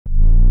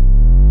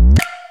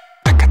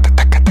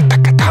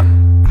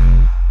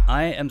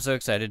I am so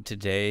excited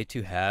today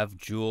to have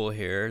Jewel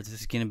here.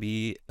 This is going to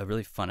be a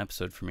really fun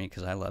episode for me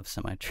because I love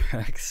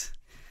semi-trucks.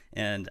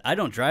 And I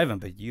don't drive them,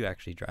 but you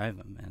actually drive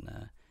them.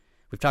 And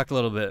we've talked a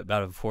little bit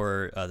about it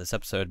before this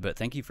episode, but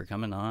thank you for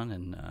coming on.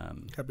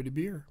 And happy to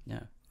be here.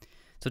 Yeah.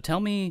 So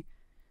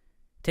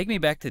take me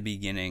back to the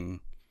beginning.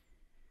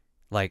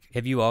 Like,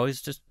 have you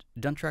always just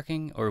done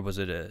trucking, or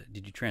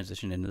did you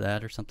transition into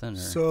that or something? Or?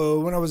 So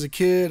when I was a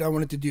kid, I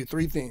wanted to do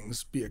three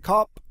things: be a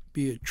cop,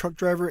 be a truck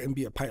driver, and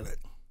be a pilot.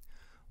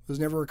 Was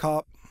never a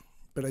cop,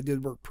 but I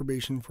did work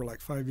probation for like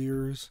 5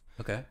 years.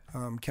 Okay.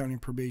 County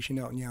probation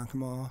out in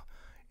Yakima.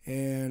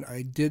 And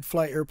I did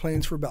fly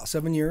airplanes for about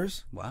 7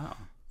 years. Wow.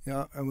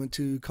 Yeah, I went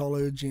to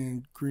college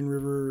in Green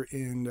River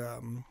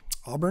in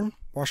Auburn,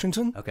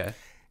 Washington. Okay.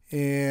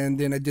 And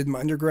then I did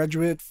my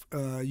undergraduate,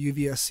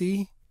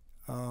 UVSC,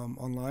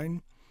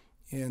 online.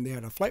 And they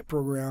had a flight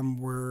program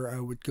where I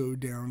would go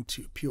down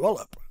to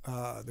Puyallup,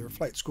 their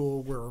flight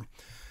school where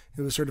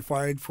it was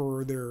certified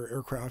for their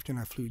aircraft, and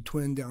I flew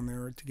twin down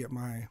there to get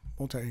my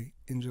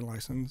multi-engine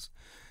license.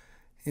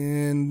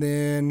 And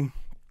then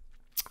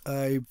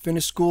I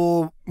finished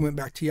school, went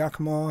back to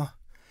Yakima,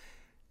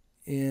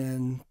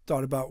 and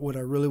thought about what I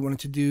really wanted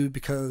to do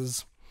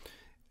because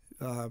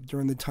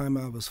during the time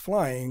I was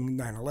flying,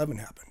 9/11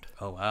 happened.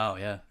 Oh, wow,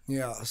 yeah.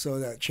 Yeah, so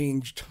that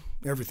changed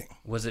everything.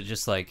 Was it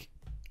just like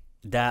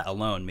that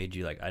alone made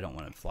you like, I don't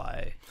want to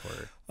fly?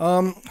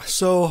 Or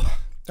So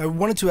I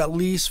wanted to at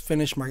least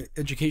finish my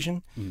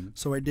education,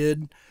 so I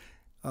did,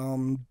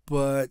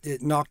 but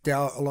it knocked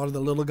out a lot of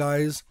the little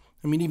guys.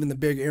 I mean, even the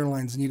big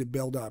airlines needed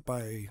bailed out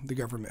by the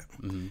government,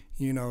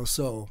 you know,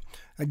 so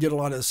I did a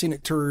lot of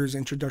scenic tours,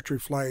 introductory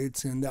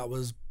flights, and that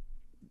was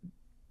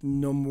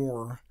no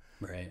more,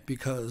 right?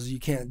 Because you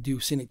can't do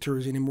scenic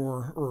tours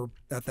anymore, or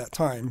at that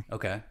time.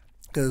 Okay.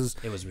 Because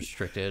it was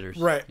restricted, or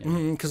right?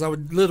 Because I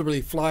would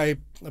literally fly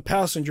a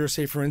passenger,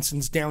 say for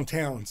instance,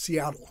 downtown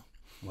Seattle.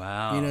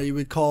 Wow. You know, you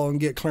would call and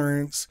get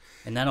clearance.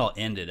 And that all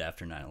ended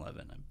after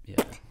 9/11.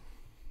 Yeah.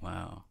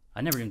 Wow.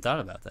 I never even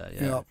thought about that.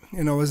 Yeah.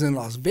 And I was in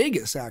Las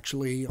Vegas,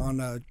 actually, on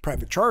a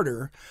private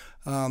charter.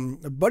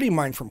 A buddy of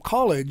mine from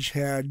college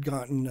had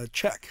gotten a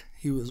check.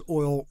 He was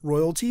oil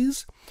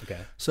royalties.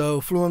 Okay.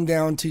 So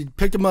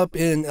picked him up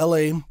in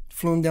L.A.,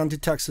 flew him down to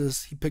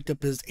Texas. He picked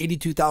up his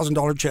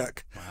 $82,000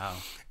 check. Wow.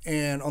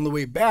 And on the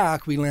way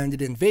back, we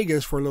landed in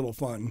Vegas for a little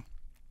fun.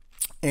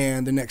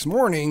 And the next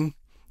morning,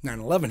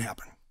 9/11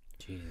 happened.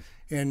 Jeez.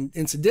 And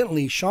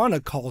incidentally,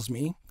 Shauna calls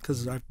me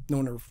because I've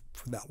known her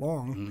for that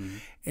long.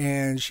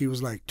 And she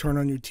was like, turn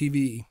on your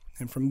TV.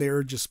 And from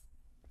there, just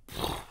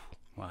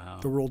wow,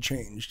 the world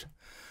changed.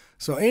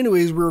 So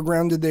anyways, we were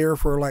grounded there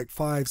for like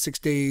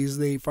 5-6 days.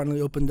 They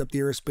finally opened up the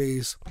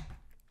airspace.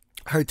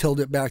 I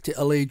tailed it back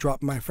to LA,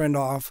 dropped my friend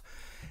off.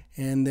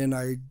 And then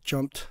I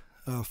jumped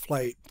a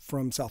flight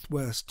from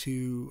Southwest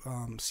to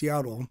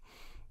Seattle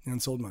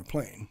and sold my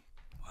plane.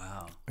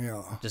 Wow.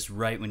 Yeah. Just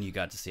right when you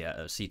got to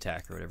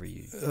SeaTac or whatever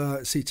you...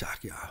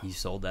 SeaTac, yeah. You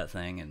sold that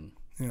thing and...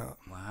 Yeah.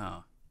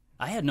 Wow.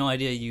 I had no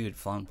idea you had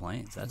flown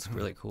planes. That's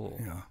really cool.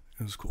 Yeah,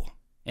 it was cool.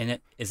 And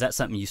is that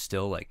something you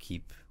still like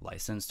keep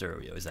licensed, or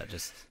is that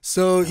just...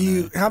 So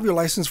you have your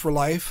license for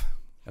life.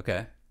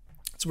 Okay.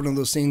 It's one of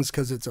those things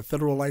because it's a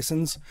federal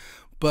license,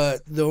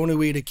 but the only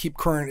way to keep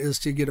current is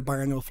to get a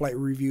biannual flight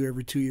review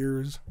every 2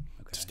 years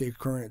to stay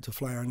current, to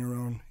fly on your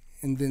own.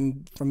 And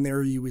then from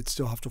there, you would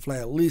still have to fly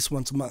at least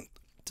once a month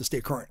to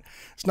stay current.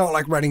 It's not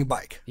like riding a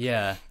bike.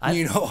 Yeah. I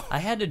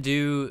had to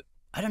do,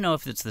 I don't know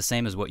if it's the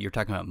same as what you're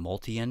talking about,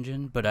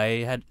 multi-engine, but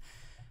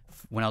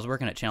when I was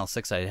working at Channel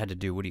 6, I had to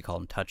do, what do you call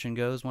them, touch and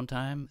goes one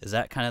time. Is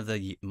that kind of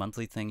the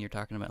monthly thing you're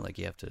talking about? Like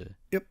you have to...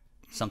 Yep.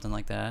 Something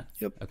like that?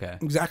 Yep. Okay.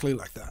 Exactly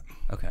like that.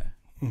 Okay.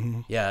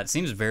 Yeah, it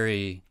seems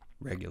very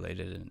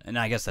regulated, and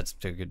I guess that's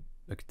a good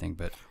thing,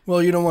 but...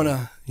 Well, you don't want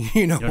to,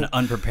 You don't want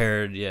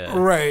unprepared, yeah.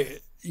 Right.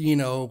 You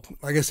know,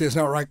 like I said, it's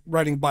not like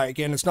riding a bike,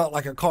 and it's not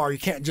like a car. You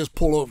can't just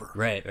pull over.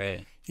 Right,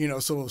 right. You know,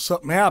 so if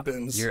something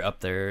happens... You're up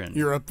there.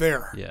 You're up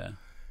there. Yeah.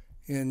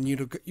 And you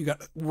got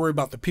to worry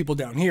about the people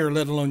down here,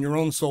 let alone your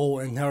own soul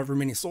and however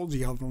many souls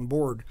you have on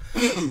board.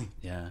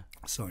 Yeah.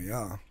 So,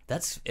 yeah.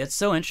 It's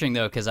so interesting,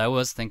 though, because I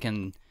was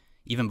thinking,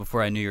 even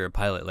before I knew you were a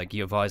pilot, like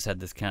you've always had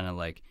this kind of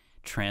like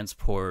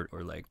transport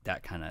or like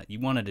that kind of, you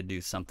wanted to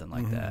do something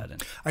like that.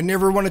 And I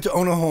never wanted to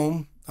own a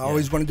home. I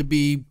always wanted to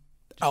be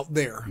out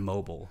there.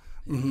 Mobile.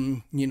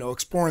 You know,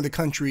 exploring the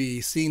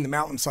country, seeing the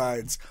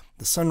mountainsides,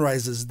 the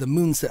sunrises, the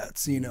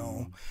moonsets, you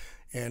know,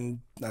 and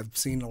I've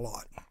seen a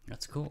lot.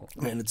 That's cool.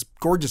 And it's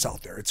gorgeous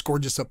out there. It's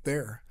gorgeous up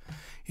there.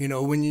 You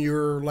know, when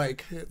you're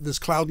like this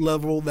cloud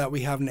level that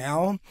we have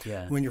now,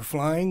 when you're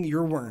flying,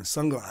 you're wearing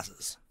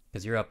sunglasses.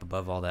 Because you're up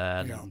above all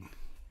that. Yeah.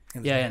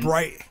 And yeah, it's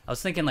bright. I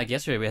was thinking like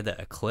yesterday we had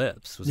that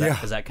eclipse. Was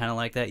that kind of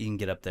like that? You can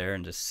get up there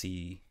and just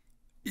see.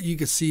 You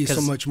could see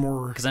so much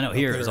more. Because I know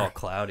here it was all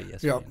cloudy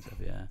yesterday. And stuff,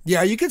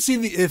 yeah, you could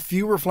see if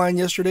you were flying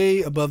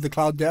yesterday above the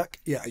cloud deck.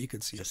 Yeah, you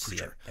could see just it for see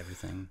sure.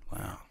 Everything.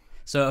 Wow.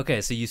 So okay,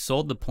 so you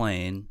sold the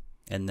plane,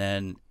 and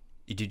then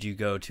did you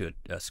go to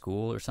a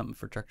school or something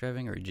for truck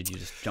driving, or did you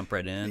just jump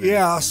right in?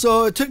 Yeah,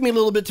 so it took me a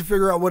little bit to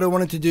figure out what I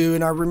wanted to do,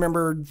 and I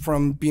remembered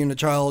from being a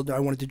child I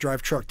wanted to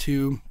drive truck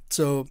too.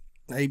 So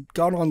I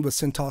got on with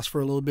Centos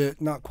for a little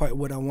bit, not quite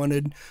what I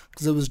wanted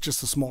because it was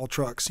just the small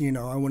trucks. You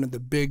know, I wanted the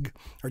big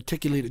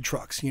articulated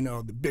trucks, you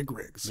know, the big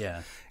rigs.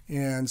 Yeah.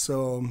 And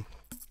so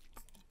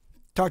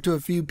talked to a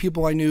few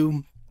people I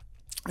knew,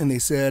 and they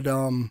said,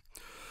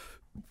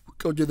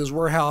 go to this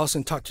warehouse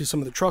and talk to some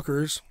of the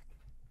truckers.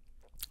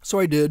 So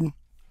I did.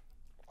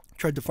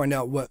 Tried to find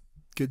out what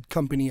good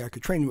company I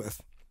could train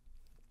with.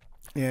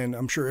 And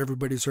I'm sure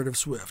everybody's heard of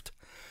Swift.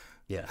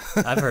 Yeah,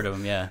 I've heard of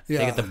them, yeah. Yeah.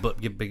 They get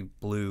the big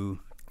blue.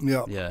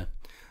 Yeah. Yeah.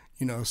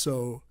 You know,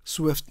 so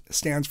Swift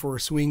stands for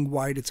Swing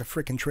Wide, It's a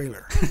Frickin'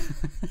 Trailer.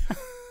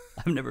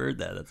 I've never heard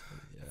that. That's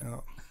Yeah.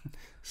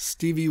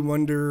 Stevie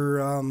Wonder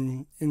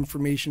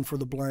information for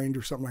the blind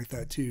or something like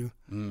that too.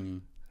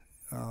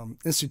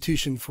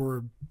 Institution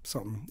for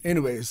something.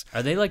 Anyways.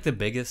 Are they like the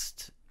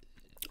biggest?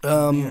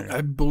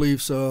 I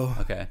believe so.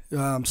 Okay.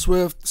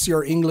 Swift,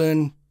 CR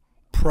England,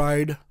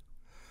 Pride.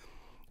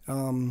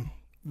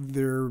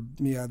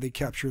 They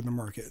capture the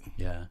market.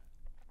 Yeah.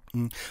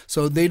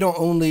 So they don't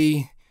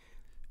only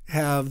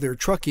have their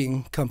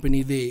trucking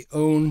company, they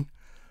own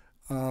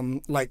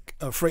like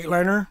a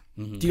Freightliner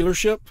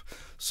dealership.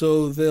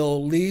 So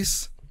they'll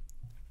lease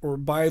or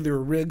buy their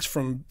rigs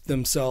from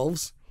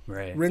themselves,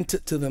 Right. rent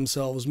it to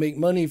themselves, make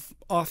money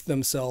off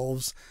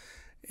themselves,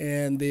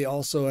 and they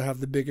also have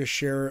the biggest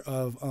share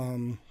of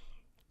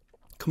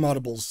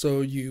commodities. So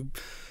you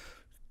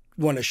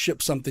want to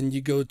ship something,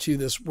 you go to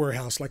this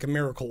warehouse like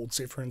Americold,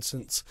 say for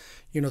instance,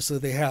 you know, so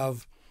they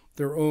have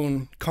their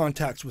own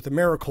contacts with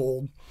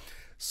Americold,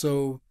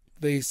 so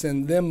they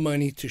send them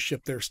money to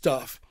ship their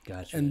stuff.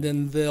 Gotcha. And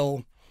then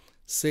they'll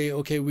say,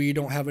 okay, we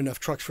don't have enough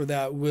trucks for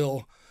that,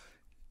 we'll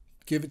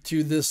give it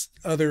to this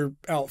other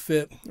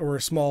outfit or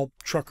a small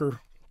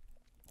trucker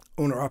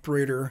owner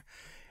operator,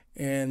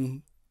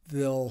 and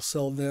they'll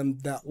sell them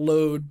that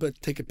load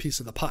but take a piece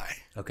of the pie.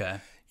 Okay.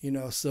 You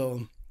know,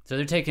 so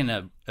they're taking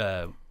a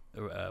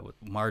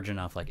margin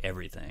off like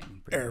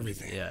everything.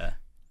 Everything. Yeah.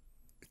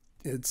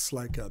 It's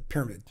like a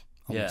pyramid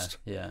almost.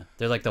 Yeah.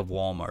 They're like the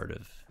Walmart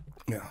of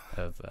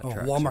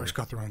trucks. Walmart's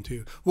got their own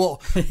too. Well,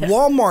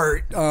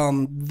 Walmart,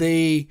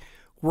 they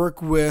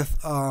work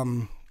with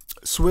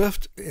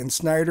Swift and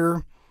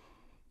Snyder,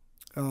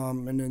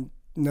 and then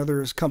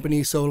another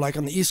company. So like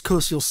on the East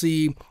Coast, you'll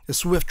see a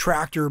Swift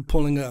tractor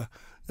pulling a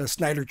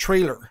Snyder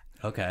trailer.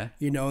 Okay.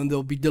 You know, and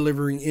they'll be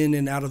delivering in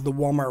and out of the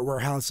Walmart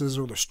warehouses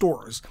or the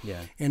stores.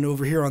 Yeah. And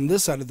over here on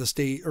this side of the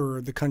state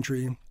or the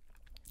country,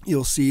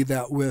 you'll see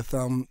that with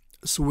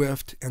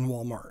Swift and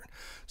Walmart.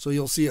 So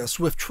you'll see a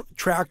Swift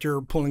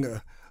tractor pulling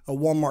a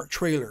Walmart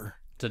trailer.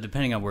 So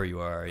depending on where you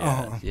are, yeah.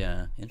 Uh-huh.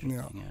 Yeah.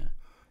 Interesting,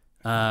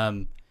 yeah.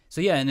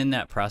 So yeah, and in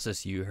that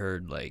process you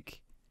heard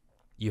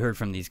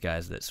from these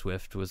guys that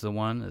Swift was the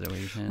one? Is that what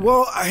you're saying?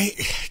 Well, I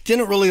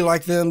didn't really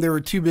like them. They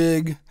were too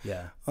big.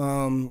 Yeah.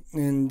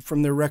 And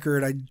from their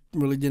record, I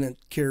really didn't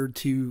care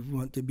to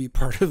want to be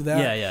part of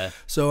that. Yeah.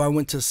 So I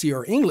went to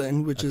CR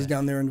England, which is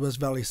down there in West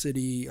Valley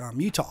City,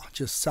 Utah,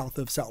 just south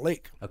of Salt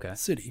Lake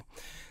City.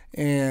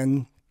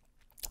 And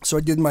so I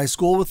did my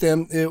school with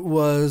them. It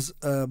was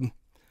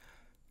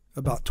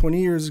about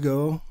 20 years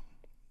ago,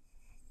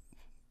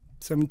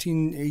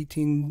 17,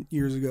 18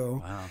 years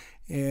ago. Wow.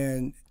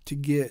 And to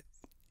get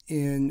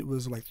in, it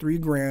was like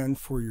 $3,000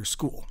 for your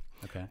school.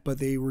 Okay. But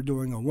they were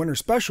doing a winter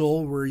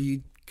special where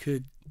you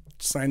could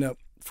sign up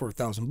for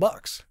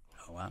 $1,000.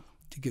 Oh wow!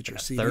 To get your a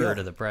CDL. third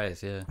of the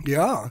price, yeah.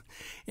 Yeah,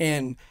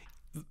 and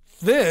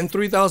then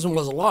 $3,000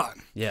 was a lot.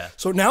 Yeah.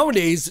 So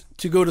nowadays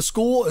to go to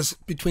school is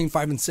between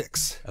 $5,000 and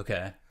 $6,000.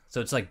 Okay. So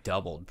it's like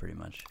doubled pretty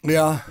much.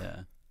 Yeah. Yeah.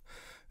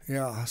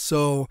 Yeah.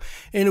 So,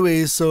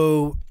 anyways,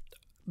 so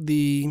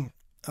the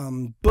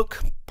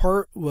book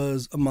part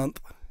was a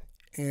month,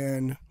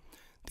 and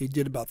they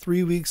did about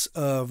 3 weeks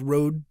of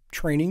road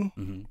training,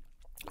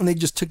 and they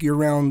just took you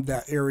around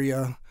that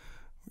area,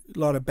 a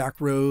lot of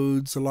back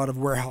roads, a lot of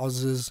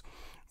warehouses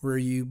where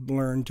you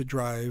learn to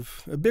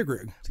drive a big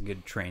rig. It's a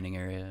good training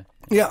area.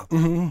 Yeah,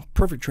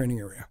 perfect training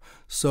area.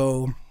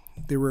 So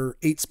there were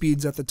 8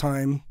 speeds at the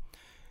time,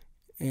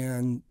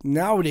 and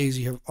nowadays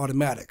you have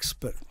automatics.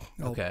 But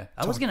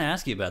I was going to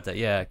ask you about that,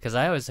 yeah, because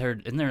I always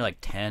heard, isn't there like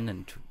 10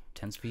 and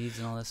 10 speeds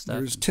and all this stuff?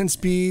 There's 10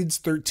 speeds,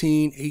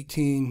 13,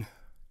 18.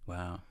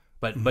 Wow.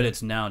 But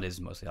it's nowadays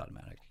mostly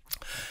automatic.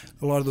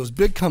 A lot of those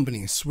big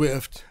companies,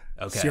 Swift,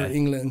 Okay. CR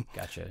England,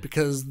 Gotcha.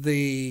 because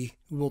they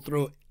will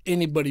throw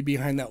anybody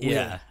behind that wheel.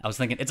 Yeah, I was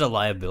thinking it's a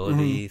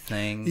liability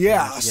thing.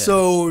 Yeah,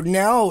 so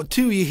now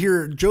too you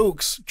hear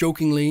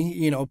jokingly,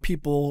 you know,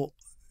 people,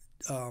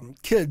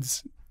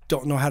 kids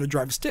don't know how to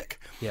drive a stick.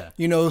 Yeah.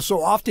 You know,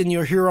 so often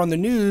you'll hear on the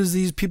news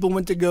these people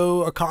went to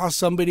go accost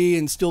somebody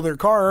and steal their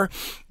car,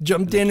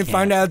 jumped in and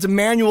found out it's a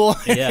manual.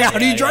 How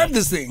do you drive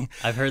this thing?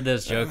 I've heard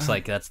those jokes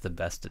like that's the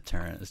best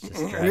deterrent. It's just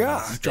driving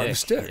a stick. drive a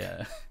stick.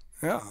 Yeah.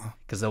 Yeah.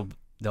 Because they'll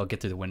get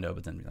through the window,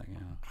 but then be like,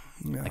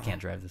 I can't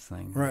drive this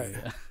thing. Right.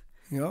 Yeah.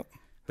 Yep.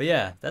 But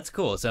yeah, that's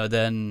cool. So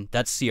then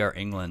that's CR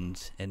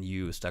England, and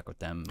you stuck with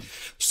them.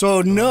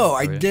 So no,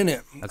 I you?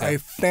 didn't. Okay. I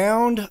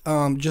found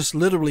just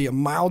literally a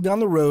mile down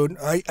the road.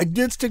 I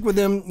did stick with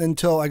them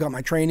until I got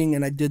my training,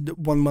 and I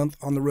did 1 month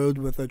on the road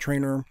with a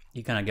trainer.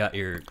 You kind of got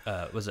your,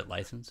 was it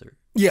license or?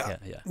 Yeah,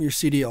 Yeah. your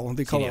CDL.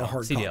 They call it a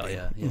hard CDL, copy.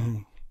 yeah.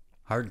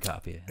 Hard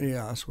copy.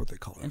 Yeah, that's what they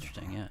call it.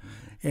 Interesting, yeah.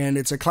 And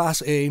it's a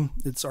Class A.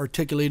 It's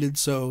articulated,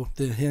 so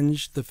the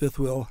hinge, the fifth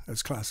wheel,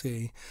 is Class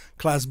A.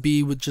 Class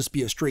B would just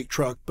be a straight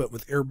truck, but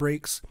with air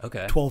brakes.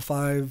 Okay.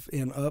 12.5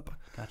 and up.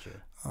 Gotcha.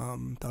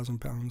 1,000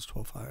 pounds,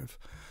 12.5.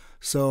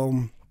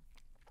 So,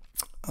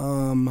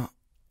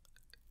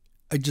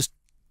 I just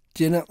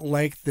didn't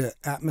like the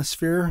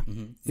atmosphere.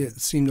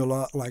 It seemed a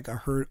lot like I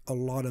heard a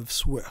lot of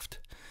Swift.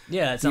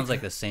 Yeah, it sounds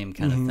like the same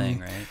kind of thing,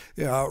 right?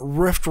 Yeah,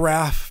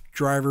 riff-raff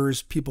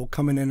drivers, people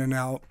coming in and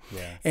out.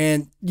 Yeah.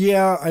 And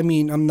yeah, I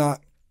mean, I'm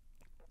not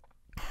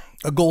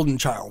a golden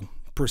child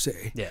per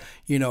se. Yeah.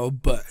 You know,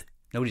 but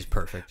Nobody's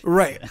perfect.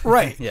 right.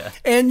 Yeah.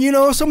 And you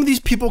know, some of these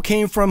people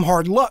came from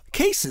hard luck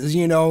cases,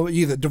 you know,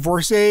 either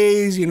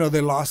divorcees, you know, they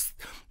lost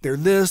their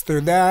this,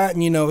 their that,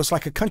 and you know, it's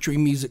like a country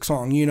music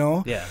song, you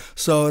know. Yeah.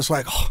 So it's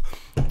like, oh,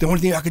 the only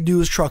thing I could do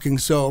is trucking.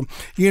 So,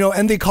 you know,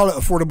 and they call it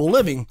affordable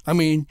living. I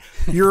mean,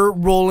 you're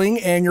rolling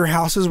and your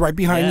house is right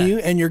behind you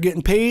and you're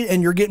getting paid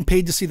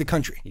to see the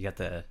country. You got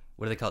the,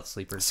 what do they call it?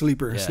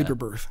 Sleeper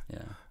Berth. Yeah.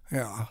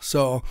 Yeah.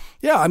 So,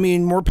 yeah, I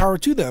mean, more power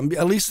to them.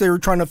 At least they were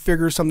trying to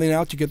figure something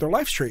out to get their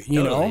life straight,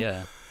 you know?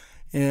 Yeah.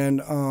 And,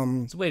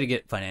 it's a way to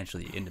get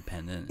financially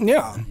independent.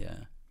 Yeah. Yeah.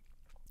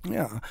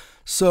 Yeah.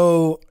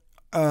 So,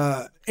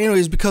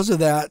 anyways, because of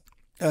that,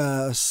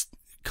 a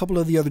couple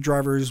of the other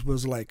drivers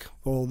was like,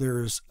 well,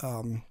 there's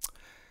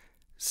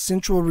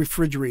Central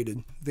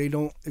Refrigerated. They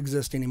don't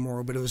exist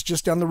anymore, but it was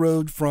just down the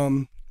road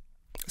from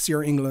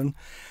CR England.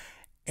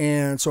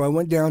 And so I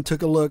went down,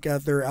 took a look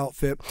at their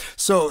outfit.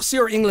 So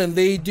CR England,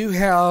 they do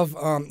have,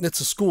 it's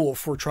a school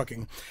for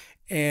trucking,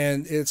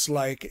 and it's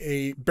like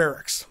a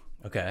barracks.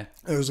 Okay.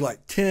 There's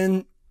like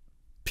 10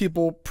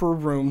 people per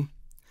room.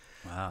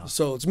 Wow.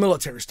 So it's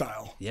military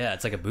style. Yeah,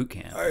 it's like a boot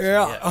camp.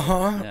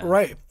 Yeah.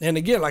 Right. And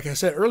again, like I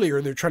said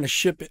earlier, they're trying to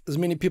ship as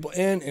many people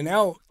in and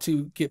out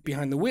to get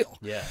behind the wheel.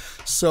 Yeah.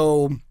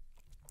 So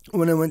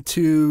when I went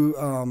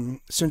to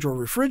Central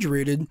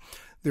Refrigerated,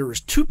 there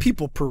was 2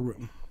 people per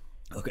room.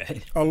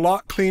 Okay. A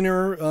lot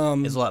cleaner.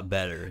 It's a lot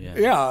better. Yeah.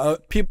 Yeah.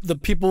 The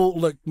people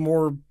looked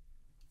more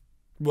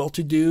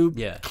well-to-do,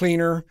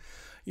 cleaner.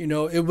 You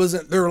know, it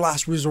wasn't their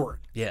last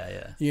resort.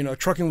 Yeah. You know,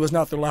 trucking was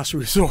not their last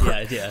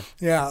resort. Yeah.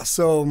 Yeah.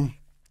 So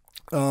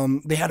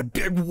they had a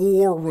big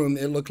war room,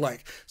 it looked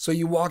like. So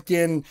you walked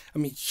in, I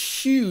mean,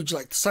 huge,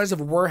 like the size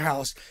of a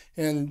warehouse,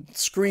 and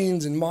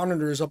screens and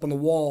monitors up on the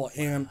wall.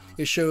 And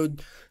it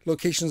showed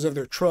locations of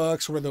their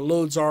trucks, where the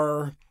loads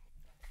are,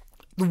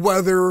 the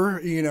weather,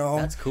 you know.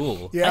 That's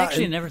cool. Yeah, I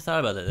actually never thought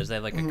about that. There's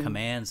like a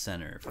command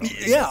center.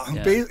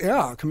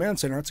 Command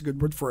center. That's a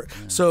good word for it.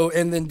 Yeah. So,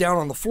 and then down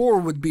on the floor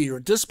would be your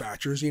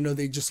dispatchers. You know,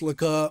 they just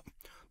look up,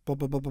 blah,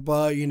 blah, blah, blah,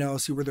 blah, you know,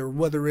 see where their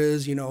weather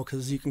is, you know,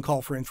 because you can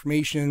call for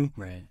information.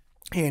 Right.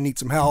 And need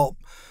some help,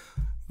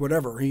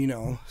 whatever, you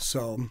know.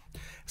 So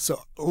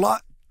a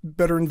lot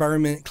better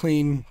environment,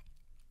 clean.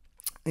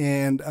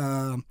 And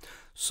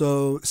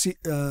so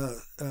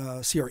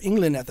CR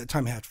England at that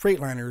time had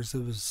Freightliners.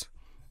 It was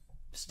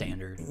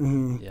standard.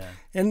 Yeah.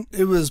 And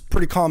it was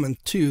pretty common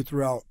too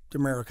throughout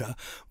America,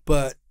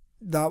 but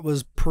that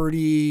was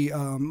pretty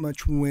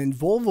much when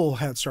Volvo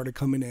had started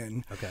coming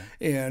in. Okay.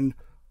 And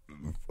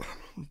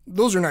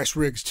those are nice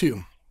rigs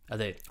too. Are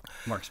they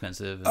more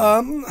expensive?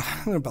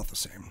 They're about the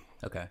same.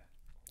 Okay.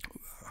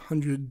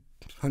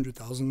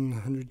 100,000,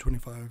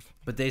 125.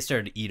 But they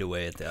started to eat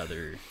away at the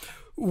other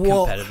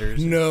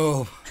competitors?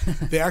 No.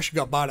 They actually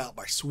got bought out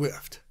by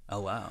Swift. Oh,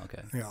 wow.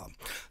 Okay. Yeah.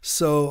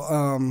 So,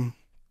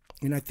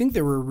 and I think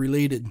they were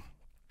related.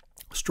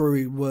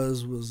 Story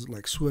was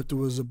like Swift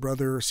was a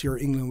brother, CR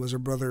England was a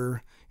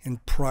brother,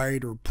 and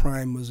Pride or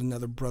Prime was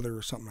another brother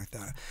or something like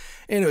that.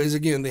 Anyways,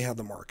 again, they had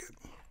the market.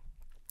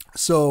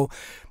 So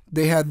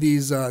they had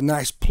these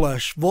nice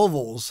plush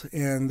Volvos,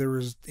 and there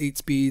was 8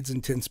 speeds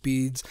and 10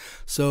 speeds.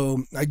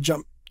 So I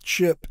jumped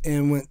ship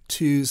and went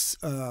to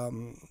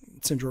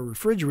Central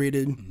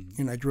Refrigerated,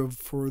 and I drove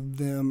for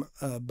them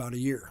about a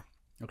year.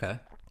 Okay.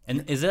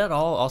 And is that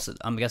all also,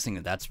 I'm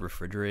guessing that's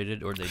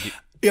refrigerated, or they do?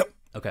 Yep.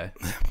 Okay.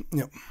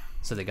 Yep.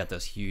 So they got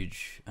those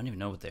huge, I don't even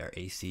know what they are,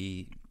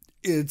 AC?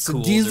 It's a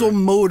diesel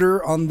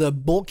motor on the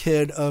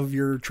bulkhead of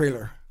your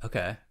trailer.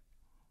 Okay.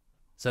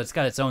 So it's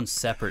got its own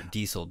separate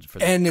diesel for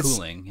the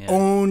cooling. And its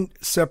own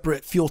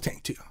separate fuel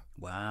tank too.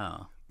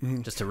 Wow.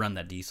 Just to run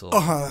that diesel.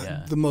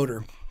 The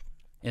motor.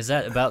 Is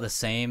that about the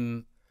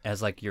same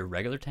as like your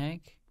regular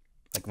tank?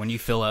 Like when you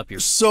fill up your...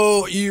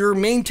 So your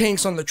main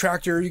tanks on the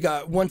tractor, you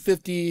got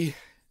 150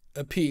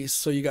 a piece.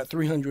 So you got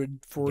 300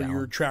 for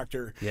your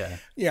tractor. Yeah.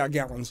 Yeah,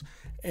 gallons.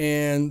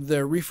 And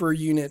the reefer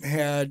unit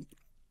had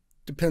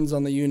depends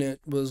on the unit,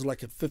 was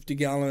like a 50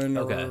 gallon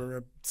Okay. or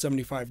a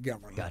 75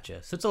 gallon.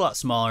 Gotcha. So it's a lot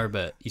smaller,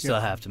 but you still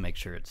have to make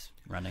sure it's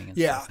running. And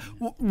Yeah,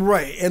 stuff.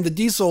 right. And the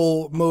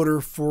diesel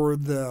motor for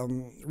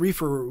the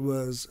reefer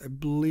was, I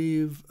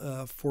believe,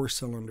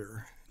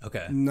 4-cylinder.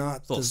 Okay.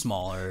 Not It's a little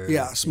smaller.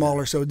 Yeah,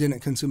 smaller, so it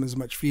didn't consume as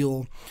much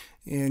fuel.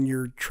 And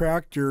your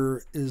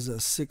tractor is a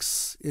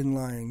 6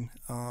 inline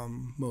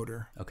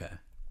motor. Okay. A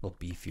little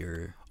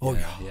beefier. Oh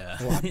Yeah.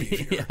 a lot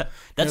beefier. Yeah.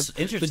 That's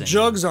interesting. The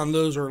jugs on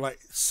those are like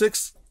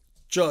 6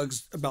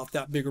 jugs about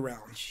that big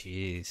around.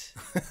 Jeez.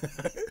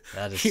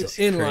 That is just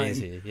Inline.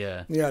 crazy.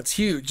 Yeah. Yeah, it's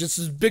huge. It's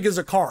as big as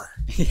a car.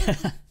 Yeah.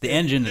 The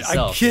engine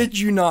itself. I kid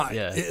you not.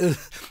 Yeah.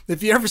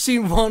 If you ever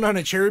seen one on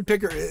a cherry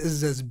picker, it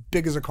is as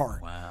big as a car.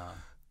 Wow.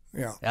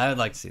 Yeah. I would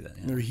like to see that.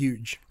 Yeah. They're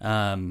huge.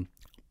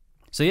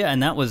 So yeah,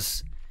 and that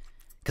was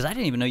because I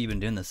didn't even know you've been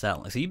doing this that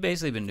long. So you've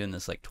basically been doing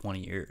this like 20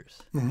 years.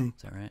 Mm-hmm.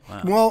 Is that right?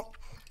 Wow. Well,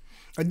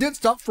 I did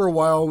stop for a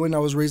while when I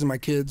was raising my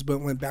kids, but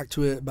went back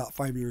to it about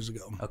 5 years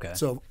ago. Okay.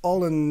 So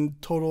all in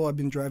total, I've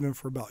been driving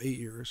for about 8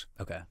 years.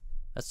 Okay.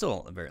 That's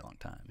still a very long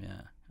time.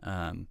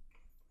 Yeah.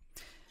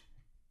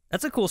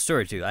 That's a cool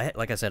story too.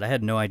 Like I said, I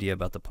had no idea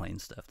about the plane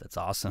stuff. That's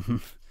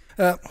awesome.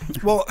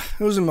 Well,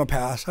 it was in my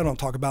past. I don't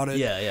talk about it.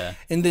 Yeah.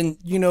 And then,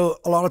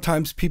 a lot of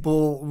times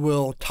people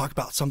will talk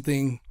about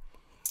something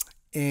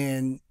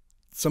and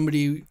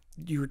somebody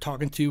you were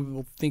talking to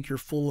will think you're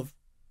full of,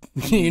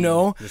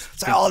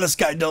 it's like, oh, this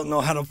guy don't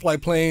know how to fly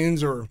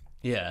planes, or,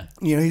 Yeah.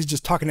 he's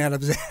just talking out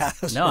of his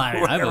ass. No,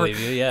 I believe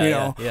you.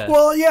 Yeah, yeah.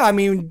 Well, yeah, I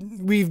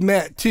mean, we've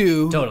met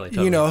too. Totally.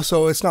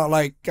 So it's not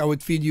like I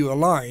would feed you a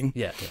line.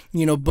 Yeah.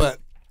 But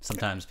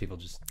Sometimes people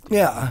just.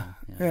 yeah.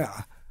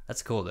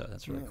 That's cool though.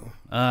 That's really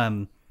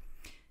cool.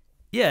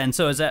 Yeah, and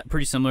so is that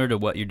pretty similar to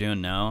what you're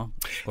doing now?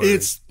 Or-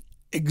 It's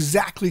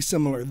exactly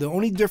similar. The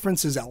only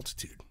difference is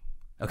altitude.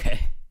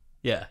 Okay.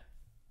 Yeah.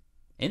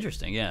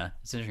 Interesting. Yeah,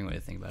 it's an interesting way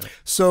to think about it.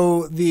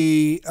 So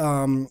the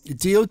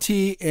DOT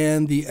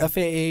and the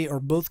FAA are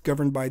both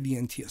governed by the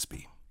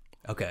NTSB,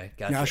 Okay,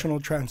 gotcha. National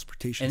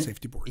Transportation And-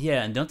 Safety Board.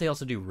 Yeah, and don't they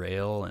also do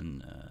rail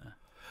and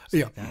stuff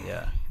Yeah. like that?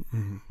 Yeah.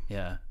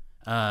 Yeah.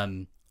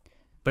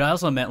 But I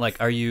also meant like,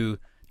 are you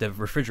the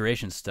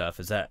refrigeration stuff?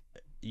 Is that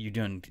you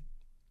doing?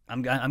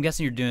 I'm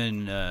guessing you're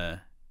doing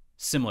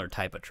similar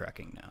type of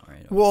trucking now,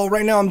 right? Well,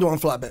 right now I'm doing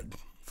flatbed.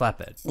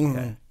 Flatbed.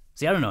 Okay.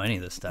 See, I don't know any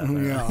of this stuff. I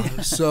don't know.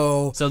 Yeah.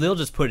 So So they'll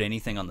just put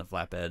anything on the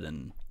flatbed,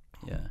 and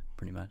yeah,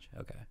 pretty much.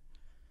 Okay.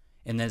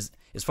 And as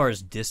far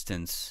as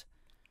distance,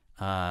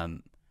 I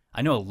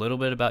know a little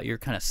bit about your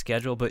kind of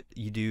schedule, but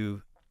you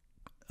do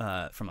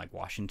from like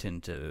Washington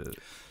to.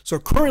 So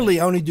currently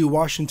I only do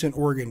Washington,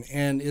 Oregon,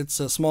 and it's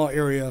a small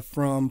area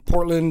from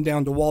Portland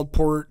down to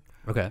Waldport,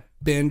 Okay.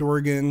 Bend,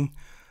 Oregon,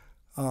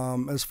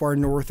 as far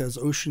north as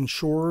Ocean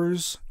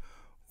Shores,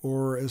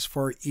 or as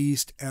far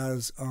east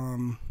as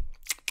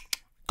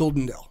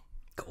Goldendale.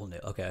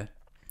 Goldendale. Okay.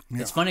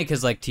 Yeah. It's funny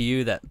because like to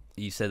you that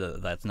you said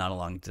that's not a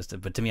long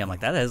distance, but to me I'm like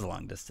that is a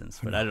long distance.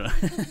 But I don't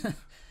know.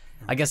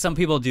 I guess some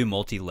people do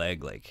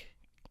multi-leg like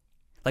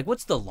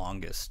what's the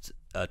longest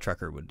a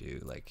trucker would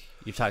do? Like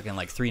you're talking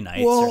like 3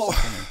 nights or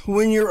something?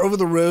 When you're over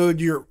the road,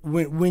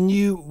 when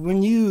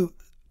you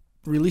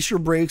release your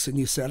brakes and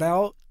you set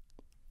out,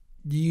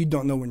 you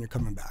don't know when you're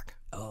coming back.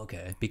 Oh,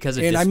 okay. Because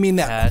it And just I mean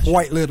that patched-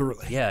 quite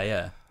literally.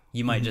 Yeah.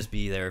 You might just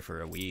be there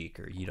for a week,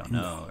 or you don't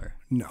know, or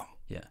No.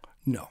 yeah,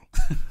 No.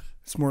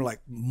 It's more like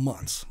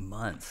months.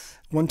 months.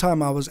 One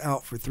time I was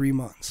out for 3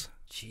 months.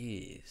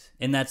 Jeez.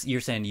 And you're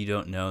saying you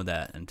don't know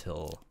that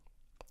until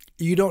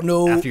You don't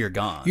know after you're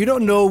gone. You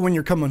don't know when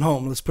you're coming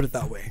home. Let's put it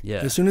that way. Yeah.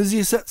 As soon as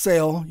you set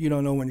sail, you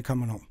don't know when you're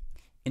coming home.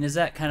 And is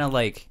that kind of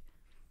like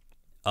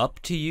up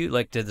to you?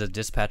 Like, did the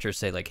dispatcher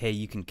say like, "Hey,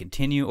 you can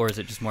continue," or is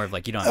it just more of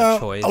like you don't have a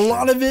choice? A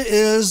lot of it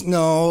is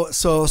no.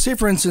 So, say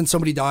for instance,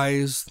 somebody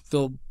dies,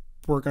 they'll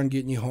work on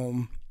getting you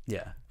home,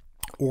 yeah.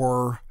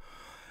 or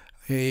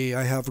hey,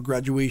 I have a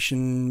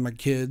graduation, my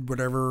kid,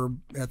 whatever,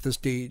 at this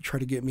date, try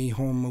to get me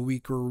home a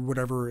week or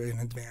whatever in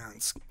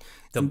advance.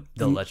 They'll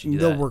let you do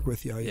They'll that. work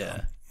with you.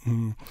 Yeah.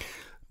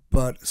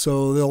 But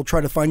so they'll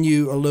try to find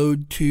you a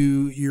load to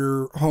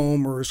your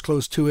home or as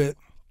close to it,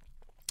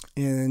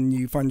 and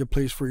you find a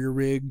place for your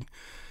rig,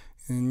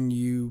 and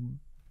you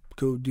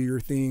go do your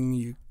thing.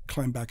 You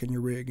climb back in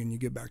your rig, and you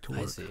get back to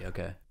work. I see.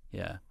 Okay.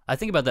 Yeah. I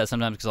think about that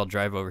sometimes because I'll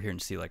drive over here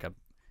and see like a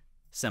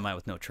semi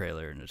with no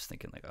trailer, and just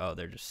thinking like, oh,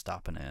 they're just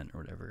stopping in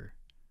or whatever,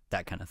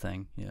 that kind of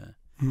thing. Yeah.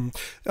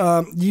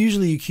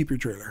 Usually, you keep your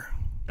trailer.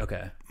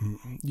 Okay.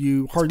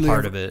 You hardly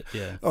Part ever, of it.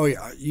 Yeah. Oh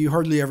yeah, you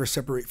hardly ever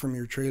separate from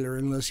your trailer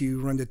unless you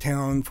run to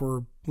town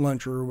for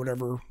lunch or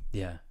whatever.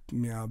 Yeah.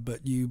 Yeah, but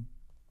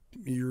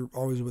you're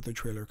always with the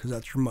trailer because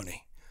that's your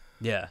money.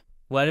 Yeah.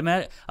 Well,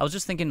 I was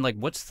just thinking, like,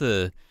 what's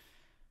the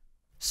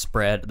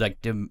spread?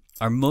 Like,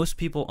 are most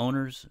people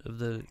owners of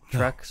the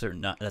trucks or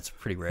not? That's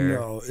pretty rare.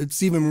 No,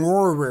 it's even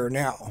more rare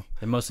now.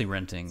 They're mostly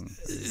renting.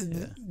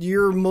 Yeah.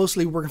 You're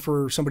mostly working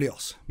for somebody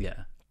else.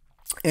 Yeah.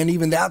 And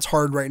even that's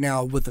hard right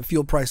now with the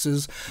fuel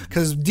prices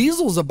because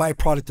diesel is a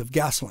byproduct of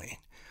gasoline.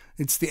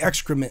 It's the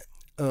excrement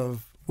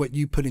of what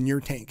you put in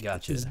your tank.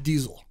 Gotcha. Is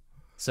diesel.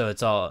 So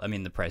it's all. I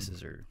mean, the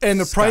prices are. And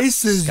the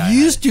prices sky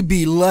used high. to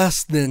be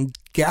less than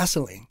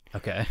gasoline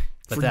Okay.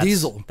 But for that's,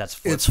 diesel. That's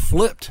flipped. It's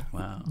flipped.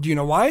 Wow. Do you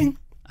know why?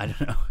 I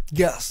don't know.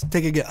 Guess.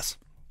 Take a guess.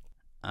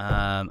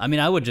 I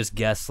mean, I would just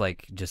guess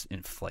like just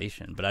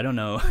inflation, but I don't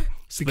know.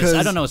 Because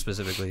I don't know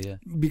specifically. Yeah.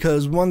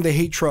 Because one, they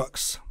hate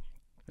trucks,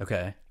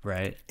 Okay.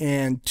 Right.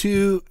 and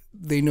two,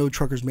 they know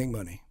truckers make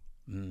money.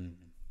 Mm.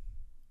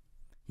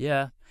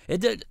 Yeah. It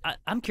did.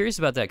 I'm curious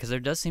about that because there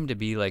does seem to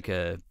be like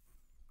a.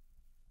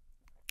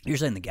 You're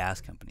saying the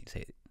gas companies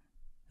hate it.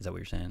 Is that what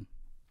you're saying?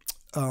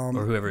 Or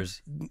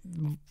whoever's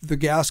The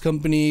gas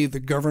company, the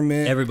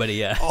government, everybody,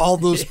 yeah. all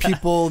those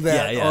people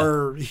that Yeah.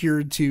 are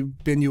here to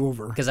bend you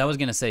over. Because I was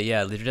gonna say,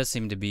 yeah, there does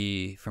seem to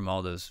be from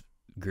all those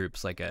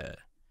groups like and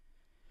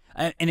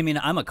I mean,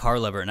 I'm a car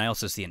lover, and I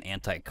also see an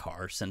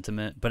anti-car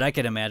sentiment, but I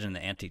could imagine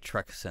the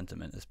anti-truck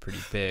sentiment is pretty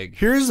big.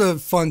 Here's a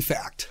fun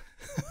fact.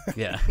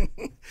 Yeah.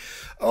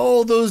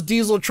 Oh, those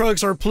diesel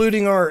trucks are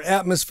polluting our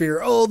atmosphere.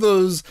 Oh,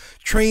 those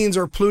trains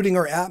are polluting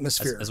our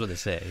atmosphere. That's what they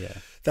say, yeah.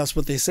 That's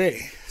what they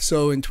say.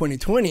 So in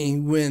 2020,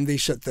 when they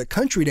shut the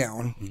country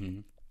down, Mm-hmm.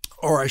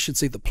 or I should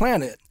say the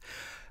planet,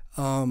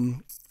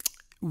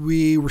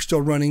 we were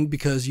still running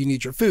because you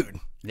need your food.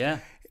 Yeah.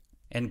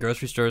 And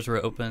grocery stores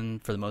were open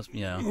for the most,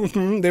 you know.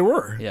 Mm-hmm, they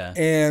were. Yeah.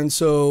 And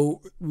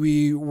so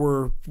we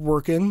were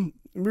working.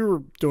 We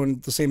were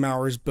doing the same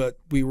hours, but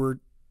we were...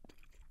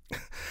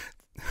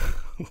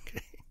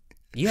 Okay.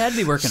 You had to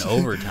be working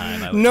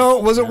overtime. No,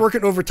 it wasn't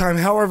working overtime.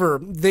 However,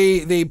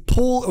 they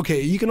pull.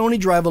 Okay, you can only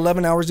drive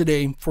 11 hours a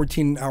day,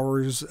 14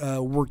 hours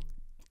work.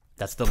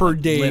 That's the per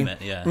day.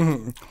 limit, yeah.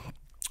 Mm-hmm.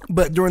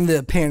 But during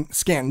the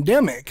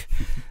scandemic,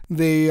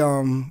 they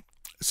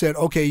said,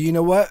 okay, you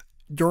know what?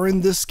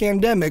 During this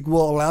scandemic,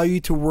 we'll allow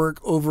you to work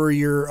over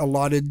your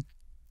allotted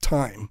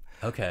time.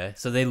 Okay,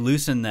 so they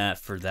loosened that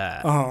for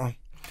that.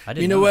 I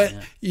didn't You know what?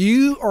 that, yeah.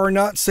 You are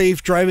not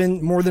safe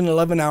driving more than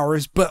 11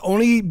 hours, but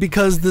only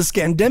because the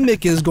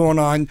scandemic is going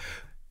on.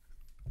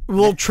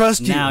 We'll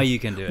trust you. Now you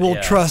can do it. We'll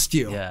yeah. trust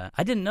you. Yeah,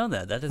 I didn't know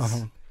that. That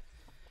is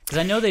because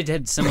I know they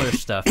did similar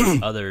stuff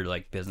with other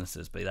like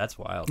businesses, but that's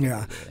wild.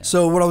 Yeah.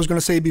 So what I was going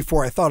to say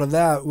before I thought of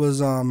that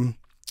was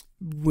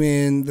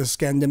when the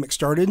scandemic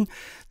started,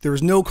 there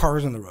was no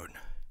cars on the road.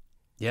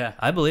 Yeah,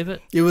 I believe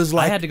it. It was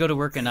like I had to go to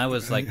work and I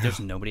was like, "There's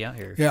nobody out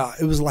here." Yeah,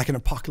 it was like an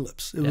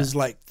apocalypse. It Yeah. was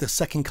like the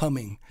second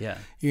coming. Yeah.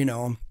 You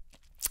know.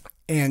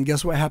 And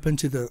guess what happened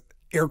to the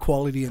air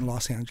quality in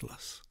Los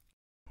Angeles?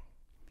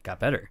 Got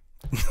better.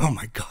 Oh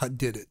my God,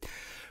 did it.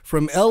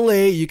 From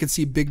LA, you could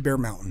see Big Bear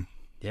Mountain.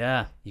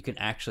 Yeah, you can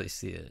actually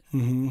see it.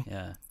 Mm-hmm.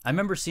 Yeah, I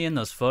remember seeing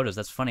those photos.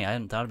 That's funny. I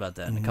hadn't thought about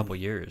that in a couple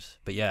years,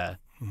 but yeah,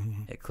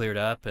 it cleared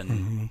up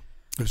and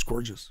It was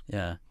gorgeous.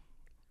 yeah.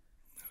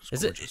 It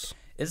was gorgeous.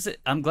 Is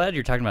it? I'm glad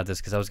you're talking about this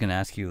because I was going to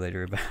ask you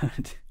later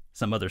about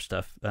some other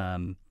stuff,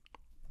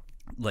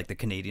 like the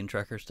Canadian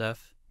trucker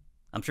stuff.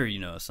 I'm sure you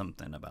know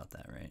something about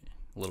that, right?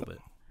 A little bit.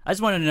 I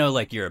just wanted to know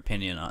like your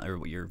opinion on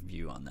or your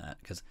view on that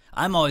because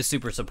I'm always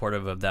super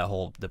supportive of that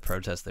the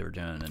protest they were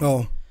doing.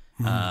 And,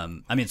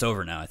 I mean it's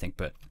over now, I think,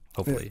 but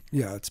hopefully.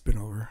 Yeah, it's been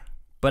over.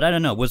 But I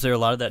don't know. Was there a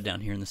lot of that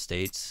down here in the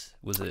States?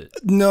 Was it?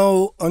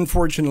 No,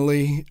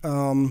 unfortunately.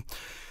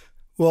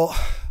 Well,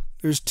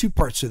 there's two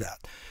parts to that.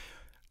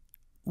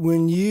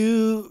 When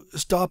you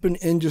stop an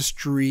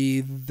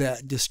industry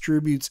that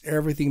distributes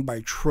everything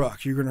by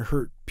truck, you're going to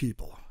hurt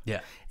people. Yeah.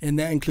 And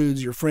that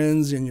includes your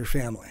friends and your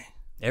family.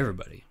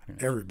 Everybody.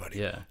 Everybody.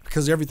 Yeah.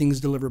 Because everything's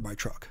delivered by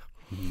truck.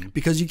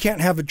 Because you can't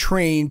have a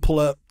train pull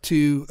up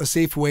to a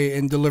Safeway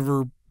and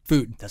deliver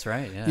food. That's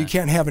right. Yeah. You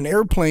can't have an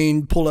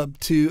airplane pull up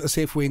to a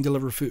Safeway and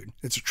deliver food.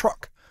 It's a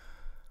truck.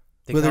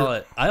 They call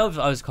it. I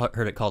always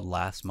heard it called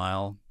last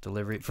mile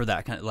delivery for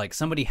that kind of like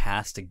somebody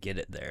has to get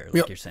it there,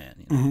 like you're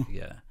saying. You know?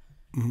 Yeah.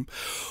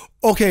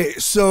 Okay,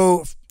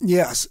 so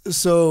yes,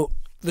 so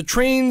the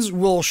trains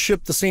will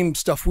ship the same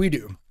stuff we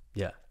do,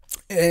 Yeah.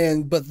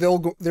 but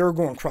they're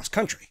going cross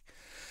country,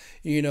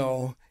 you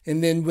know.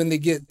 And then when they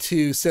get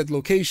to said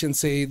location,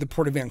 say the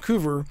Port of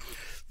Vancouver,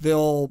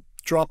 they'll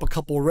drop a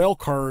couple rail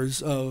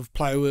cars of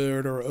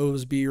plywood or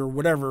OSB or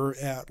whatever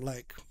at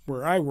like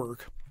where I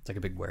work. It's like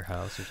a big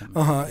warehouse or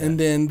something. And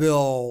then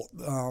they'll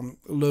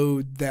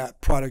load that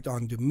product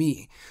onto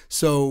me.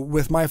 So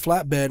with my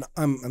flatbed,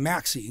 I'm a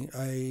maxi.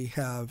 I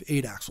have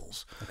 8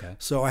 axles. Okay.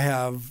 So I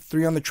have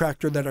 3 on the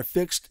tractor that are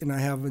fixed, and I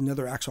have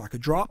another axle I could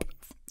drop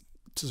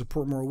to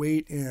support more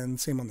weight, and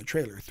same on the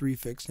trailer, 3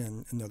 fixed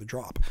and another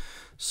drop.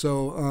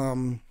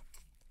 So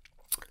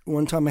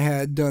one time I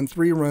had done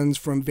 3 runs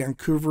from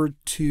Vancouver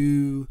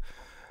to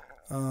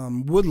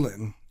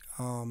Woodland,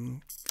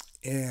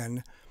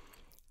 and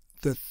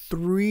the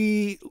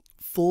 3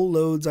 full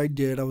loads I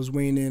did, I was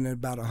weighing in at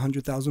about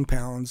 100,000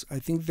 pounds. I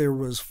think there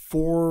was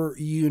 4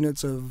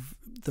 units of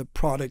the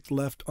product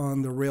left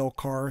on the rail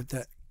car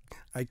that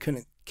I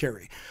couldn't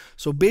carry.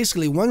 So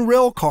basically 1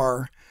 rail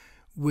car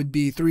would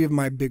be 3 of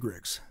my big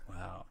rigs.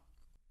 Wow.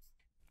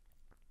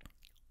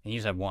 And you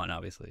just have 1,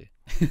 obviously.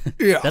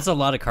 Yeah. That's a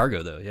lot of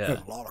cargo, though. Yeah.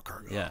 That's a lot of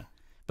cargo. Yeah.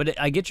 But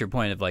I get your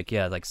point of like,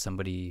 yeah, like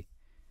somebody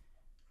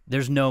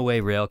there's no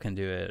way rail can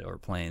do it or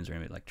planes or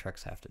anything. Like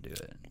trucks have to do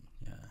it.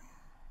 Yeah,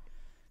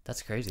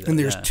 that's crazy. Though. And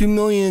there's 2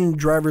 million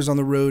drivers on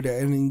the road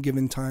at any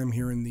given time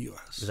here in the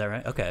U.S. Is that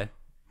right? Okay,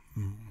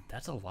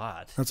 that's a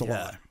lot. That's a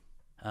lot.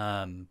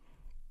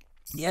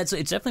 Yeah, it's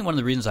definitely one of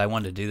the reasons I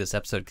wanted to do this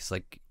episode because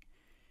like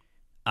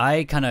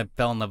I kind of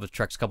fell in love with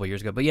trucks a couple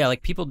years ago, but yeah,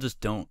 like people just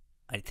don't.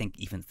 I think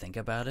even think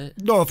about it.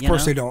 No, of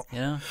course they don't.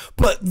 Yeah.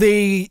 But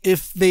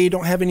if they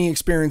don't have any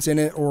experience in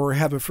it or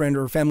have a friend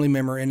or a family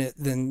member in it,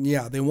 then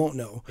yeah, they won't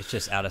know. It's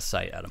just out of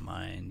sight, out of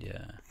mind.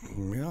 Yeah.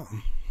 Yeah.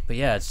 But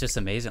yeah, it's just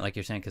amazing, like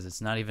you're saying, because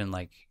it's not even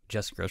like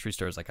just grocery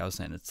stores. Like I was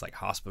saying, it's like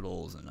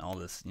hospitals and all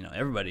this. You know,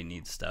 everybody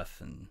needs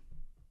stuff, and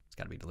it's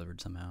got to be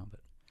delivered somehow. But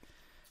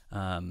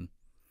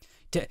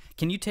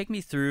can you take me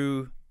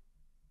through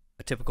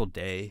a typical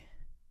day?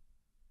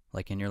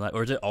 Like in your life,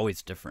 or is it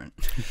always different?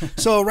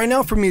 So right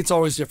now for me, it's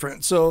always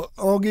different. So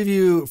I'll give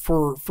you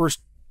for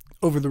first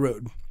over the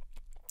road,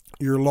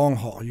 your long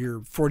haul,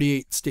 your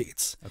 48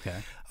 states. Okay.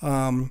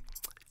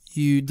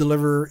 You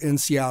deliver in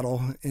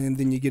Seattle and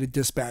then you get a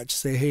dispatch,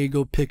 say, hey,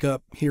 go pick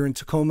up here in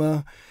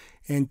Tacoma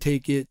and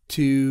take it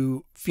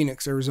to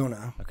Phoenix,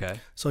 Arizona. Okay.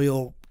 So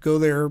you'll go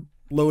there,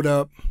 load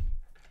up,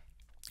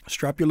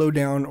 strap your load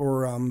down,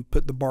 or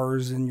put the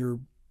bars in your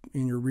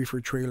reefer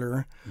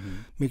trailer.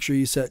 Make sure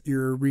you set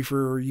your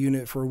reefer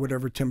unit for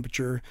whatever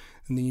temperature,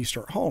 and then you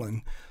start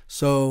hauling.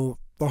 So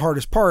the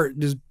hardest part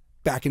is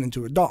backing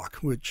into a dock,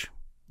 which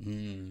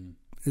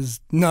is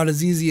not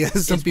as easy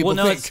as some people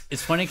think.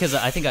 It's funny because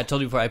I think I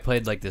told you before I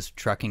played like this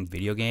trucking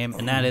video game,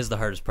 and that is the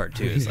hardest part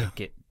too. Is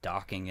like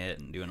docking it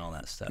and doing all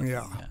that stuff.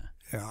 Yeah.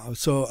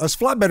 So us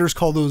flatbedders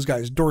call those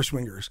guys door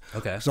swingers.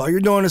 Okay. So all you're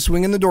doing is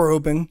swinging the door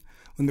open.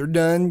 When they're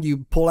done,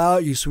 you pull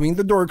out, you swing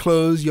the door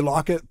closed, you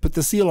lock it, put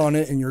the seal on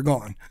it, and you're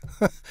gone.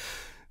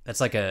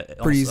 That's like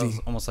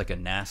almost like a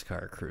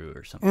NASCAR crew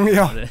or something.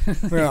 Yeah.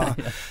 Yeah.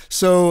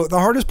 So the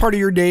hardest part of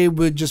your day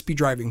would just be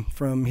driving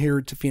from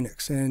here to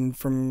Phoenix, and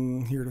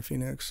from here to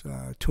Phoenix,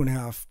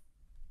 2.5,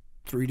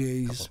 3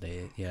 days. Couple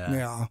days, yeah.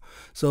 Yeah.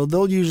 So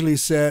they'll usually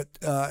set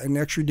an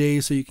extra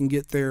day so you can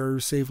get there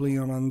safely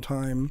and on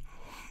time.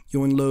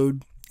 You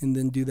unload and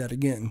then do that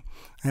again.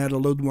 I had a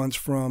load once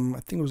from,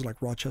 I think it was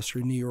like Rochester,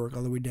 New York,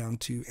 all the way down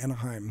to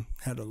Anaheim.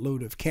 Had a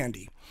load of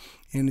candy,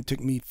 and it took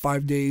me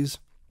 5 days,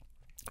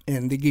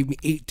 and they gave me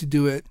 8 to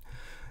do it.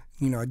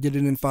 You know, I did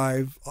it in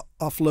 5,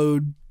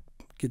 offload,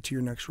 get to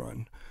your next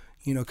run.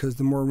 You know, because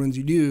the more runs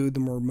you do, the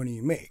more money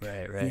you make.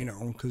 Right. You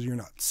know, because you're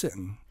not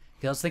sitting.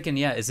 I was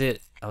thinking, I was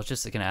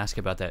just going to ask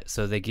about that.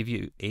 So they give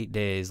you 8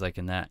 days, like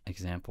in that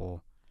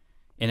example,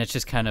 and it's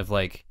just kind of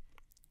like,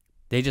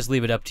 they just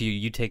leave it up to you.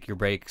 You take your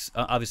breaks.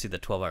 Obviously, the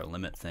 12-hour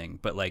limit thing,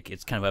 but like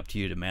it's kind of up to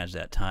you to manage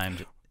that time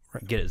to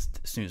get it as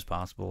soon as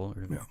possible.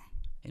 Yeah.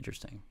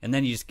 Interesting. And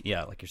then you just,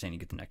 like you're saying, you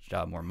get the next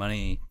job, more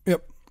money.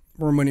 Yep.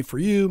 More money for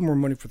you, more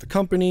money for the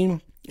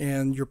company,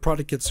 and your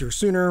product gets there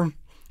sooner.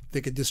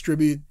 They could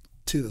distribute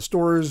to the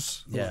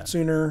stores a lot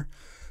sooner.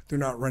 They're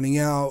not running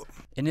out.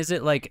 And is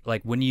it like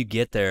when you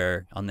get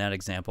there on that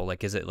example,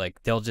 like is it like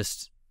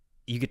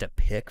you get to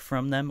pick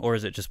from them, or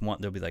is it just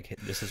they'll be like, hey,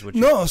 this is what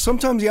you... No,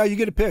 sometimes, you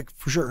get to pick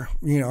for sure.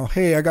 You know,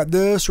 hey, I got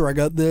this, or I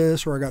got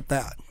this, or I got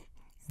that.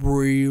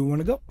 Where you want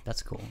to go?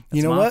 That's cool. That's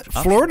you know what?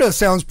 Florida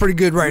sounds pretty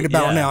good right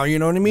about now. You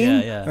know what I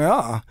mean?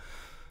 Yeah.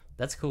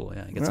 That's cool.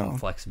 Yeah. Get some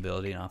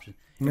flexibility and options.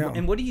 Yeah.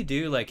 And what do you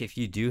do, like, if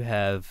you do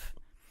have...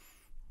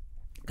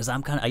 Because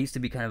I used to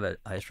be kind of an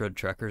ice road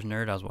truckers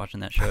nerd. I was watching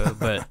that show,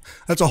 but...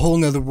 That's a whole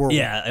nother world.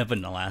 Yeah, up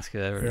in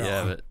Alaska.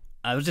 But...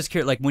 I was just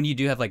curious, like when you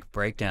do have like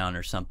breakdown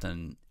or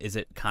something, is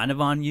it kind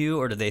of on you,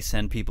 or do they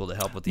send people to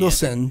help with the... They'll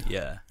send.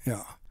 Yeah.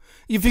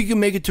 If you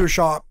can make it to a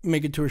shop,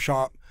 make it to a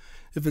shop.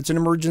 If it's an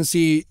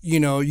emergency, you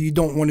know, you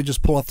don't want to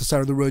just pull off the side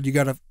of the road. You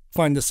got to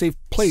find a safe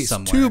place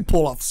to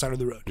pull off the side of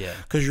the road. Yeah.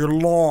 Because you're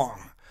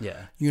long.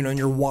 Yeah. You know, and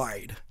you're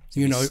wide.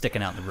 So you know,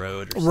 sticking out in the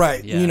road. Or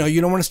right. Yeah. You know, you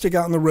don't want to stick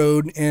out in the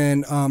road,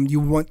 and you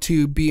want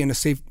to be in a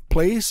safe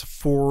place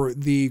for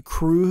the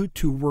crew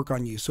to work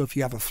on you. So if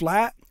you have a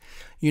flat,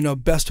 you know,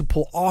 best to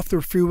pull off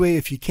the freeway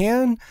if you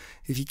can.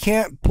 If you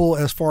can't, pull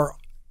as far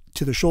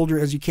to the shoulder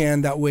as you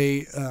can. That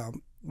way,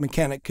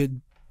 mechanic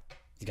could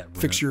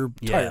fix your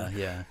tire.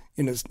 Yeah.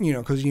 And it's, you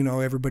know, because, you know,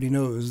 everybody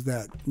knows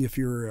that if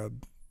you're a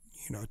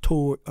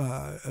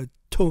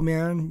tow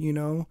man, you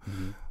know,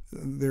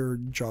 their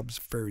job's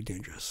very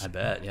dangerous. I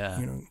bet. Yeah.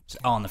 You know,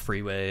 on the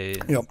freeway.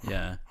 Yep.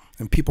 Yeah.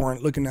 And people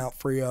aren't looking out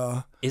for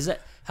you.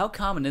 How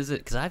common is it?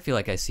 Because I feel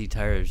like I see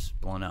tires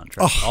blown out in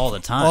trucks all the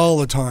time. All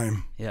the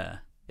time. Yeah.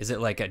 Is it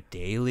like a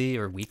daily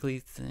or weekly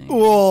thing?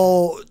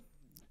 Well,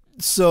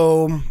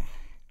 so...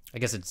 I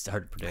guess it's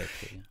hard to predict.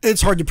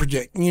 It's hard to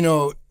predict. You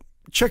know,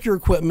 check your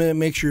equipment,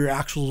 make sure your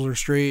axles are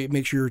straight,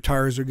 make sure your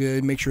tires are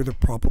good, make sure they're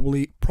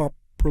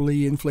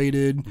properly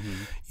inflated.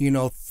 You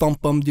know,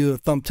 thump them, do a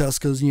thump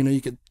test, because, you know,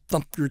 you could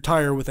thump your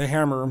tire with a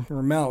hammer or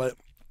a mallet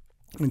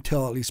and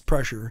tell at least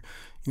pressure.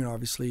 You know,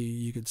 obviously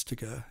you could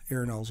stick a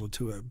air nozzle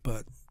to it,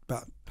 but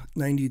about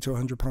 90 to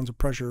 100 pounds of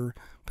pressure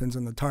depends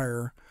on the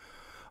tire.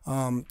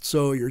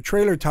 So your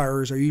trailer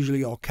tires are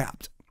usually all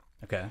capped.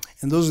 Okay.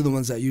 And those are the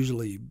ones that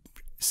usually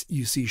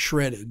you see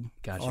shredded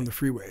Gotcha. on the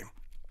freeway.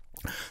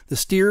 The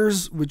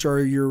steers, which are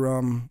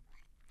your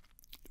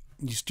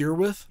you steer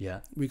with,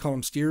 we call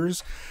them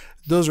steers.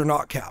 Those are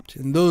not capped,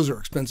 and those are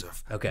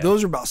expensive. Okay.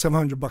 Those are about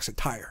 $700 a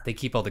tire. They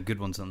keep all the good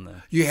ones on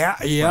the Yeah.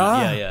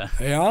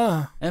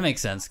 That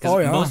makes sense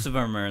because most of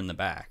them are in the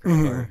back.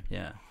 Right?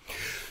 Or,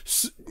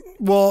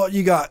 Well,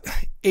 you got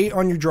 8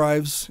 on your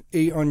drives,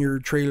 8 on your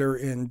trailer,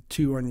 and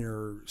 2 on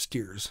your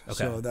steers. Okay.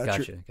 So that's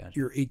Gotcha.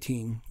 your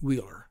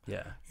 18-wheeler.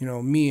 Yeah. You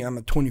know, me, I'm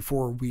a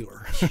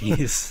 24-wheeler.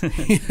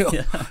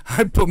 Jeez.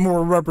 I put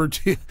more rubber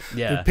to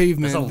the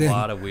pavement. That's a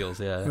lot of wheels.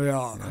 Yeah.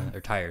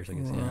 Or tires, I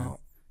guess. Yeah.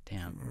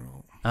 Damn.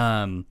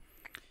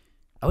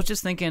 I was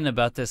just thinking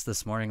about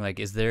this morning. Like,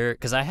 is there?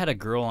 Because I had a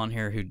girl on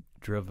here who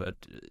drove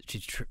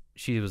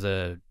she was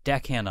a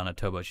deckhand on a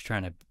towboat. She's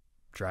trying to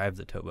drive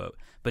the towboat,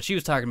 but she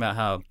was talking about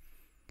how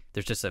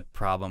there's just a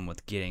problem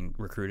with getting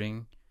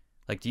recruiting.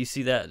 Like, do you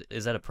see that?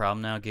 Is that a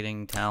problem now,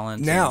 getting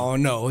talent? Now,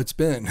 no, it's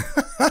been.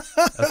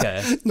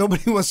 Okay.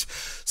 Nobody wants.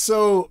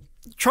 So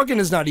trucking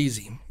is not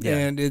easy,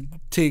 and it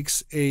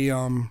takes a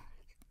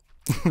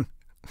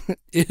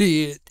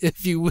idiot,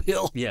 if you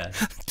will,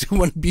 to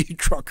want to be a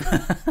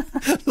trucker,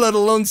 let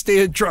alone stay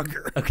a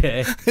trucker.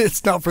 Okay.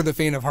 It's not for the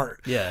faint of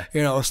heart. Yeah.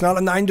 You know, it's not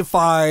a 9 to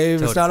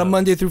 5. It's not a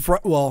Monday through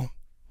Friday. Well,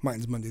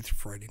 mine's Monday through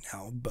Friday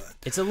now, but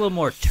it's a little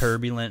more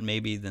turbulent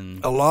maybe than...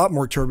 A lot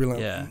more turbulent.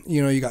 Yeah.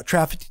 You know, you got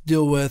traffic to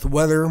deal with,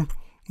 weather.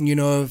 You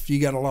know, if you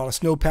got a lot of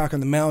snowpack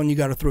on the mountain, you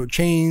got to throw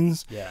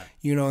chains. Yeah.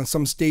 You know, and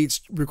some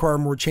states require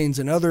more chains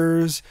than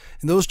others,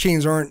 and those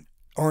chains aren't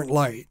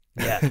light.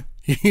 Yeah.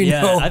 you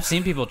know? I've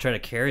seen people try to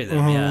carry them,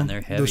 and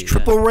they're heavy. Those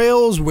triple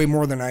rails weigh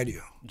more than I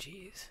do.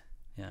 Jeez.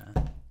 Yeah.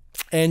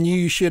 And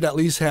you should at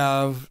least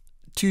have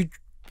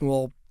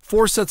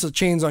 4 sets of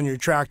chains on your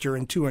tractor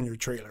and 2 on your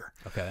trailer.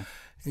 Okay.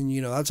 And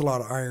you know, that's a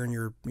lot of iron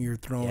you're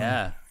throwing.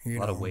 Yeah. A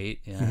lot of weight.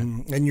 Yeah.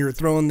 And you're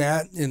throwing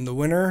that in the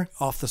winter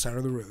off the side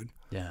of the road.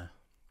 Yeah.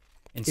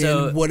 And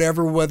so in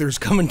whatever weather's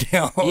coming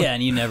down. Yeah,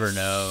 and you never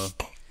know.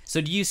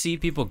 So do you see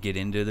people get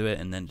into it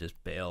and then just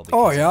bail?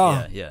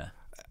 Yeah.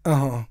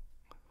 Uh-huh.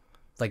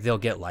 Like they'll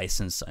get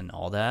licensed and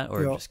all that,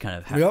 or just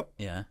kind of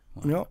yeah.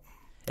 Wow.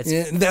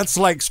 Yep. That's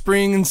like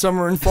spring and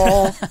summer and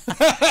fall.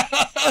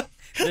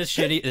 The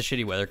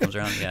shitty weather comes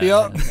around. Yeah.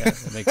 Yep. Yeah,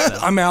 that makes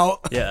sense. I'm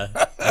out. Yeah.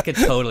 I could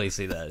totally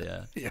see that.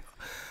 Yeah. Yeah.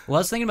 Well,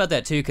 I was thinking about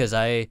that too, because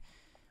I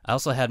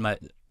also had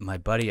my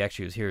buddy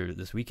actually was here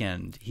this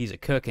weekend. He's a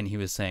cook, and he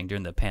was saying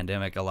during the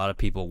pandemic, a lot of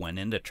people went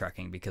into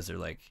trucking because they're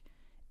like,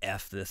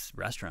 F this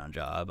restaurant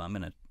job. I'm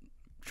going to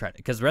try,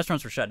 because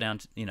restaurants were shut down,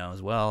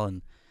 as well.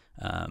 And,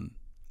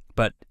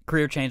 but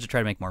career change to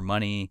try to make more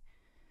money.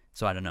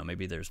 So I don't know,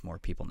 maybe there's more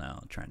people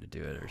now trying to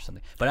do it or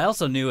something. But I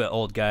also knew an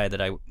old guy that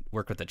I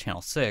worked with at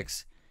Channel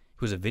 6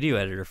 who was a video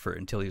editor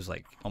until he was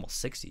like almost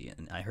 60,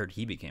 and I heard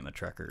he became a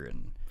trucker.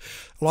 And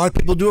a lot of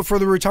people do it for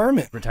the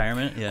retirement.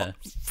 Yeah.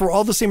 For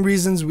all the same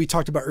reasons we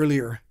talked about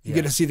earlier. You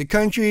get to see the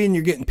country and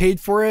you're getting paid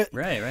for it.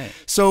 Right.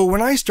 So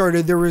when I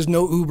started, there was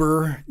no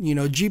Uber. You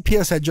know,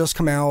 GPS had just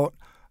come out.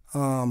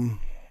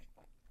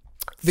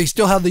 They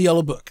still have the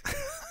yellow book.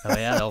 Oh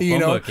yeah, the old phone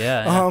book,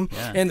 yeah.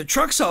 And the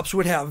truck stops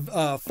would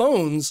have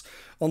phones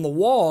on the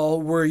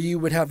wall where you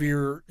would have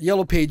your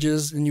yellow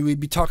pages, and you would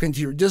be talking to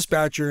your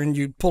dispatcher, and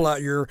you'd pull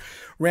out your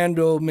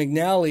Rando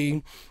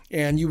McNally,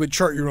 and you would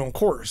chart your own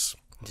course.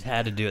 Just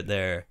had to do it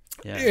there.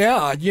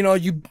 Yeah. Yeah,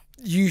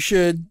 you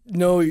should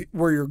know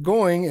where you're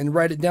going and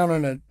write it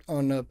down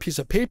on a piece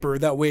of paper.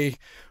 That way,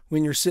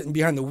 when you're sitting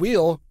behind the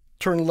wheel,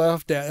 turn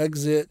left at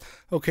exit.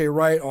 Okay,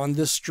 right on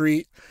this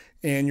street,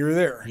 and you're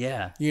there.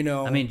 Yeah.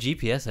 I mean,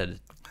 GPS had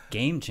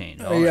game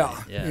change.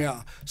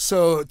 Yeah.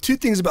 So 2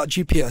 things about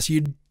GPS.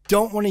 You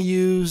don't want to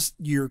use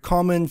your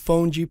common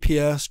phone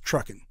GPS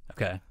trucking.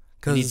 Okay.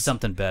 You need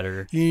something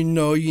better. You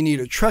need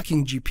a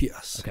trucking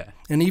GPS. Okay.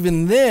 And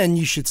even then,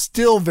 you should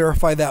still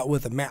verify that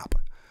with a map.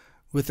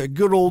 With a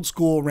good old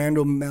school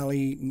Rando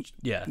Malley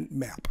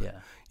map.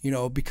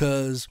 Yeah.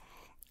 Because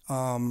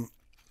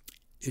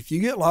if you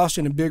get lost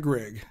in a big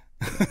rig...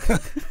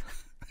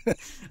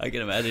 I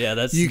can imagine. Yeah,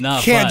 that's you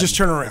not can't fun. just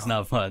turn around. It's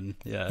not fun.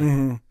 Yeah.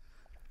 Mm-hmm.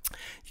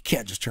 You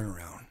can't just turn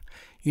around.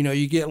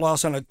 You get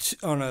lost on a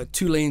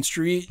 2-lane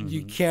street. Mm-hmm.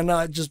 You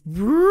cannot just.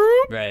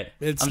 Right.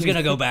 I'm just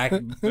gonna go back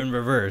in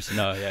reverse.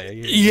 No.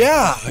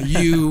 Yeah.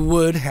 You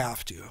would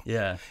have to.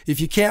 Yeah.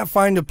 If you can't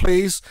find a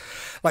place,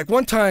 like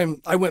one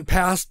time I went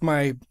past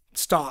my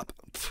stop,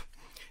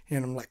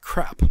 and I'm like,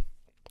 crap.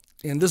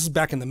 And this is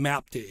back in the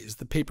map days,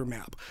 the paper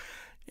map,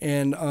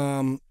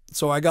 and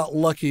so I got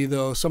lucky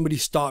though. Somebody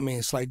stopped me.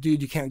 It's like,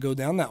 dude, you can't go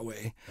down that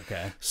way.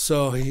 Okay.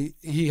 So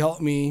he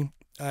helped me.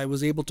 I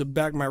was able to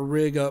back my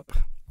rig up.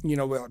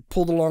 I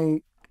pulled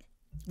along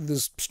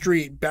this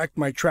street, backed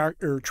my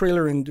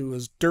trailer into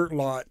his dirt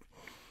lot,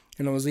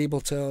 and I was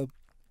able to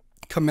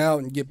come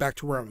out and get back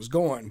to where I was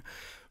going.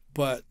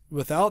 But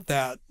without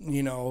that,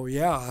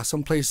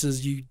 some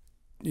places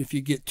if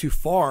you get too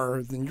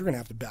far, then you're gonna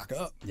have to back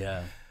up.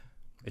 Yeah.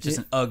 It's just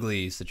an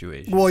ugly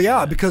situation. Well,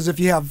 yeah, because if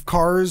you have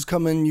cars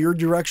coming your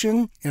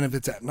direction, and if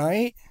it's at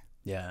night.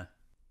 Yeah.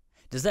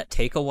 Does that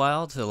take a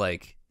while to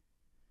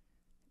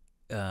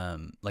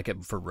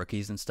for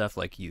rookies and stuff,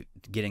 like you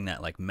getting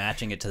that, like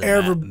matching it to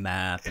the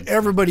map and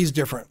everybody's stuff?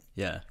 Different.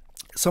 Yeah.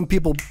 Some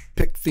people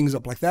pick things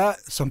up like that.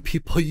 Some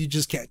people you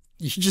just can't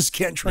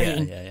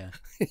train. Yeah.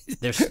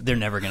 They're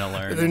never gonna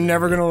learn. They're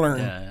never gonna learn.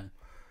 Yeah.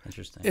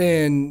 Interesting.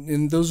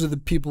 And those are the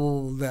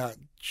people that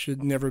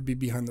should never be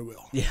behind the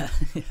wheel. Yeah.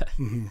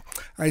 Mm-hmm.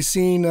 I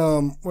seen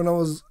when I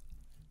was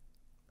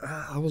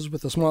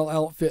with a small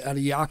outfit out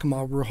of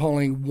Yakima. We're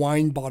hauling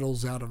wine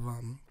bottles out of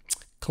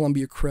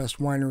Columbia Crest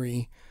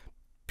Winery,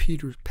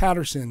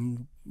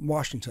 Patterson,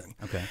 Washington.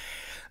 Okay.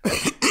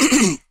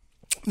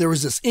 There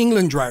was this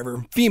England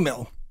driver,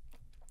 female.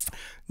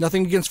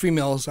 Nothing against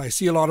females. I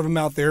see a lot of them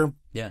out there.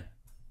 Yeah.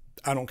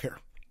 I don't care.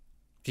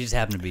 She just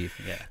happened to be,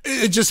 yeah.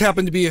 It just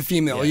happened to be a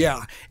female,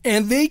 yeah.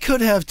 And they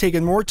could have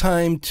taken more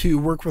time to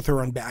work with her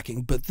on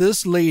backing, but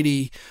this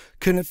lady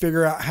couldn't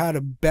figure out how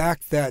to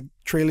back that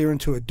trailer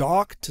into a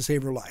dock to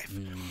save her life.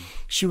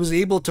 She was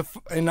able to,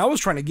 and I was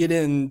trying to get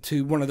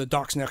into one of the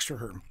docks next to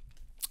her.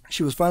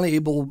 She was finally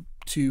able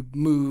to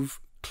move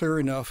clear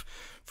enough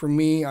for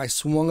me. I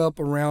swung up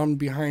around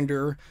behind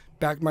her,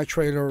 backed my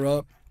trailer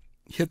up,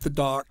 hit the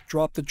dock,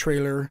 dropped the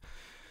trailer,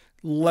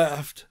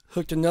 left,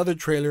 hooked another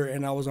trailer,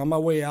 and I was on my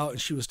way out, and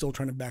she was still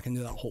trying to back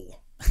into that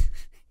hole.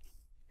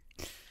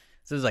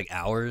 So it was like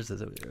hours?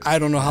 I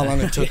don't know how long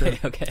it took her.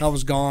 Okay. I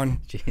was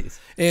gone. Jeez.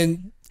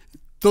 And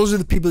those are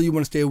the people you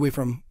want to stay away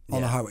from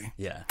on the highway.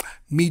 Yeah.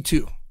 Me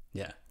too.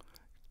 Yeah.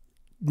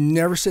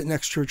 Never sit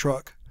next to a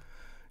truck.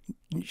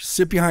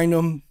 Sit behind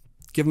them,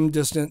 give them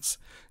distance.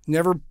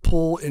 Never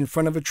pull in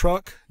front of a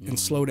truck and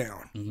slow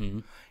down. Mm-hmm.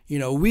 You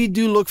know, we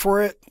do look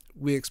for it.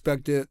 We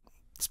expect it,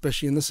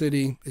 especially in the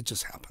city. It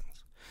just happens.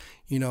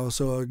 You know,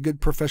 so a good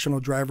professional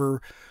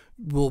driver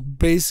will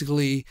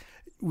basically,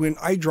 when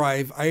I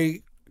drive,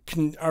 I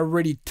can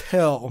already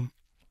tell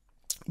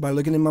by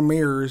looking in my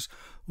mirrors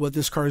what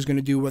this car is going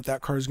to do, what that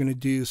car is going to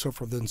do, so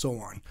forth and so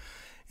on.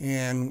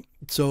 And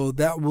so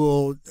that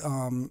will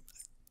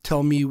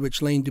tell me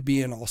which lane to be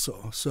in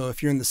also. So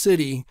if you're in the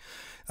city,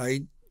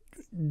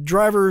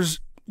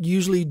 drivers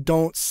usually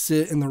don't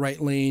sit in the right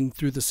lane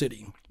through the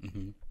city,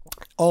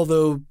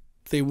 although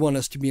they want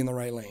us to be in the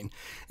right lane.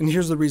 And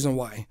here's the reason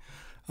why.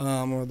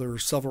 Or there are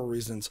several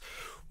reasons.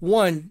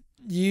 One,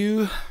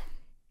 you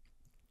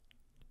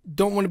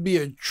don't want to be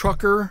a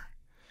trucker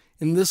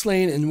in this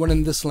lane and one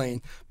in this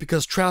lane,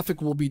 because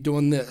traffic will be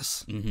doing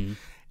this,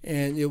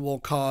 and it will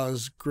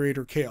cause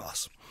greater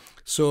chaos.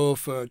 So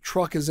if a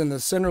truck is in the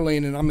center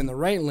lane and I'm in the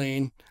right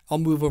lane, I'll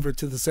move over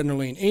to the center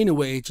lane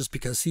anyway, just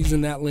because he's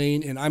in that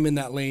lane and I'm in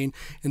that lane,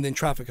 and then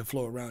traffic will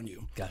flow around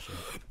you. Gotcha.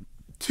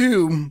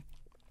 Two,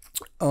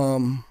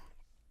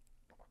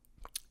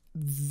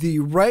 the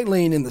right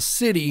lane in the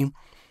city,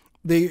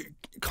 they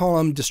call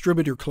them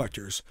distributor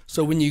collectors.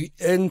 So when you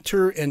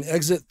enter and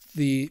exit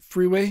the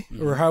freeway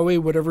or highway,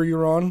 whatever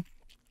you're on,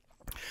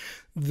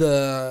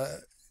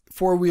 the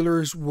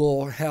four-wheelers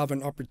will have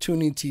an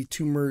opportunity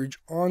to merge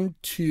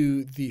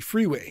onto the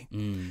freeway.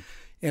 And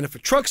if a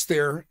truck's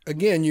there,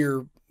 again,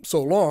 you're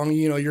so long,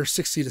 you know, you're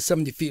 60 to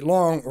 70 feet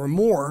long or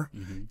more,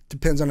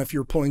 depends on if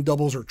you're pulling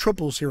doubles or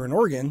triples here in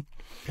Oregon.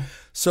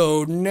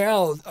 So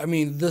now, I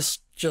mean, this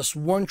just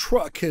one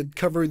truck could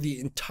cover the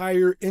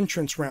entire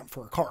entrance ramp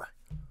for a car.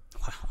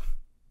 Wow.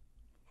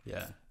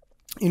 Yeah.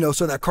 You know,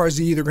 so that car's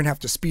either going to have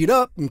to speed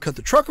up and cut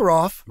the trucker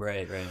off.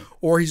 Right.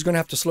 Or he's going to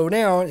have to slow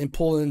down and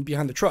pull in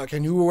behind the truck,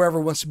 and whoever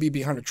wants to be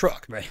behind a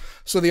truck. Right.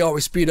 So they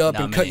always speed up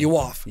and cut you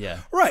off. Yeah.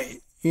 Right.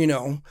 You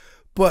know,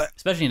 but.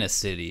 Especially in a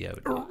city. I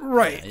would.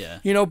 Right. Yeah.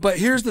 You know, but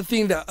here's the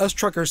thing that us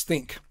truckers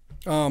think.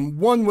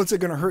 One, what's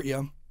it going to hurt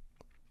you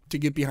to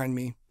get behind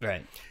me?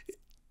 Right.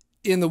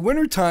 In the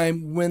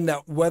wintertime, when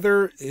that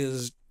weather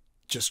is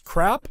just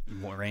crap.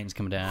 More rain's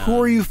coming down. Who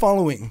are you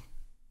following?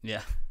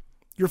 Yeah.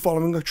 You're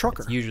following a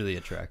trucker. It's usually a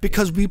truck.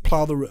 Because we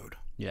plow the road.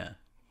 Yeah.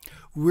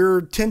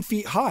 We're 10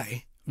 feet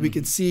high. We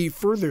can see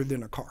further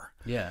than a car.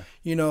 Yeah.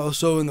 You know,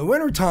 so in the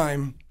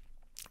wintertime,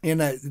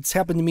 and it's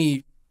happened to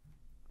me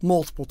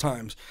multiple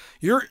times,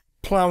 you're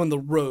plowing the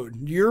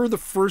road. You're the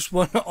first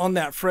one on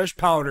that fresh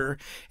powder,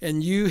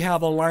 and you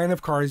have a line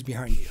of cars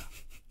behind you.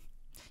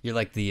 You're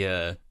like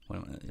the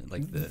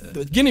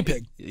guinea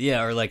pig.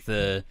 Yeah, or like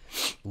the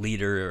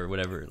leader or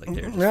whatever. Like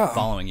they're just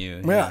following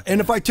you. Yeah. And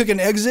if I took an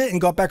exit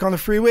and got back on the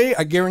freeway,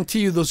 I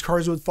guarantee you those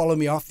cars would follow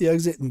me off the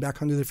exit and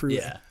back onto the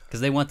freeway. Yeah,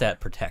 because they want that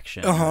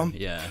protection.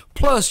 Yeah.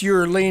 Plus,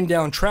 you're laying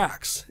down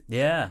tracks.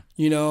 Yeah.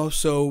 You know,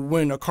 so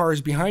when a car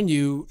is behind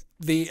you,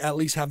 they at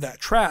least have that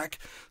track.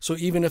 So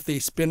even if they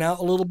spin out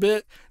a little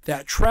bit,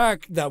 that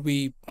track that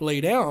we lay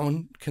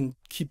down can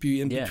keep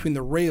you in between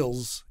the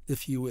rails,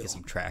 if you will. Get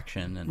some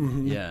traction.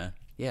 And yeah.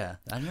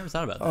 I never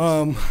thought about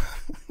that.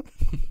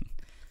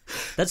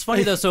 That's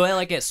funny though. So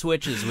it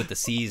switches with the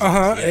seasons.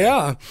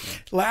 Yeah.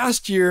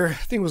 Last year, I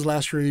think it was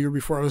last year or the year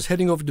before, I was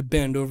heading over to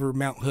Bend over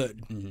Mount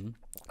Hood.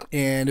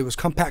 And it was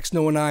compact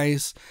snow and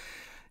ice.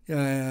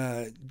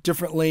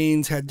 Different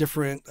lanes had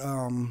different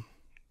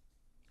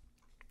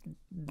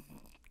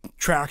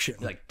traction.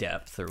 Like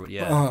depth or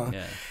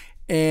yeah.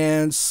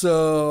 And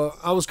so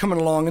I was coming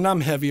along, and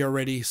I'm heavy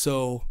already,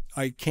 so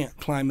I can't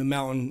climb a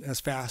mountain as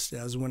fast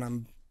as when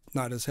I'm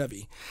not as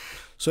heavy.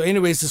 So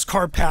anyways, this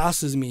car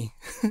passes me.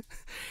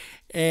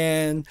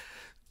 And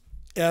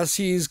as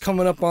he's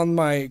coming up on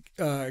my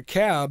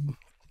cab,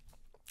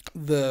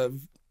 the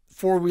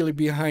four-wheeler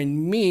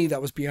behind me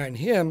that was behind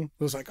him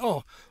was like,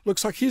 oh,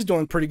 looks like he's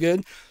doing pretty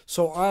good.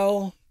 So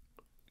I'll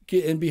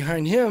get in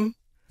behind him,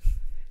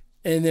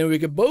 and then we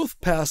could both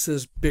pass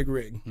this big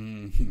rig.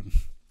 Mm-hmm.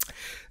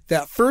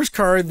 That first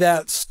car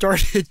that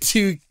started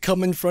to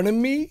come in front of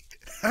me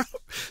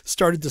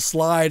started to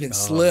slide and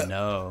slip.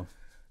 No.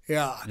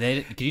 Yeah.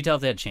 Could you tell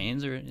if they had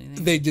chains or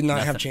anything? They did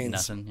not have chains.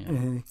 Nothing. Yeah.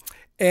 Mm-hmm.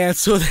 And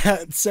so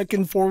that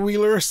second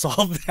four-wheeler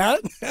saw that.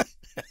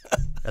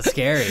 That's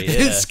scary. Yeah.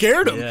 It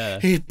scared him. Yeah.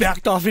 He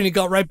backed off and he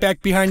got right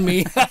back behind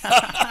me. That's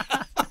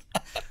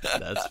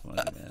funny,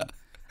 man.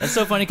 That's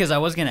so funny because I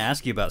was going to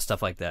ask you about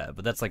stuff like that,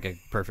 but that's like a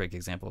perfect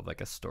example of like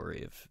a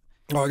story of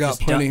I got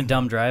plenty.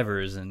 Dumb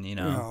drivers and,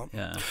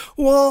 yeah.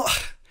 Well,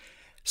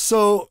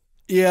 so,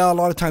 yeah, a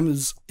lot of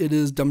times it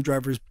is dumb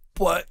drivers,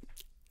 but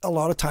a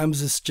lot of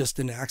times it's just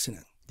an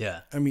accident. Yeah.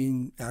 I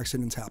mean,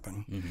 accidents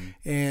happen. Mm-hmm.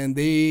 And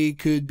they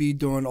could be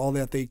doing all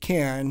that they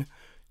can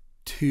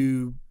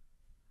to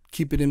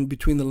keep it in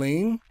between the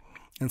lane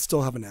and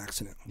still have an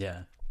accident.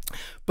 Yeah.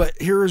 But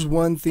here's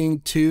one thing,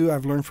 too,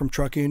 I've learned from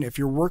trucking. If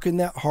you're working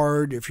that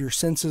hard, if your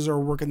senses are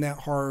working that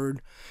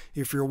hard,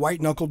 if you're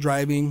white-knuckle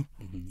driving,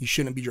 you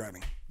shouldn't be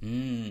driving.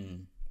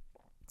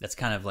 That's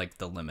kind of like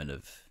the limit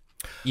of,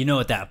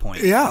 at that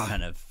point. Yeah.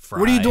 Kind of fried.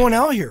 What are you doing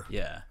out here?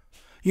 Yeah.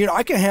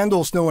 I can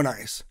handle snow and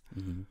ice,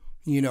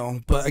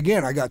 but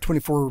again, I got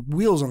 24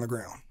 wheels on the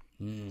ground.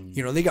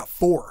 They got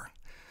 4.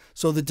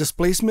 So the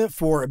displacement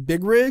for a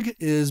big rig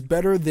is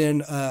better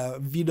than a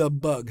Vita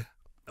Bug.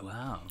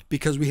 Wow.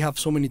 Because we have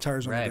so many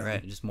tires on the ground.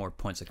 Right. Just more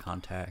points of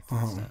contact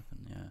and stuff.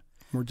 And, yeah.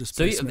 More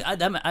displacement.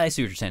 So I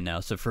see what you're saying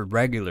now. So for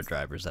regular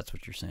drivers, that's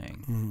what you're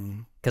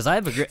saying. Because I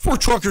have a for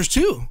truckers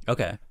too.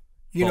 Okay.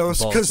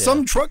 Because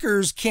some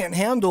truckers can't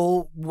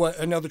handle what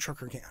another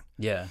trucker can.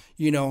 Yeah.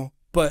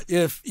 But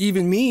if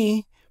even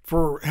me,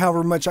 for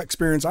however much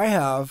experience I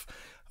have,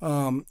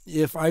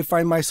 if I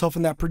find myself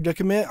in that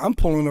predicament, I'm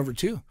pulling over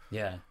too.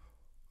 Yeah.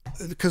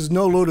 Because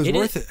no load is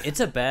worth it.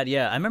 It's I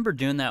remember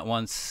doing that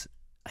once.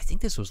 I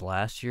think this was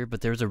last year, but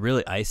there was a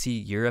really icy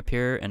year up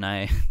here, and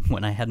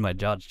when I had my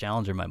Dodge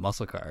Challenger, my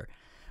muscle car,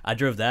 I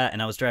drove that,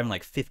 and I was driving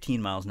like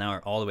 15 miles an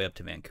hour all the way up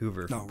to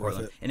Vancouver from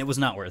Portland, and it was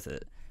not worth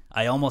it.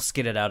 I almost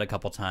skidded out a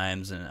couple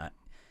times, and I,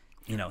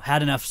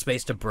 had enough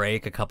space to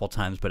brake a couple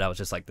times, but I was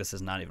just like, this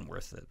is not even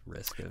worth the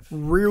risk of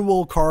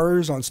rear-wheel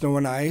cars on snow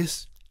and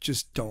ice.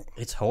 Just don't.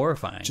 It's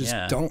horrifying. Just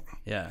don't.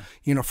 Yeah.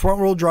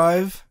 Front-wheel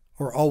drive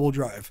or all-wheel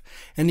drive,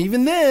 and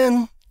even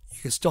then, you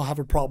can still have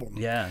a problem.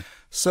 Yeah.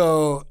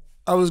 So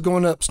I was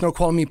going up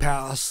Snoqualmie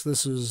Pass.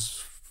 This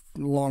was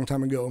a long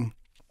time ago.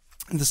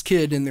 And this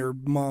kid in their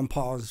mom and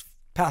pa's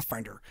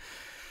Pathfinder.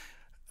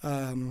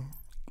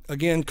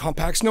 Again,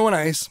 compact snow and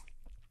ice.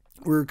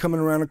 We were coming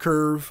around a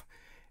curve,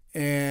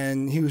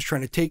 and he was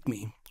trying to take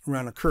me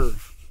around a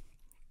curve.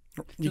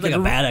 It's like a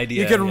bad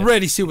idea. You could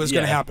already see what's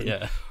going to happen.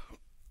 Yeah.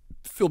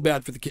 Feel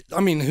bad for the kid.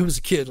 I mean, he was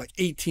a kid, like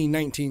 18,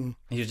 19.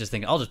 He was just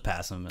thinking, I'll just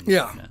pass him. And,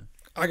 yeah.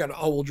 I got an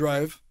all-wheel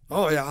drive.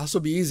 Oh, yeah, this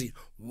will be easy.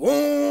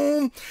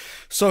 Whoa!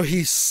 So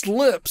he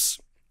slips.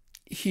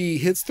 He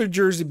hits the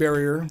Jersey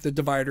barrier, the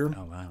divider.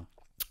 Oh, wow.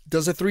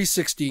 Does a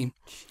 360.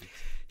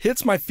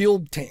 Hits my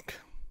fuel tank.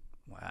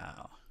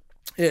 Wow.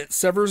 It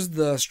severs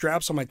the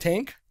straps on my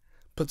tank,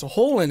 puts a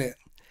hole in it,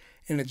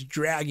 and it's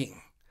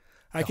dragging.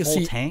 The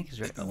whole tank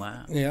is right. Oh,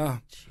 wow. Yeah.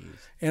 Jeez.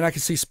 And I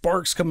can see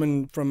sparks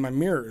coming from my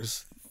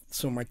mirrors.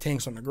 So my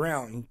tank's on the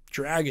ground,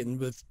 dragging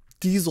with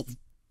diesel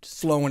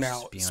flowing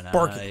out,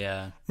 sparking.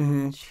 Yeah.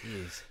 Mm-hmm.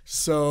 Jeez.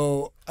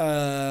 So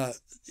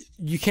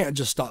you can't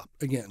just stop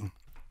again.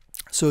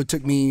 So it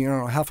took me,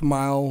 half a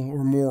mile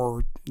or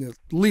more, at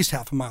least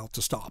half a mile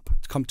to stop,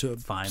 to come to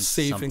a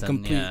safe and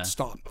complete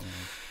stop. Mm-hmm.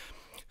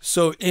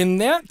 So in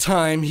that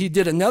time, he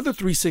did another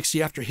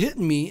 360 after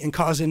hitting me and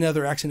caused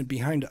another accident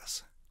behind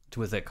us.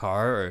 With a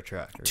car or a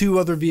truck? Or... 2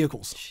 other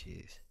vehicles.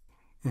 Jeez.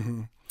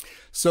 Mm-hmm.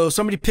 So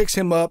somebody picks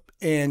him up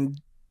and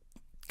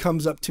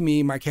comes up to me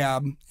in my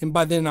cab, and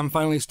by then I'm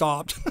finally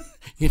stopped.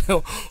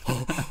 Yeah.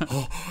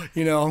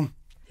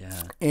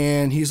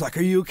 And he's like,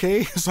 "Are you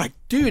okay?" It's like,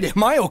 dude,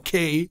 am I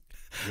okay?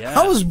 Yeah.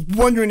 I was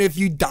wondering if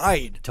you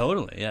died.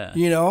 Totally,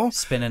 yeah.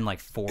 Spinning like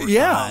 4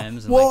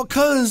 times. And well,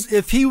 because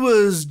if he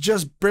was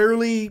just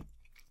barely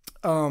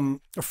a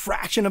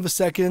fraction of a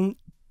second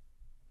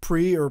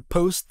pre or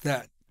post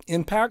that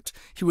impact,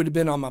 he would have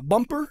been on my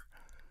bumper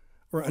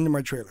or under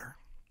my trailer.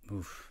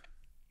 Oof.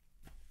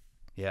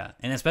 Yeah,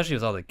 and especially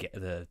with all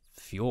the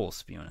fuel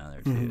spewing out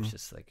there too, it's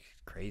just like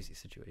crazy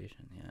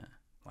situation. Yeah,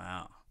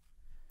 wow.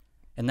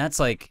 And that's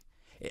like,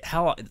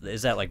 how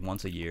is that like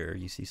once a year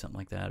you see something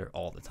like that, or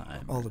all the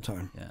time? All the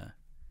time. Yeah,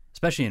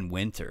 especially in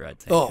winter, I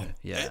think. Oh,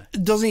 yeah.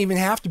 It doesn't even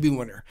have to be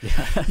winter.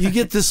 Yeah. You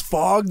get this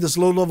fog, this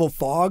low level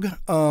fog.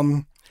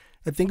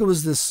 I think it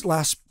was this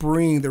last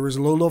spring. There was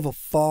a low level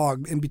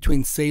fog in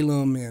between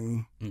Salem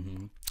and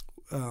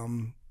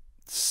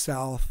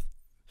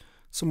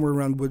somewhere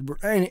around Woodward.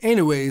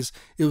 Anyways,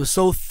 it was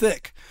so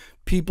thick,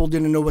 people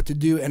didn't know what to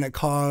do, and it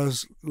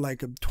caused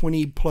like a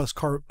 20+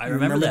 car. I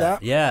remember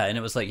that. Yeah, and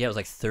it was like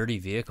 30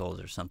 vehicles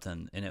or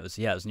something, and it was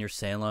near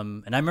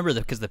Salem, and I remember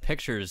because the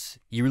pictures,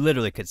 you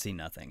literally could see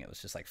nothing. It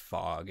was just like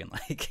fog and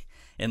like,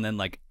 and then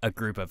like a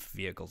group of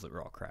vehicles that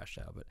were all crashed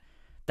out. But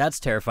that's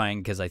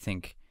terrifying because I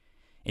think,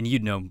 and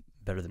you'd know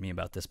better than me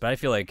about this, but I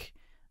feel like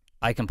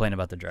I complain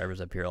about the drivers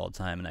up here all the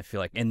time, and I feel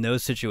like in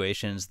those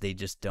situations they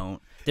just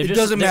don't. It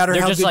doesn't matter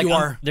how good you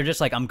are. They're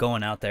just like, I'm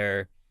going out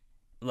there,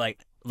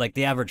 like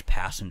the average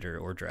passenger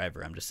or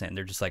driver. I'm just saying,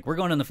 they're just like, we're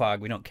going in the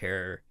fog. We don't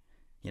care,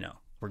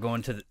 we're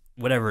going to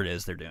whatever it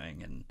is they're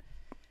doing, and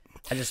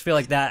I just feel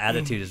like that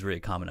attitude is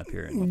really common up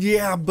here.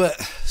 Yeah, but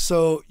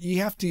so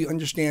you have to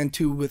understand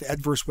too, with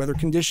adverse weather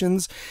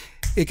conditions,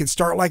 it can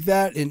start like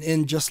that and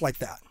end just like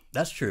that.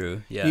 That's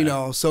true.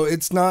 Yeah. So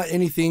it's not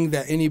anything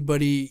that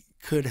anybody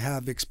could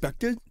have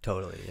expected.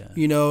 Totally, yeah.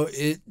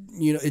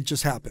 It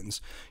just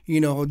happens.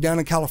 Down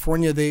in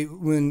California,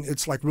 when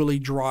it's like really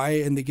dry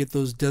and they get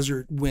those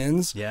desert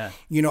winds. Yeah.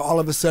 All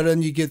of a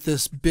sudden you get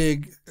this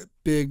big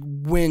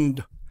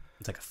wind.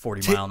 It's like a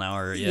 40 mile an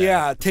hour. Yeah.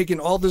 Yeah, taking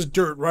all this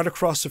dirt right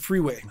across the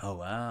freeway. Oh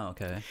wow.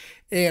 Okay.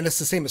 And it's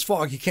the same as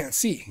fog. You can't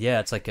see. Yeah,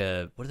 it's like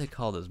what do they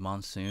call those,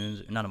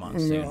 monsoons? Not a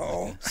monsoon.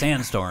 No. Like a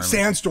sandstorm.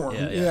 Sandstorm.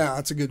 Yeah,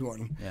 that's a good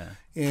one. Yeah.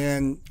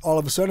 And all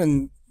of a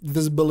sudden,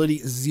 visibility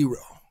is zero.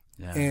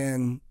 Yeah.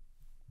 And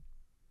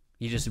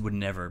you just would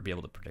never be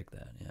able to predict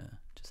that. Yeah.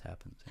 It just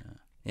happens. Yeah.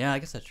 Yeah, I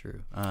guess that's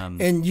true.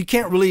 And you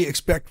can't really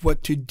expect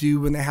what to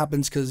do when that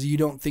happens because you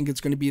don't think it's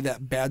going to be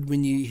that bad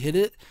when you hit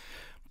it.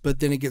 But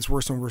then it gets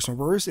worse and worse and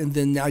worse. And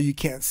then now you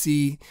can't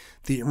see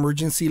the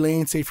emergency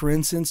lane, say, for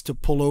instance, to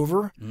pull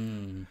over.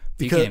 You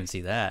can't even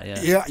see that.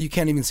 Yeah. Yeah, you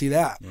can't even see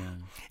that. Yeah.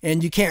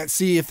 And you can't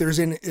see if there's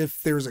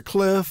a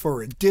cliff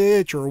or a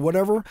ditch or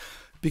whatever.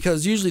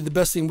 Because usually the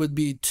best thing would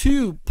be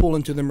to pull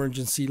into the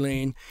emergency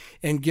lane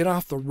and get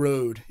off the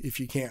road if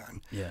you can.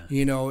 Yeah.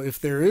 If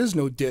there is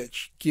no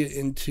ditch, get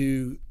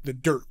into the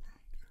dirt.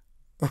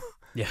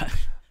 Yeah.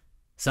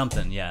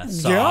 Something, yeah.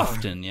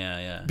 Soft and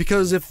yeah.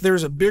 Because if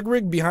there's a big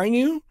rig behind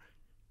you,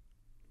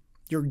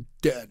 you're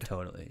dead.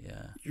 Totally,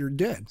 yeah. You're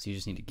dead. So you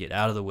just need to get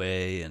out of the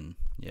way, and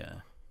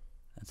yeah.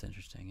 That's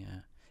interesting,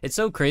 yeah. It's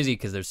so crazy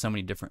because there's so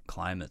many different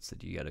climates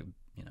that you got to,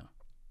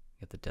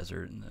 get the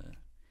desert and the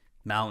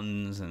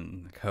mountains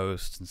and the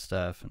coast and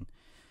stuff,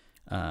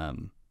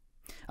 and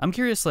I'm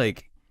curious,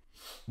 like,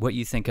 what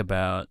you think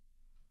about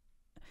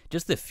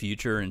just the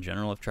future in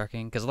general of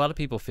trucking, because a lot of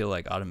people feel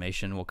like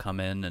automation will come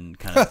in and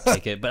kind of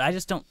take it, but I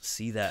just don't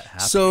see that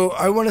happen. So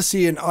I want to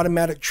see an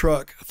automatic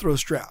truck throw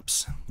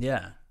straps.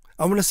 Yeah,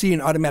 I want to see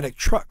an automatic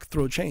truck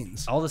throw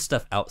chains. all the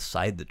stuff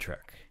outside the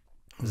truck.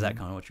 Is that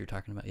kind of what you're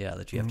talking about? Yeah,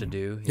 that you have to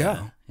do.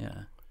 Yeah.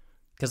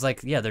 Because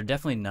they're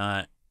definitely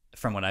not,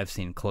 from what I've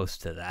seen, close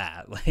to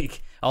that.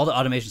 Like, all the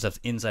automation stuff's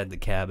inside the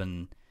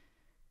cabin,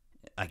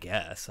 I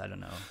guess. I don't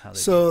know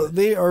how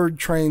they are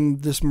trying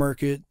this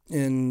market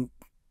in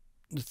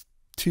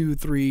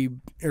 2-3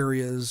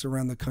 areas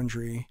around the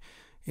country,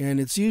 and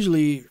it's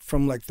usually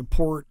from like the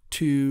port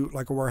to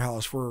like a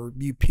warehouse for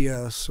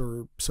UPS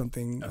or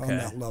something on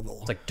that level.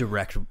 It's like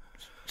direct,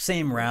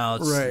 same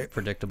routes, right?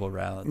 Predictable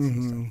routes.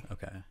 And stuff.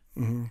 Okay.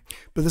 Mm-hmm.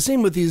 But the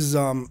same with these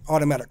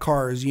automatic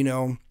cars,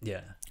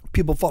 Yeah.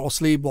 People fall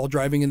asleep while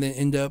driving and then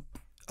end up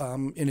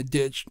in a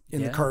ditch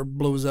and the car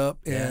blows up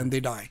and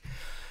they die.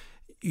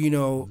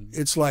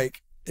 It's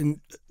like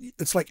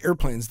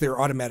airplanes,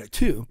 they're automatic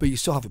too, but you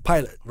still have a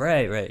pilot.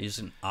 Right. You're just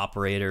an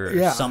operator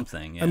or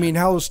something. Yeah. I mean,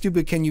 how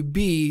stupid can you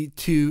be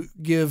to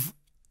give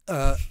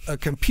a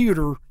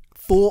computer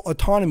full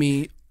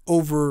autonomy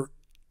over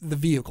the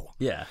vehicle?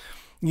 Yeah.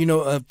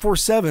 A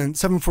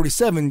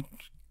 747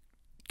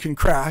 can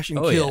crash and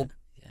kill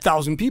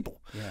 1,000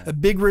 people. Yeah. A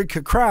big rig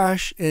could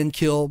crash and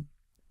kill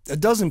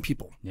 12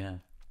 people. Yeah.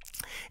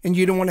 And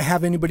you don't want to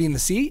have anybody in the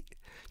seat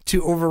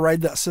to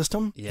override that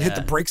system, hit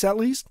the brakes at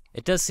least.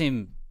 It does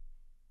seem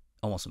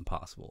almost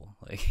impossible,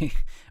 like,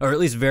 or at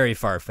least very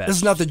far-fetched. This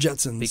is not the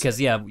Jetsons.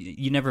 Because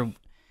you never,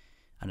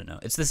 I don't know.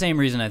 It's the same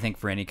reason I think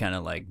for any kind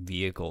of like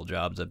vehicle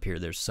jobs up here,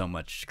 there's so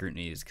much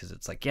scrutiny, is because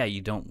it's like,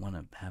 you don't want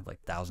to have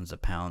like thousands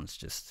of pounds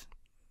just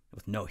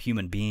with no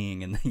human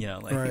being, and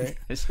right.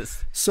 It's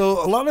just.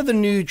 So a lot of the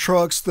new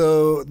trucks,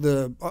 though,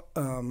 the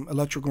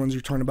electric ones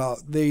you're talking about,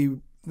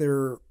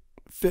 they're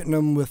fitting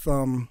them with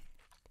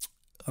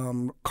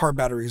car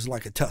batteries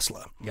like a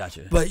Tesla.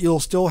 Gotcha. But you'll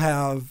still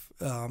have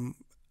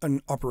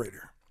an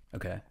operator.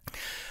 Okay.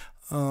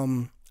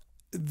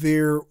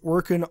 They're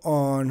working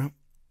on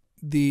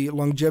the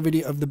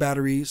longevity of the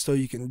battery so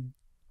you can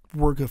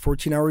work a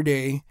 14-hour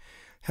day,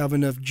 have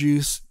enough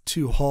juice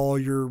to haul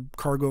your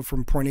cargo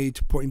from point A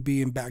to point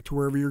B and back to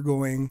wherever you're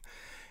going,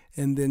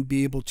 and then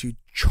be able to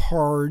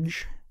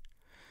charge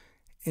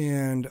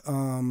and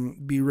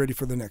be ready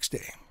for the next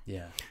day.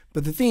 Yeah.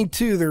 But the thing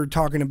too, they're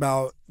talking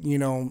about,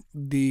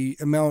 the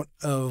amount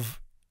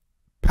of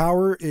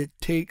power it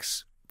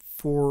takes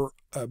for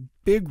a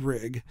big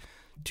rig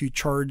to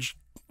charge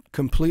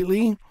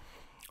completely,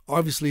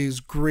 obviously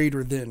is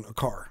greater than a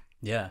car.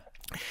 Yeah.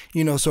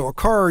 So a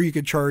car you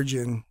could charge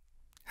in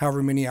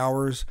however many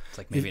hours. It's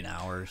like maybe an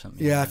hour or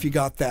something. Yeah, if you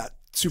got that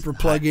super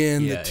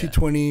plug-in, the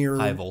 220 or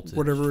high voltage,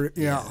 whatever.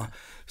 Yeah.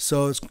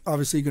 So it's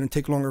obviously going to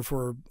take longer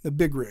for a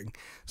big rig.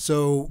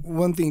 So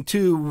one thing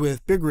too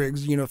with big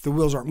rigs, if the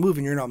wheels aren't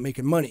moving, you're not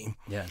making money.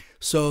 Yeah.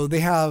 So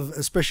they have,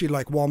 especially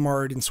like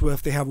Walmart and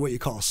Swift, they have what you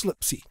call a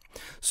slip seat.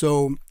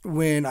 So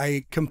when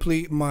I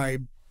complete my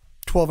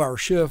 12-hour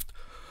shift,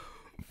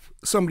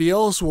 somebody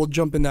else will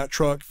jump in that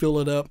truck, fill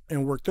it up,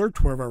 and work their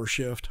 12-hour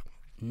shift,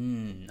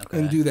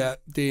 and do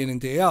that day in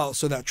and day out.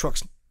 So that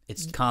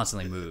it's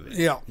constantly moving.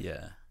 Yeah.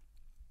 Yeah.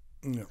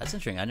 That's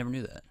interesting. I never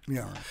knew that.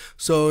 Yeah.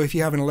 So if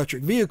you have an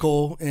electric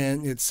vehicle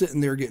and it's sitting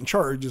there getting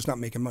charged, it's not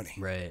making money.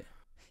 Right.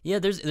 Yeah.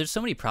 There's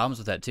so many problems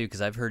with that too, because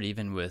I've heard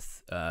even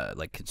with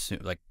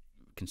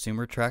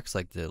consumer trucks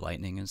like the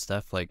Lightning and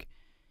stuff, like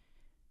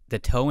the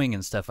towing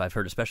and stuff. I've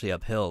heard, especially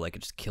uphill, like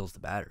it just kills the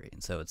battery,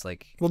 and so it's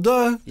like, well,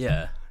 duh.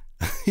 Yeah.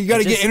 You got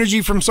to get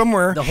energy from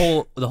somewhere. The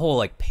whole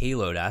like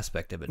payload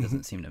aspect of it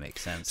doesn't seem to make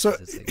sense. So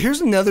like,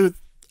 here's another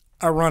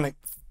ironic,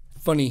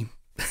 funny.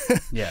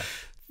 Yeah.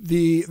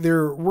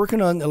 They're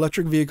working on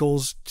electric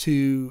vehicles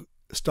to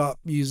stop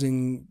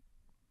using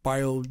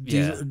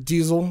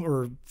diesel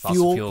or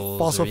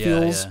fossil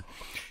fuels.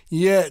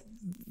 Yet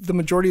the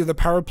majority of the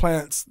power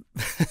plants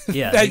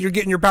that you're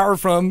getting your power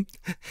from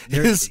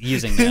is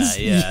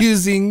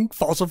using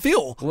fossil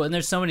fuel. Well, and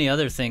there's so many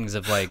other things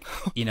of like,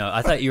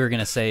 I thought you were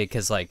gonna say,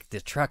 because like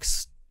the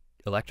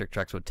electric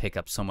trucks would take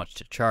up so much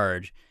to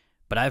charge.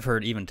 But I've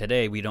heard even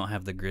today we don't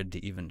have the grid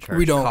to even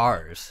charge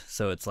cars.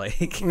 So it's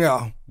like,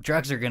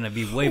 trucks are going to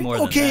be way more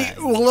than that. Okay,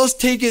 well, let's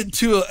take it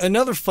to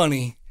another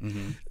funny.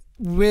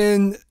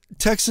 When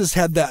Texas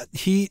had that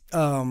heat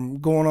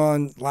going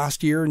on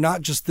last year,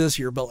 not just this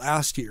year, but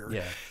last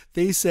year,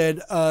 they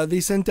said they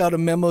sent out a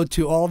memo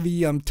to all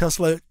the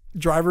Tesla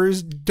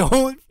drivers,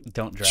 don't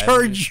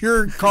charge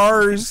your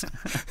cars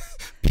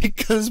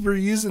because we're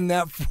using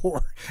that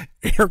for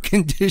air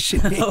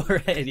conditioning. Oh,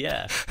 right,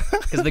 yeah.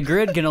 Because the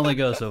grid can only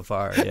go so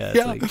far. Yeah.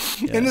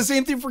 And the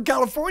same thing for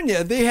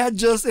California. They had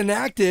just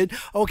enacted,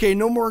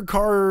 no more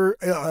car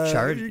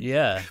charge.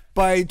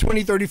 By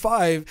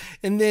 2035,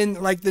 and then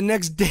like the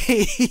next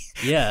day,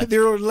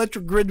 their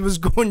electric grid was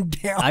going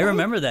down. I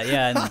remember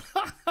that,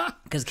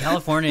 because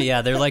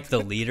California, they're like the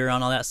leader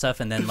on all that stuff,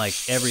 and then like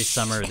every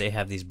summer they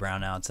have these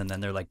brownouts, and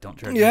then they're like, don't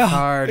charge your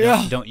car,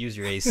 don't use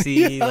your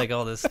AC, like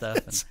all this stuff.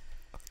 And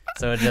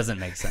so it doesn't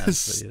make sense.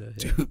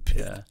 Stupid.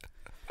 Yeah.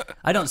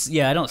 I don't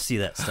see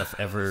that stuff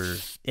ever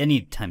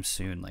anytime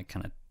soon. Like,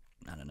 kind of,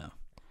 I don't know.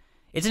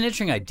 It's an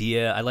interesting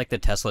idea. I like the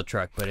Tesla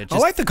truck, but I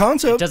like the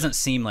concept. It doesn't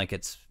seem like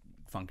it's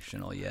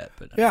functional yet.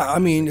 But I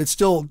mean, it's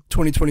still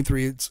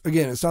 2023. It's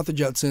not the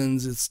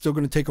Jetsons. It's still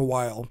going to take a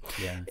while.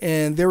 Yeah.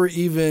 And they were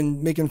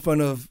even making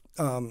fun of,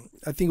 I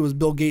think it was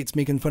Bill Gates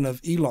making fun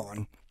of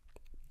Elon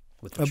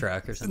with the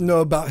truck or something. No,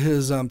 about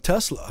his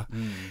Tesla.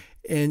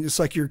 And it's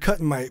like, you're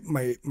cutting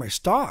my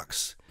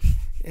stocks.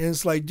 And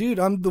it's like, dude,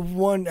 I'm the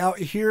one out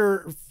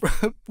here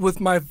with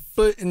my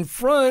foot in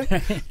front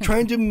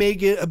trying to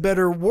make it a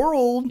better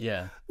world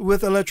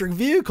with electric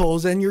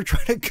vehicles, and you're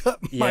trying to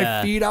cut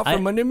my feet out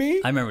from under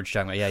me. I remember what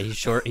you're talking about.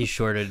 Yeah, he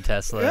shorted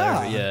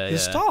Tesla.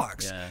 His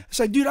stocks. Yeah. It's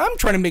like, dude, I'm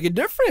trying to make a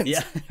difference.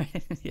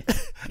 Yeah.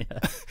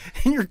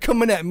 And you're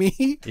coming at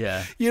me.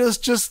 Yeah. It's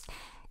just...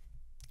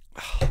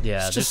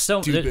 there's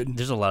stupid.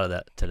 There's a lot of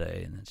that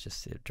today, and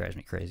it drives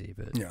me crazy.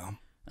 But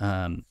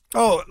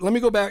let me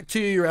go back to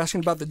you're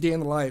asking about the day in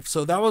the life.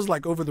 So that was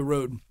like over the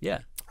road. Yeah.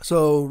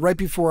 So right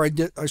before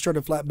I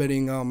started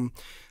flatbedding,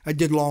 I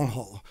did long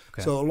haul.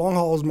 Okay. So long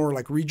haul is more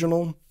like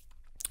regional.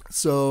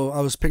 So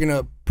I was picking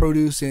up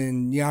produce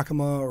in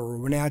Yakima or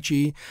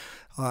Wenatchee,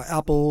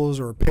 apples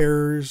or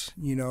pears,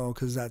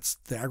 because that's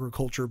the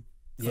agriculture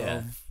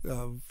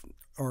of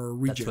our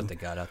region. That's what they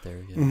got out there.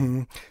 Yeah.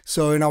 Mm-hmm.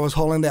 So, and I was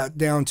hauling that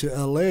down to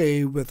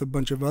LA with a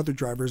bunch of other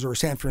drivers, or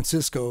San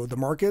Francisco, the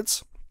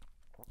markets.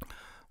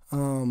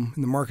 And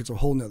the market's a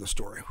whole nother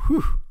story.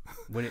 Whew.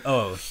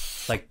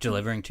 Like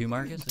delivering to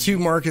markets? Two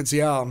markets,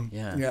 yeah.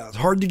 It's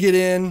hard to get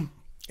in.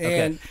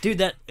 And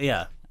dude,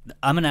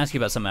 I'm gonna ask you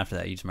about something after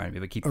that. You just reminded me,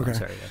 but keep going.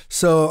 Sorry. Yeah.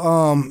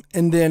 So,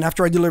 and then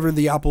after I delivered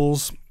the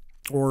apples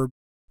or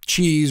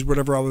cheese,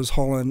 whatever I was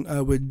hauling,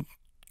 I would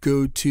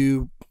go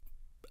to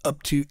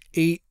up to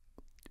 8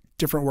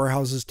 different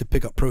warehouses to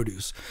pick up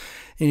produce,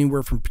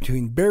 anywhere from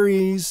between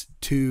berries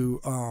to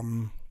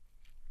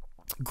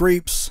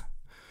grapes,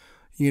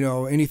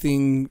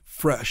 anything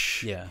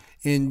fresh. Yeah.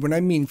 And when I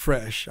mean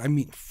fresh, I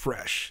mean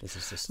fresh. This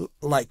is just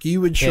like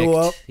you would show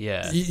up.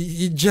 Yeah.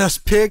 You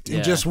just picked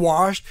and just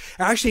washed.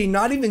 Actually,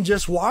 not even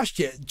just washed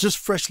yet, just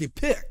freshly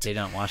picked. They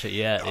don't wash it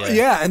yet.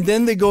 Yeah. And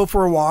then they go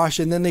for a wash,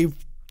 and then they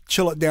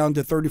chill it down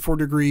to 34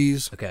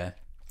 degrees. Okay.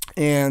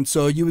 And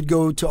so you would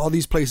go to all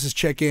these places,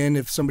 check in.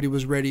 If somebody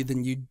was ready,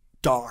 then you'd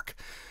dock.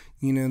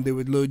 They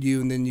would load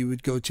you, and then you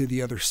would go to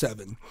the other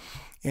 7.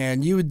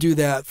 And you would do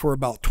that for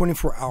about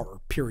 24-hour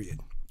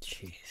period.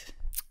 Jeez.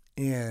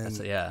 And that's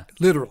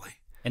literally.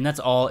 And that's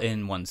all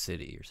in one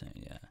city, you're saying,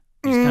 yeah.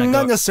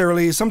 Not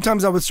necessarily.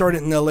 Sometimes I would start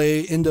it in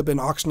LA, end up in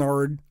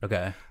Oxnard.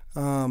 Okay.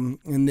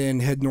 and then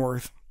head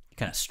north.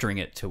 Kind of string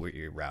it to where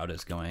your route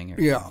is going. Or,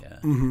 Yeah. Yeah.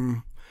 Mm-hmm.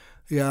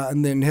 Yeah,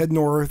 and then head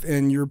north,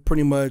 and you're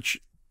pretty much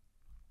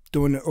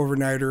doing an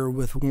overnighter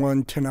with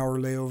 1 10-hour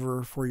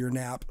layover for your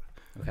nap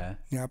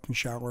and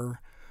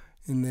shower,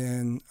 and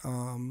then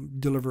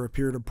deliver up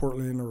here to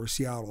Portland or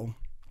Seattle,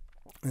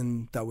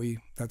 and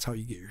that's how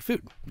you get your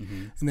food.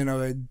 Mm-hmm. And then I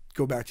would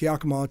go back to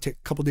Yakima, take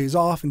a couple days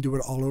off, and do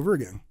it all over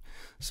again.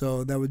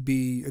 So that would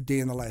be a day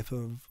in the life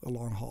of a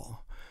long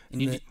haul.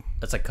 And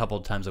that's a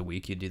couple times a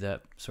week you do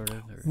that, sort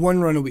of? Or?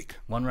 One run a week.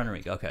 One run a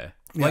week, okay.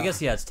 Well, I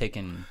guess, it's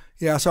taken...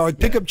 Yeah, so I'd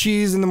pick up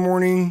cheese in the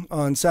morning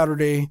on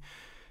Saturday,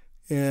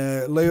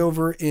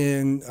 layover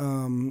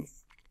in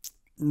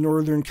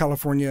Northern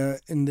California,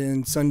 and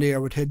then Sunday I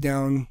would head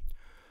down,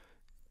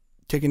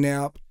 take a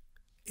nap,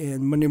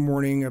 and Monday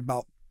morning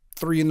about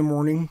 3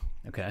 a.m.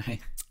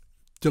 Okay.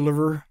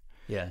 deliver.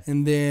 Yeah.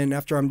 And then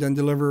after I'm done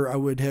deliver, I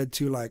would head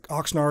to like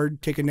Oxnard,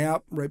 take a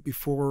nap right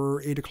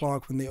before 8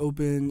 o'clock when they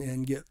open,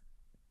 and get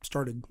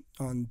started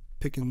on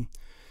picking.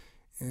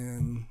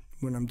 And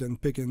when I'm done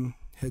picking,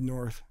 head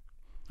north.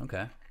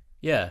 Okay.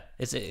 Yeah.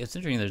 It's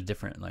interesting. There's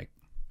different like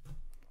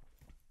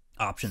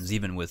options,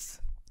 even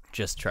with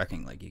just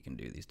trekking. Like you can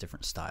do these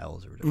different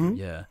styles or whatever. Mm-hmm.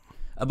 Yeah.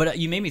 But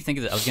you made me think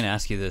of that. I was going to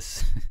ask you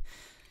this.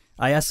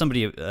 I asked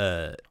somebody,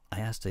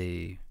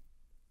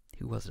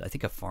 who was it? I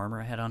think a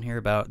farmer I had on here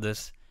about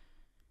this.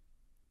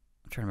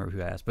 I'm trying to remember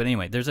who I asked. But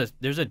anyway, there's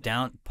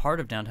a part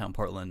of downtown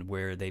Portland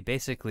where they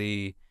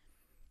basically,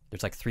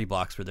 there's like 3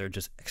 blocks where they're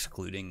just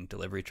excluding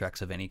delivery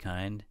trucks of any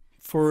kind.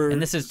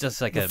 And this is just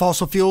like a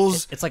fossil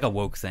fuels. It's like a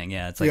woke thing.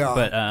 Yeah. It's like,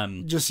 but,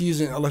 just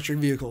using electric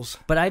vehicles.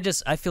 But I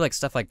feel like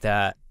stuff like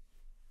that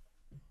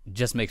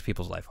just makes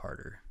people's life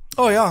harder.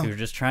 Oh yeah. You're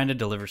just trying to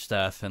deliver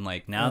stuff, and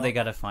like now they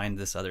got to find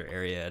this other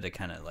area to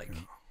kind of like,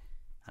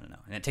 I don't know,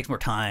 and it takes more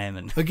time.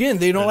 And again,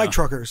 they don't like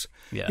truckers.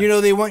 Yeah.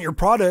 They want your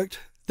product.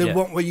 They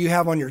want what you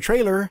have on your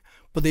trailer,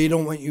 but they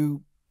don't want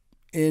you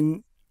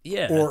in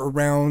or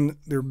around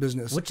their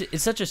business. Which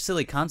is such a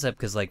silly concept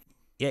because like,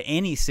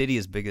 any city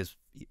as big as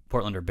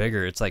Portland or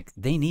bigger, it's like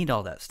they need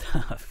all that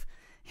stuff,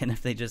 and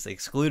if they just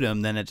exclude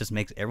them, then it just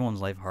makes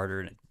everyone's life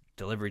harder and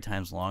delivery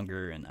times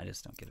longer, and I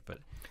just don't get it.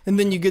 And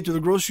then you get to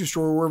the grocery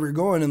store or wherever you're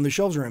going, and the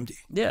shelves are empty.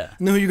 Yeah.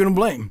 And then who are you going to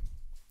blame?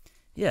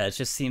 Yeah, it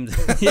just seems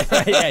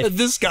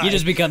this guy. You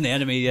just become the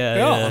enemy.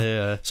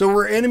 Yeah. So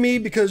we're enemy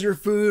because your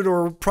food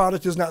or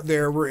product is not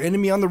there. We're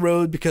enemy on the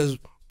road because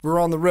we're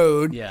on the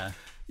road. Yeah.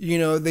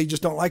 They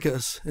just don't like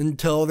us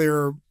until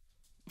their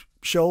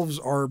shelves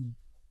are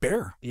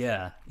bare.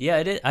 Yeah.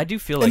 Yeah, I do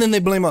feel like... And then they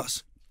blame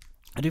us.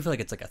 I do feel like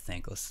it's like a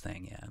thankless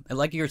thing, yeah. And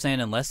like you were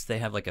saying, unless they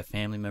have like a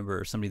family member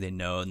or somebody they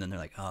know, and then they're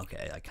like, oh,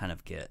 okay, I kind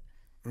of get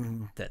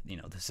that,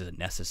 this is a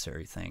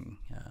necessary thing.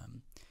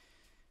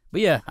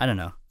 But yeah, I don't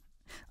know.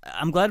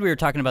 I'm glad we were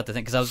talking about the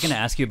thing, because I was going to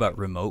ask you about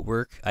remote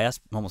work. I asked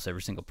almost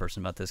every single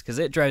person about this, because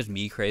it drives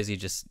me crazy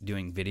just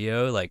doing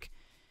video,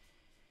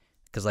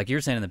 because like you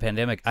were saying in the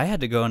pandemic, I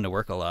had to go into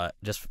work a lot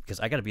just because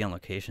I got to be on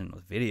location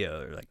with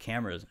video or like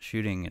cameras and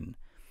shooting, and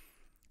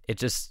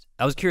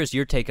I was curious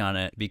your take on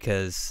it,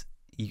 because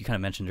you kind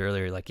of mentioned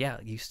earlier, like, yeah,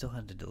 you still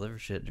had to deliver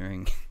shit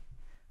during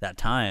that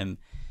time.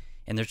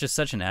 And there's just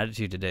such an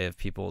attitude today of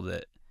people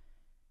that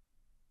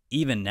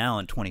even now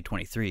in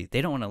 2023,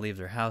 they don't want to leave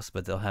their house,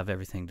 but they'll have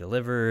everything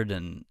delivered.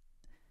 And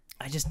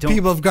I just don't.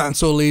 People have gotten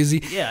so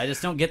lazy. Yeah, I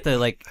just don't get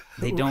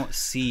they don't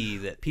see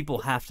that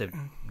people have to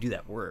do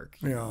that work.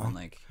 Yeah. And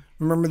like,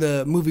 remember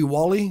the movie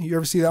WALL-E? You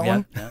ever see that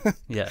one?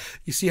 Yeah.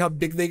 You see how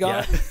big they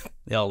got? Yeah.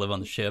 They all live on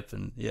the ship,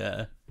 and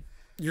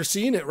You're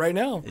seeing it right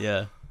now.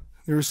 Yeah.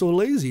 They were so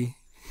lazy.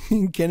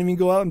 You can't even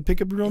go out and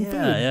pick up your own food.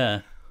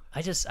 Yeah.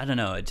 I don't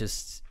know.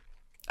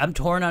 I'm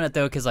torn on it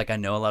though, because like I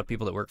know a lot of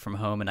people that work from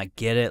home, and I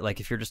get it. Like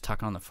if you're just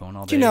talking on the phone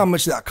all day. Do you know how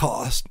much that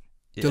costs?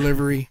 Yeah.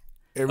 Delivery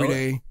every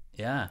day.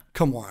 Yeah.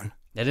 Come on.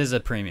 That is a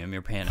premium.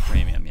 You're paying a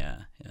premium.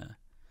 Yeah.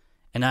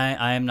 And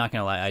I am not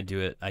gonna lie. I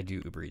do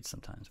Uber Eats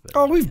sometimes.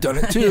 But we've done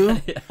it too.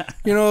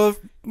 If,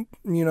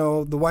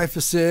 the wife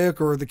is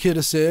sick or the kid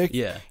is sick.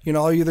 Yeah.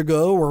 I'll either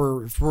go,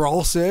 or if we're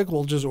all sick,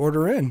 we'll just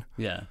order in.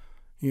 Yeah.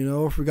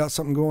 If we got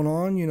something going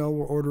on,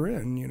 we'll order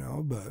in.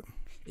 But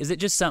is it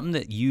just something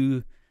that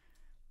you?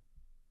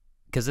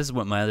 Because this is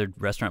what my other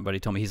restaurant buddy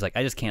told me. He's like,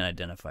 I just can't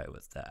identify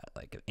with that,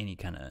 like any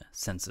kind of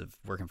sense of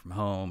working from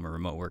home or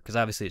remote work, because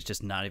obviously it's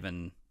just not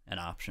even an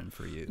option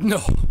for you. No.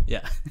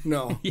 Yeah.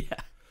 No. Yeah.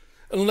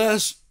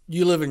 Unless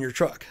you live in your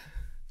truck.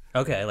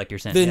 Okay, like you're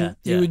saying. Then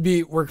you would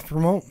be working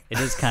from home. It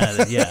is kind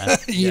of, Yeah.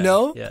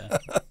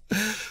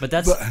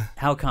 But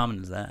how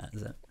common is that?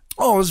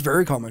 Oh, it's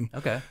very common.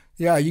 Okay.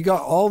 Yeah, you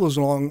got all those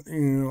long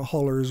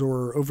haulers,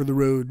 or over the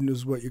road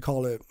is what you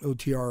call it,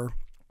 OTR.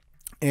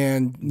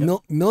 And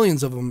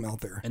millions of them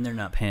out there. And they're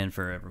not paying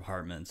for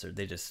apartments, or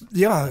they just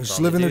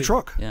just live in their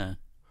truck. Yeah,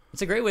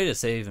 it's a great way to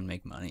save and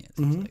make money. It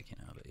seems like,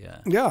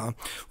 but yeah.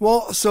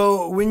 Well,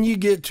 so when you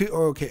get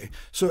to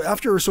so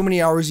after so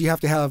many hours, you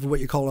have to have what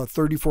you call a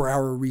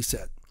 34-hour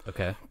reset.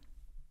 Okay.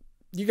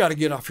 You got to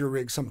get off your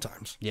rig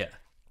sometimes. Yeah.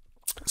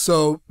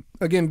 So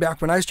again,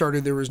 back when I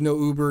started, there was no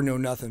Uber, no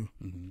nothing.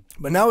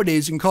 But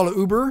nowadays, you can call it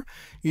Uber.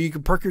 You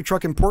can park your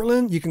truck in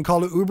Portland. You can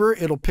call it Uber.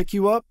 It'll pick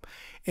you up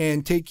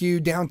and take you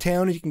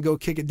downtown. And you can go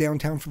kick it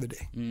downtown for the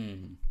day.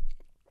 Mm.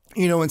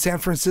 You know, in San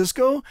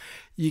Francisco,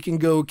 you can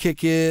go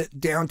kick it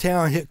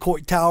downtown, hit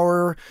Coit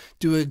Tower,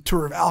 do a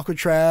tour of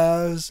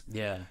Alcatraz.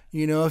 Yeah.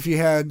 You know, if you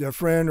had a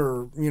friend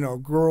or, you know,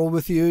 girl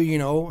with you, you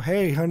know,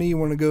 hey, honey, you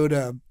want to go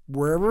to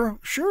wherever?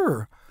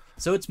 Sure.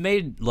 So it's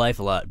made life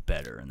a lot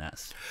better in that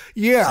sense.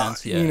 Yeah.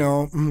 Yeah. You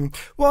know,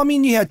 well, I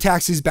mean, you had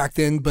taxis back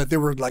then, but they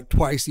were like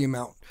twice the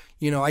amount.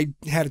 You know, I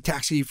had a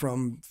taxi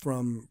from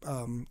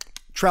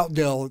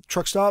Troutdale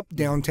truck stop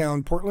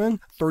downtown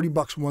Portland,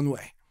 $30 one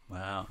way.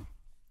 Wow.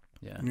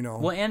 Yeah. You know.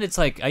 Well, and it's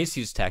like I used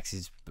to use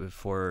taxis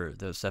before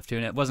those stuff too,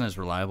 and it wasn't as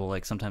reliable.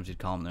 Like sometimes you'd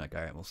call them, they're like,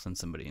 "All right, we'll send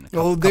somebody in a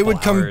couple." Oh, they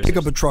would come hours pick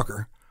up a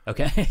trucker.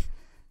 Okay.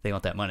 They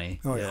want that money.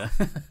 Oh yeah.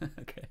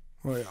 Okay.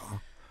 Oh yeah.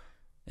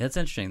 That's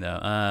interesting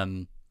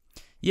though.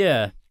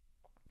 Yeah.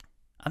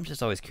 I'm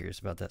just always curious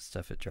about that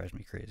stuff. It drives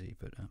me crazy.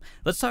 But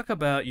let's talk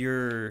about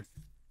your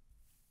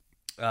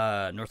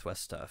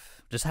Northwest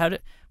stuff. Just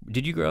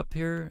did you grow up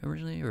here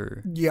originally,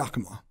 or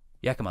Yakima.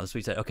 Yakima? That's what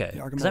you said. Okay.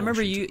 Yakima, Because I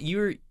remember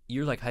Washington.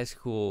 you're like high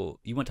school.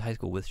 You went to high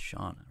school with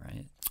Shauna,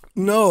 right?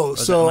 No,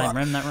 Am I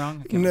remembering that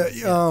wrong? I can't no,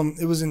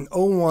 remember. it was in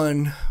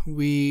 '01.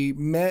 We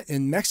met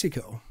in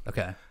Mexico.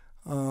 Okay.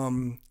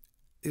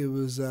 It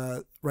was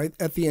right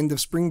at the end of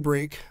spring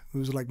break. It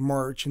was like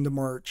into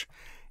March,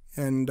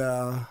 and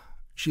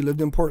she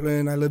lived in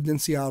Portland. I lived in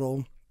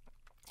Seattle,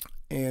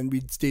 and we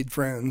stayed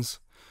friends.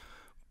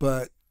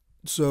 But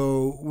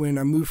so when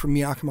I moved from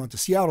Yakima to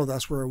Seattle,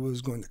 that's where I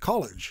was going to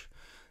college,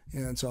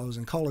 and so I was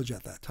in college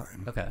at that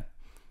time. Okay.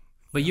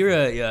 But you're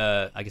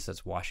I guess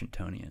that's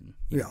Washingtonian.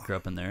 You Yeah. grew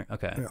up in there.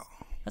 Okay. Yeah.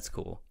 That's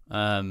cool.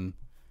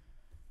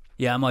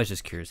 Yeah, I'm always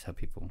just curious how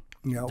people.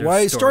 Yeah. their Well,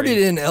 I story- started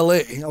in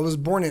L.A. I was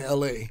born in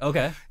L.A.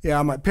 Okay. Yeah,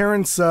 my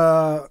parents,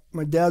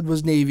 my dad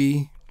was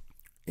Navy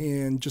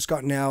and just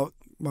gotten out.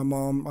 My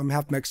mom, I'm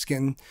half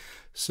Mexican.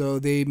 So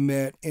they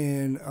met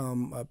in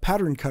a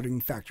pattern cutting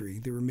factory.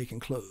 They were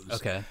making clothes.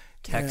 Okay.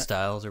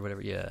 Textiles or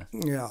whatever. Yeah.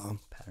 Yeah.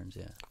 Patterns.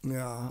 Yeah.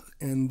 Yeah.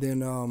 And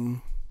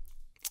then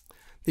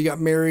they got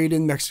married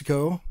in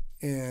Mexico.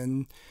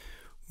 And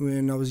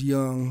when I was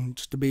young,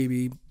 just a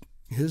baby,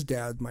 his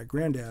dad, my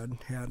granddad,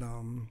 had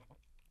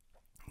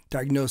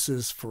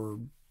diagnosis for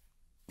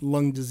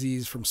lung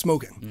disease from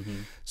smoking. Mm-hmm.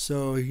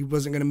 So he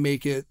wasn't going to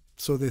make it,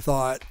 so they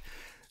thought.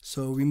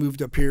 So we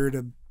moved up here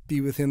to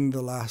be with him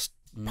the last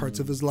parts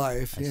of his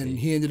life, I and see.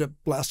 he ended up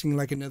lasting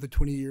like another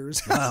 20 years.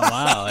 Oh,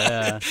 wow.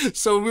 Yeah.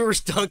 So we were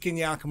stuck in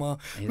Yakima,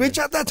 Either. which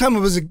at that time it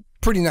was a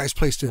pretty nice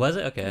place to. Was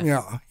it? Okay.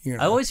 Yeah. You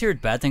know. I always hear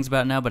bad things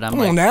about it now, but I'm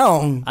Well, like,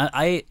 now.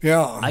 I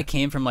Yeah.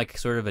 came from like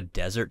sort of a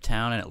desert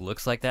town, and it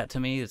looks like that to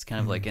me. It's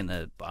kind of like in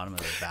the bottom of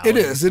the valley. It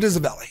is. It is a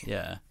valley.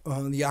 Yeah.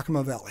 The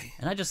Yakima Valley.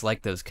 And I just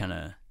like those kind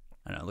of,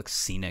 I don't know, it looks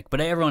scenic. But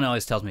everyone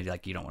always tells me,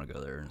 like, you don't want to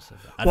go there and stuff.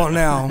 I Well, don't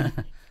know. now,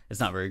 It's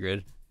not very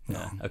good.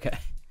 Yeah. Okay.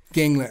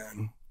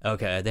 gangland.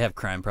 Okay. They have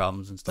crime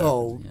problems and stuff.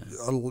 Oh,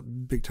 Yeah.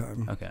 big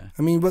time. Okay.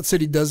 I mean, what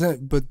city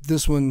doesn't? But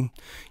this one,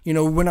 you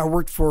know, when I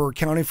worked for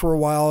county for a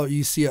while,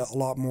 you see it a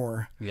lot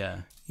more.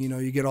 Yeah. You know,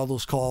 you get all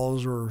those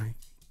calls or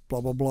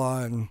blah, blah, blah.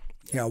 And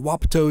yeah,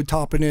 Wapato,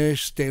 Toppenish,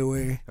 stay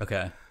away.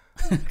 Okay.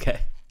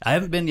 Okay. I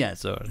haven't been yet,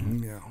 so.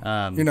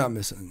 Yeah. You're not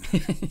missing.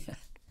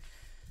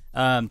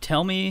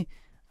 Tell me,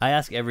 I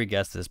ask every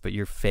guest this, but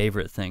your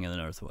favorite thing in the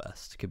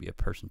Northwest. It could be a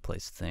person,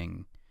 place,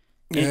 thing,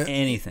 Yeah.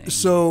 anything.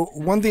 So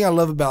one thing I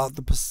love about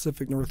the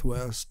Pacific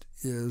Northwest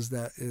is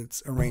that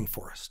it's a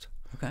rainforest.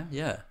 Okay.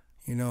 Yeah.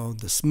 You know,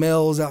 the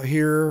smells out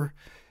here,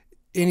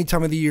 any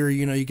time of the year,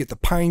 you know, you get the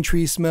pine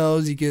tree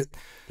smells, you get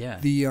Yeah.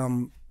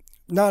 the,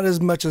 not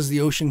as much as the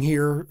ocean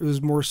here. It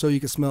was more so you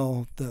could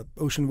smell the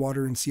ocean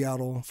water in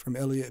Seattle from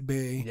Elliott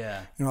Bay.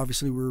 Yeah. You know,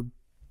 obviously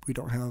we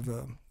don't have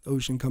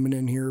ocean coming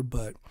in here,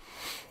 but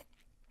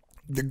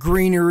the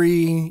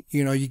greenery,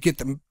 you know, you get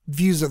the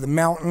views of the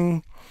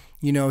mountain.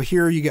 You know,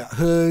 here you got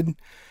Hood.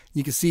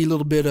 You can see a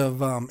little bit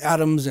of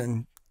Adams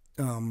and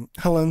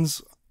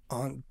Helens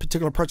on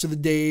particular parts of the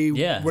day,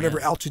 Yeah, whatever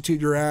yeah. altitude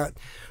you're at.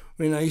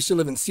 When I used to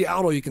live in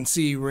Seattle, you can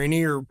see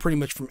Rainier pretty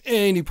much from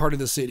any part of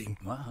the city.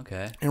 Wow.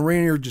 Okay. And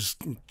Rainier just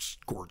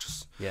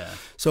gorgeous. Yeah.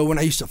 So when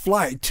I used to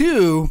fly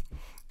too,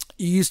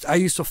 I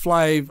used to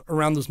fly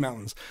around those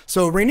mountains.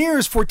 So Rainier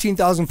is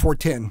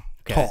 14,410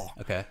 Okay. tall.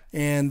 Okay.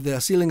 And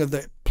the ceiling of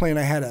the plane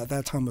I had at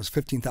that time was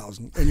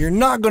 15,000. And you're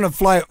not going to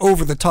fly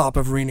over the top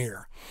of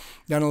Rainier.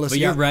 Not unless But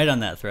you you're got- right on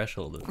that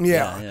threshold.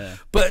 Yeah. Yeah.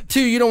 But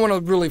two, you don't want to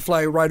really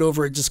fly right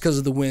over it just because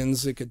of the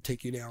winds. It could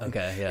take you down.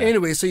 Okay. Yeah.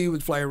 Anyway, so you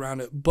would fly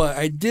around it. But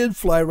I did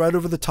fly right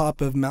over the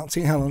top of Mount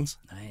St. Helens.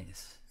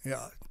 Nice.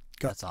 Yeah.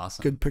 Got That's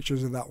awesome. good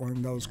pictures of that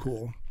one. That was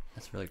cool.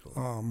 That's really cool.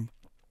 Um,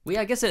 Well,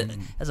 yeah, I guess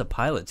as a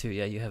pilot too.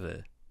 Yeah, you have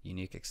a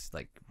unique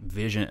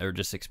vision or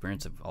just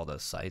experience of all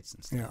those sites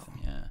and stuff.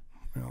 Yeah.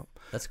 yeah.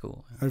 That's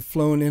cool. I've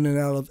flown in and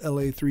out of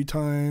LA 3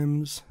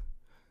 times,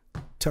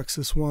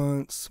 Texas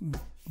once,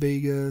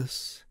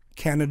 Vegas,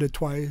 Canada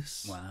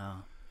twice.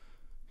 Wow.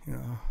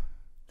 Yeah.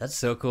 That's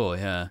so cool.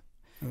 Yeah.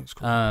 That was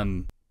cool.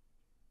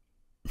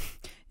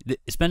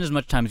 spend as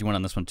much time as you want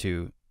on this one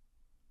too.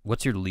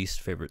 What's your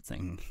least favorite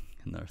thing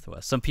in the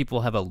Northwest? Some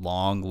people have a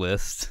long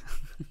list.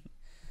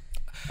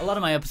 A lot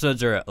of my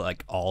episodes are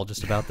like all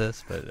just about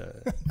this, but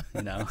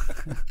you know,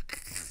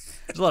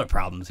 there's a lot of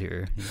problems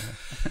here. You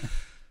know?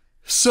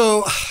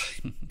 So,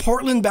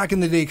 Portland back in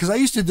the day, because I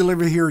used to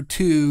deliver here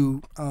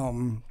too.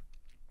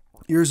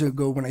 Years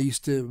ago when I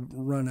used to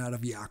run out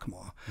of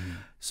Yakima.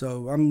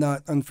 So I'm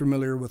not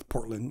unfamiliar with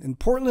Portland. And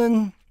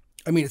Portland,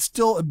 I mean, it's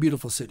still a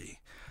beautiful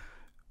city,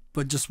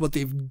 but just what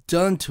they've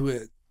done to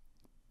it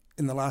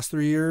in the last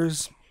 3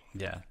 years.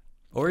 Yeah.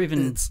 Or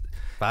even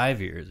 5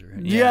 years.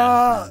 Right?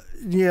 Yeah.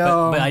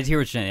 But I hear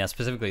what you're saying. Yeah,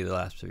 specifically the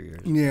last 3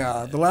 years.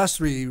 Yeah. The last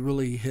 3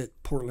 really hit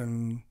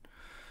Portland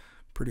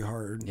pretty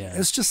hard. Yeah.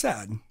 It's just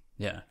sad.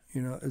 Yeah.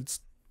 You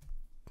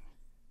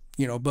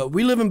know, but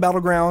we live in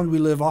Battleground. We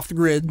live off the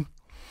grid.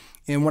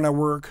 And when I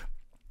work,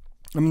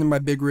 I'm in my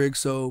big rig,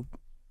 so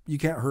you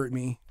can't hurt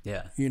me.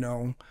 Yeah. You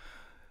know,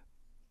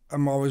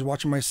 I'm always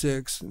watching my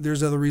 6.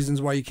 There's other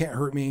reasons why you can't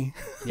hurt me.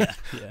 Yeah.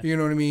 You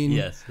know what I mean?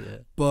 Yes. Yeah.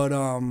 But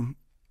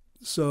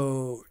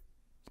so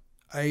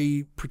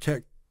I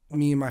protect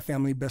me and my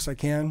family best I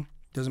can.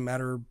 Doesn't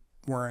matter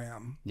where I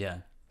am. Yeah.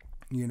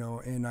 You know,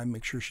 and I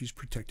make sure she's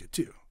protected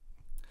too.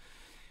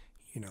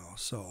 You know,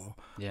 so.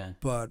 Yeah.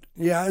 But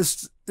yeah,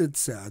 it's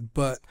sad.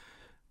 But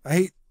I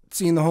hate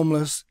seeing the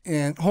homeless,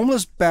 and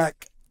homeless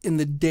back in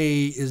the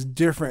day is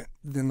different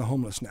than the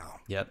homeless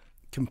now. Yep.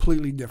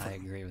 Completely different. I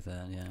agree with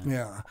that.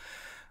 Yeah.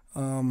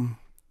 Yeah.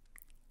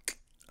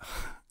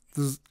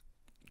 There's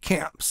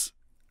camps.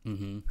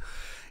 Mm-hmm.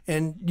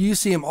 And you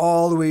see them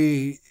all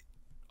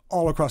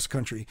across the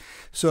country.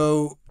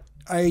 So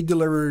I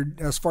delivered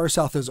as far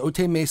south as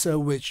Otay Mesa,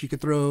 which you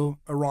could throw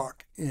a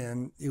rock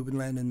and it would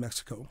land in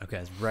Mexico. Okay,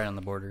 it's right on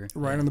the border.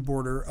 Right on the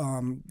border.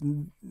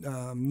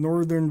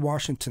 Northern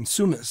Washington,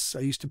 Sumas.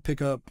 I used to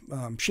pick up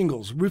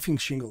shingles, roofing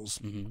shingles.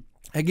 Mm-hmm.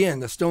 Again,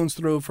 the stone's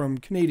throw from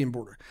Canadian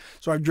border.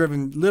 So I've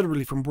driven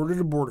literally from border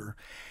to border.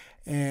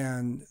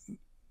 And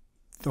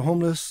the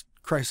homeless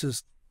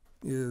crisis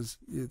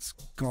it's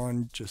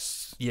gone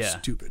just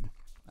stupid.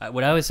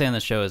 What I always say on the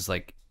show is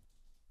like,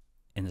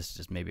 and this is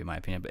just maybe my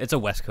opinion, but it's a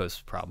West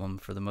Coast problem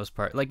for the most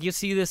part. Like you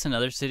see this in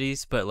other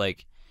cities, but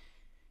like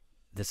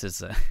this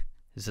is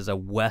a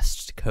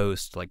West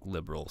Coast like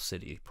liberal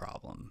city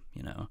problem,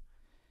 you know.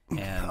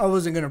 And I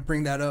wasn't gonna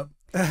bring that up.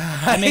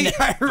 I mean,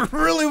 I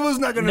really was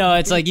not gonna. No,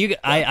 it's like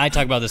I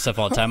talk about this stuff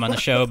all the time on the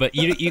show, but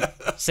you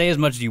say as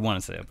much as you want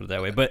to say, put it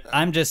that way. But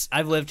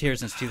I've lived here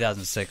since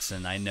 2006,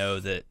 and I know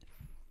that,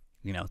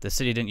 you know, the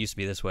city didn't used to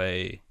be this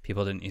way.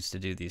 People didn't used to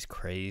do these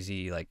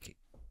crazy like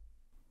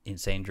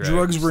insane drugs.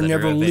 Drugs were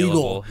never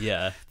legal.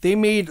 Yeah. They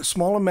made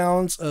small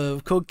amounts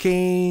of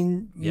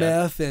cocaine,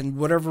 meth, and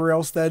whatever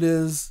else that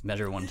is.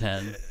 Measure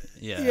 110.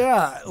 Yeah.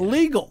 Yeah,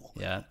 legal.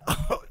 Yeah.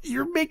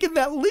 You're making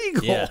that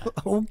legal. Yeah.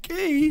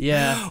 Okay.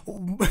 Yeah.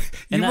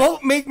 You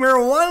won't make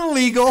marijuana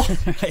legal.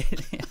 Right.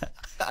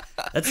 Yeah.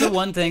 That's the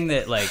one thing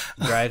that like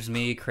drives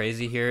me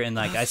crazy here, and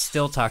like I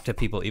still talk to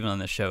people even on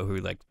the show who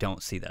like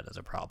don't see that as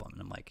a problem.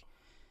 And I'm like,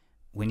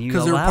 when you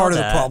allow they're part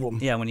that, of the problem.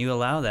 Yeah, when you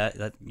allow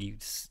that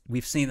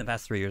we've seen the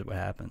past 3 years what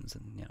happens,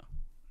 and you know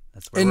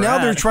that's where and we're now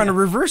at. they're trying to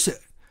reverse it.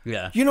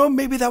 Yeah. You know,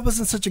 maybe that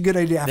wasn't such a good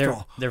idea after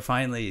all. They're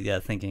finally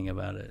thinking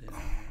about it.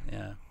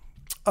 Yeah.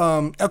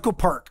 Echo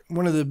Park,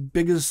 one of the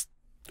biggest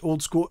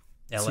old school.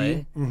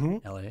 L.A. Mm-hmm.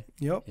 L.A.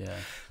 Yep. Yeah.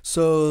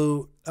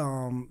 So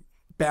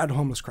bad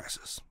homeless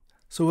crisis.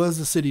 So what does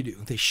the city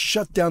do? They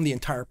shut down the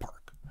entire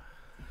park.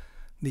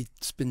 They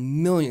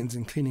spend millions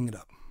in cleaning it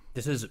up.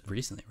 This is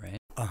recently, right?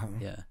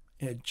 Yeah.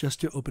 And just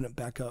to open it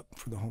back up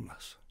for the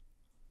homeless.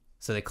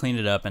 So they cleaned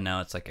it up, and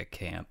now it's like a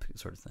camp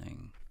sort of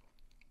thing.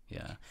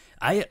 Yeah.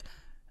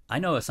 I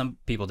know some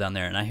people down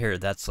there, and I hear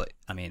that's like,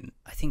 I mean,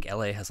 I think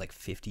LA has like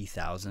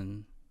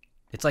 50,000.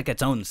 It's like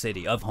its own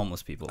city of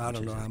homeless people. I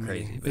don't know how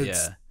crazy, many. but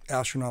it's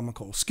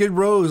astronomical. Skid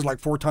Row is like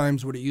 4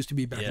 times what it used to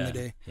be back in the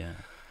day. Yeah.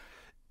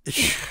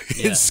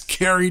 It's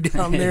scary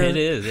down there. It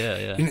is,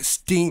 yeah. And it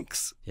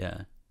stinks.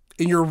 Yeah.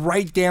 And you're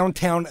right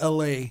downtown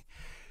LA.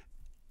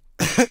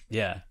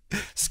 Yeah.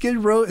 Skid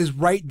Row is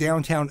right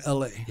downtown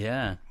LA.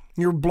 Yeah.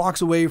 You're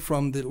blocks away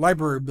from the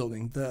library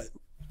building, the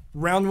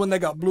round one that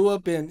got blew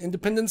up in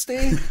Independence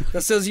Day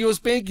that says U.S.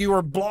 Bank. You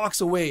are blocks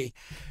away.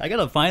 I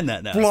gotta find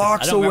that now.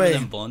 Blocks I don't away. remember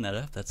them blowing that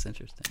up. That's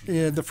interesting.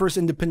 Yeah, the first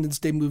Independence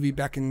Day movie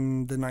back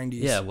in the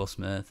 90s. Yeah, Will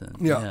Smith. And,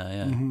 Yeah.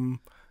 Mm-hmm.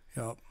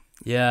 Yep.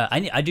 Yeah,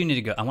 I do need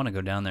to go. I want to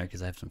go down there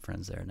because I have some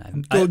friends there,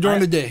 and Go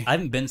during the day. I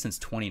haven't been since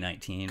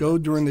 2019. Go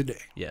during the day.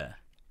 Yeah.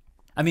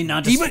 I mean,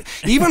 not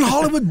just even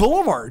Hollywood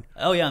Boulevard.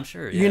 Oh yeah, I'm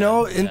sure. Yeah, You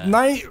know, at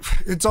night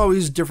it's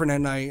always different at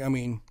night. I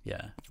mean,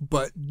 yeah.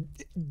 But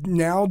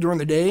now during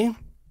the day,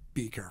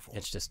 be careful.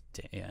 It's just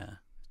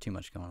too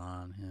much going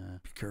on. Yeah.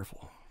 Be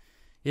careful.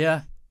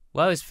 Yeah.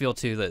 Well, I always feel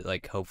too that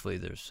like hopefully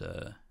there's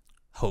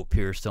hope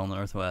here still in the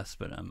Northwest,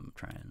 but I'm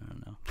trying. I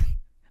don't know.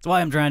 That's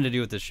why I'm trying to do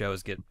with this show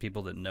is get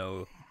people that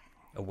know,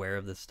 aware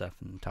of this stuff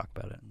and talk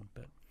about it.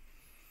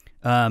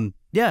 But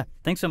yeah,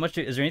 thanks so much.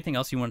 Is there anything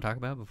else you want to talk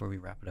about before we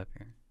wrap it up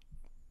here?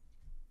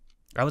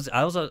 I was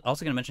also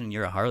gonna mention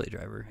you're a Harley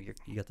driver.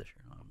 You got the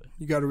shirt on, but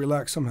You got to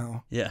relax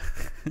somehow. yeah,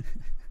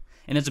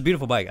 and it's a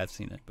beautiful bike. I've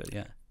seen it, but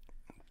yeah,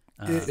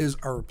 It is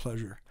our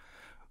pleasure.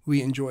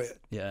 We enjoy it.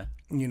 yeah,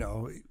 You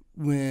know,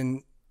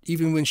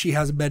 even when she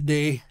has a bad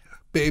day,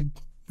 babe,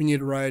 we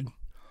need a ride.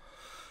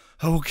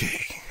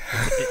 Okay.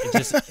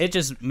 it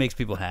just makes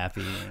people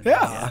happy. And,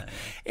 Yeah.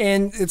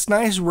 And it's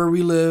nice where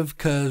we live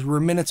because we're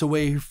minutes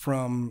away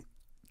from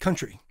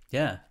country.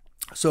 yeah.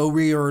 So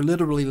we are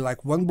literally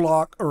like 1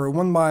 block or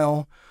 1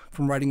 mile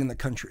from riding in the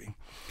country.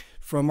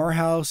 From our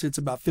house, it's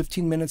about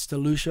 15 minutes to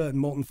Lucia and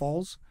Molten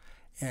Falls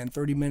and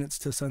 30 minutes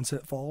to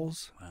Sunset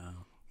Falls.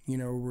 Wow. You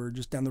know, we're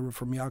just down the road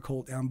from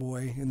Yakult,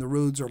 Amboy, and the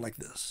roads are like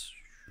this.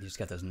 You just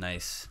got those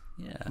nice,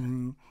 yeah,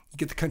 You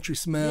get the country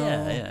smell.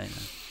 yeah, I know.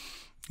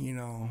 You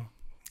know,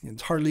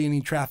 there's hardly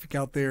any traffic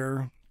out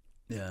there.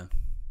 Yeah,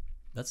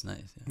 that's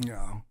nice.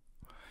 Yeah.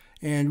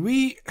 Yeah. And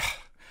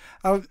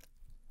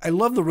I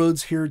love the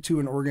roads here too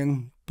in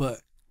Oregon,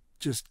 but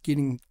just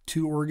getting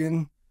to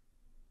Oregon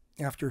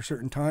after a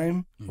certain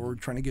time or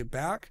trying to get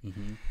back,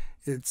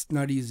 it's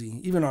not easy,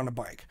 even on a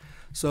bike.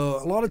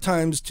 So a lot of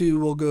times too,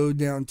 we'll go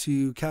down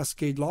to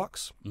Cascade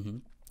Locks.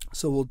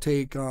 So we'll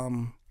take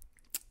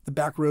the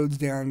back roads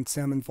down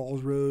Salmon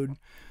Falls Road,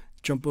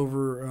 jump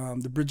over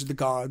the Bridge of the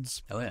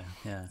Gods. Oh yeah,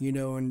 yeah. You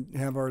know, and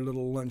have our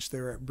little lunch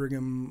there at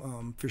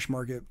Brigham Fish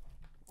Market.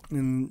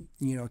 And,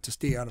 you know, to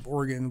stay out of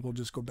Oregon, we'll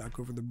just go back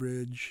over the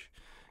bridge,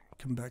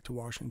 come back to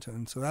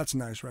Washington. So that's a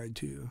nice ride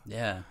too.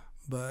 Yeah.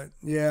 But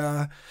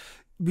yeah,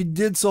 we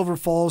did Silver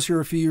Falls here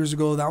a few years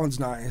ago. That one's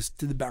nice.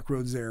 Did the back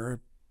roads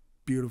there.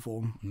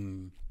 Beautiful.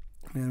 And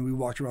we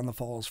walked around the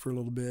falls for a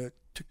little bit,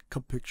 took a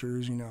couple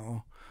pictures, you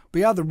know. But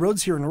yeah, the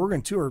roads here in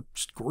Oregon too are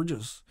just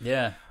gorgeous.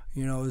 Yeah.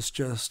 You know, it's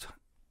just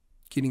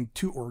getting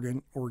to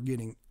Oregon or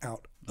getting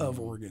out of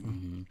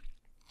Oregon.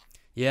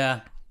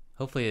 Yeah.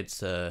 Hopefully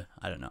it's I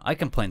don't know. I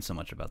complain so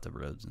much about the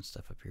roads and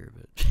stuff up here,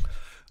 but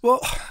Well,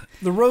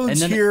 the roads and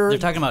then here. they're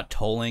talking about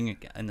tolling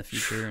in the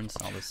future and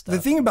all this stuff.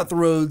 The thing about the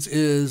roads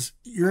is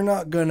you're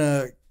not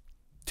gonna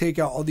take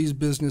out all these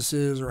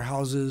businesses or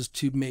houses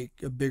to make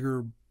a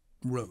bigger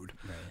road.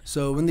 Right.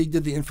 So when they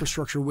did the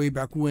infrastructure way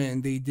back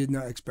when, they did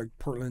not expect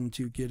Portland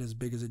to get as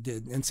big as it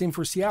did. And same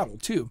for Seattle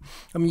too.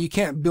 I mean, you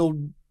can't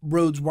build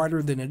roads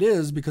wider than it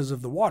is because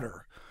of the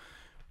water.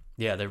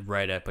 Yeah, they're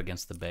right up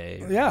against the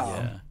bay.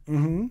 Yeah.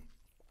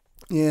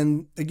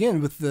 And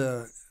again, with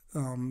the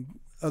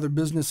other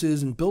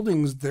businesses and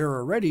buildings there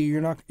already,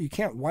 you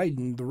can't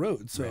widen the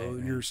road. So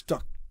you're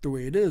stuck the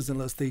way it is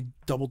unless they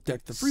double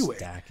deck the freeway.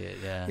 Stack it,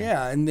 yeah.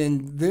 Yeah, and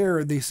then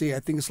there they say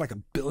I think it's like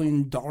 $1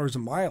 billion a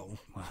mile.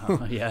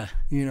 Wow, yeah.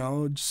 You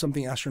know, just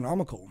something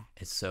astronomical.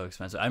 It's so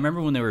expensive. I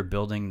remember when they were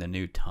building the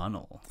new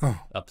tunnel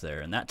up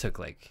there, and that took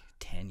like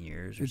 10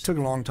 years. It took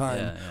a long time.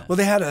 Yeah, yeah. Well,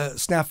 they had a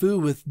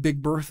snafu with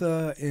Big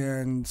Bertha,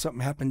 and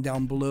something happened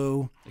down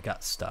below. It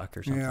got stuck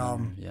or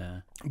something.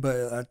 Yeah.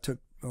 But that took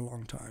a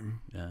long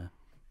time. Yeah.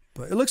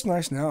 But it looks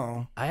nice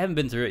now. I haven't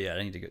been through it yet.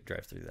 I need to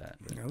drive through that.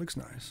 Yeah, it looks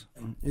nice.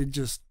 It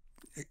just,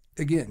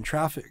 again,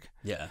 traffic.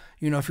 Yeah.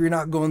 You know, if you're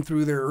not going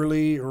through there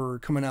early or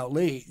coming out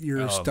late,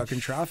 you're stuck in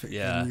traffic.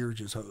 Yeah. And you're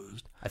just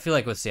hosed. I feel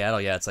like with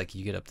Seattle, yeah, it's like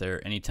you get up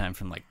there anytime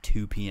from like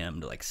 2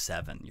 p.m. to like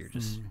 7. You're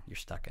just, you're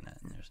stuck in it.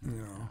 And there's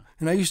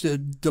And I used to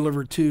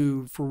deliver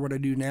too for what I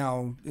do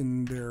now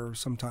in there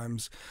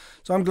sometimes.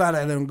 So I'm glad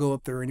I don't go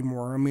up there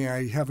anymore. I mean,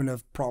 I have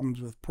enough problems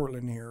with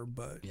Portland here,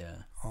 but yeah.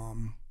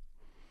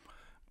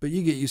 But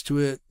you get used to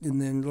it.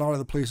 And then a lot of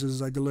the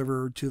places I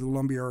deliver to the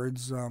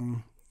lumberyards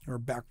are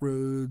back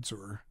roads,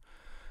 or,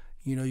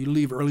 you know, you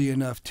leave early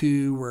enough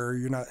too where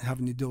you're not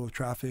having to deal with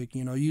traffic.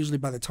 You know, usually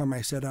by the time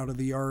I set out of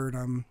the yard,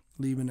 I'm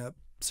leaving at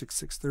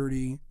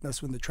 6:30.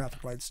 That's when the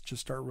traffic lights just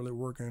start really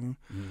working.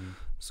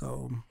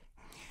 So,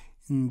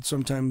 and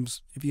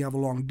sometimes if you have a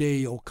long day,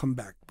 you'll come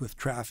back with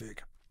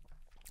traffic.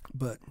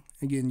 But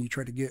again, you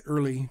try to get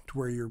early to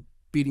where you're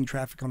beating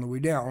traffic on the way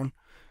down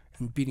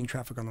and beating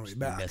traffic on the way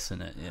back.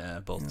 Missing it, yeah,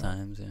 both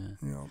times, yeah.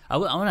 Yeah. I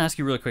want to ask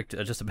you really quick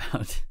just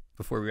about,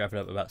 before we wrap it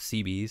up, about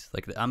CBs.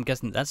 Like, I'm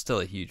guessing that's still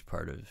a huge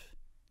part of,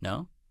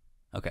 no?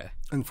 Okay.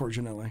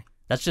 Unfortunately.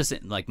 That's just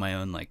like my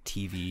own like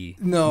TV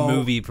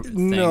movie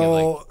thing. No,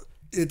 like,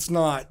 it's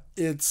not.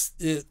 It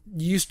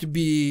used to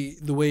be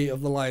the way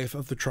of the life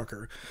of the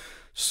trucker.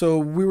 So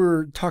we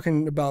were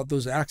talking about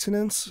those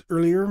accidents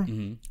earlier.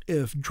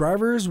 If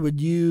drivers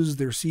would use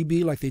their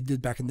CB like they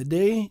did back in the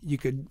day, you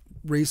could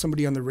raise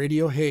somebody on the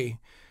radio, hey,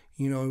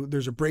 you know,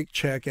 there's a brake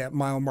check at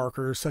mile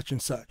marker such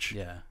and such.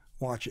 Yeah.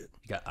 Watch it.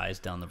 You got eyes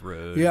down the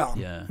road. Yeah.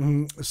 Yeah.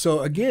 So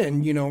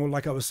again, you know,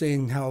 like I was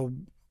saying, how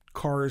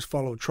cars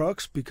follow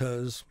trucks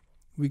because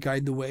we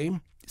guide the way.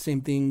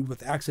 Same thing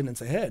with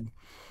accidents ahead.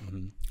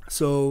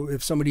 So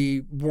if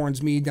somebody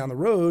warns me down the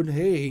road,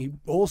 hey,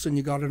 Olson,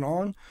 you got it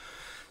on?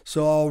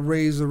 So I'll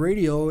raise the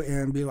radio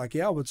and be like,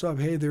 yeah, what's up?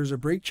 Hey, there's a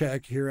brake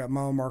check here at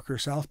mile marker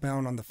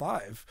southbound on the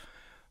 5.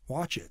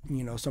 Watch it.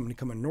 You know, somebody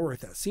coming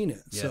north that's seen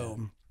it. Yeah.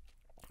 So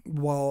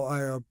while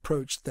I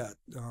approach that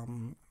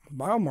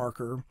mile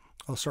marker,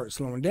 I'll start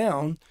slowing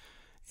down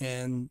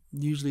And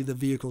usually the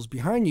vehicles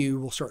behind you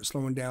will start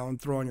slowing down,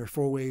 throw on your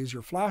four-ways,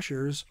 your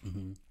flashers.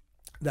 Mm-hmm.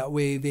 That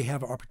way they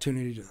have an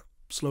opportunity to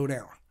slow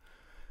down.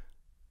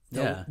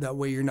 That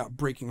way you're not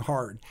braking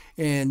hard.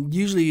 And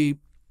usually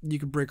you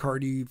can brake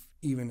hard even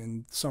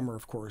in summer,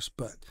 of course,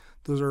 but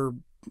those are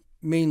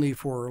mainly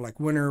for like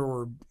winter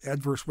or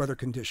adverse weather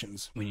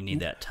conditions. When you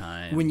need that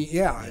time.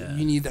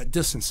 You need that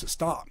distance to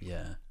stop.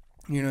 Yeah.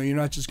 You know, you're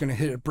not just going to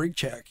hit a brake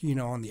check, you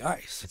know, on the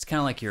ice. It's kind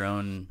of like your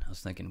own, I was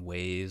thinking,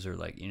 ways, or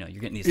like, you know,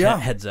 you're getting these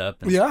heads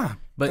up. And,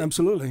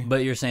 absolutely.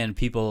 But you're saying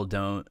people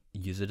don't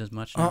use it as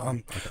much now?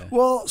 Okay.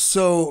 Well,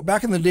 so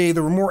back in the day,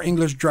 there were more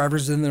English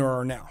drivers than there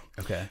are now.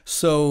 Okay.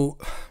 So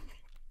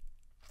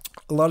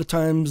a lot of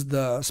times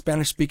the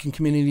Spanish-speaking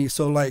community,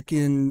 so like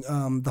in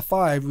the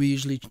 5, we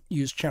usually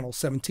use channel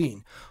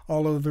 17.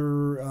 All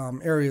other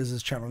areas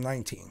is channel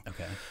 19.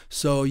 Okay.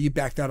 So you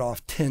back that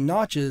off 10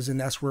 notches, and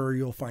that's where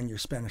you'll find your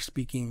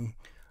Spanish-speaking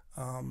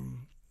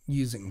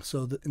using.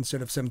 So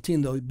instead of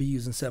 17, they'll be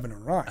using 7 or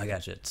 9. I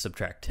got you.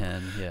 Subtract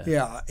 10. Yeah.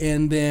 Yeah,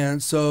 and then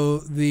so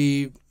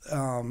the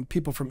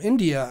people from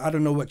India, I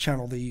don't know what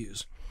channel they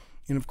use.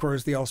 And of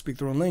course, they all speak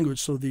their own language,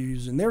 so they're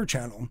using their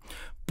channel.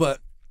 But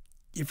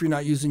if you're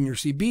not using your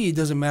CB, it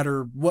doesn't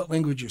matter what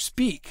language you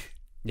speak.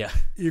 Yeah.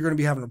 You're going to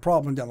be having a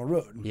problem down the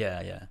road.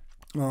 Yeah.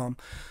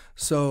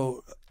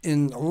 So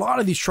in a lot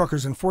of these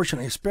truckers,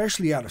 unfortunately,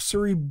 especially out of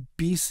Surrey,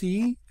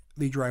 BC,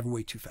 they drive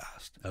way too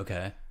fast.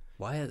 Okay.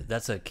 Why?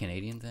 That's a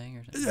Canadian thing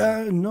or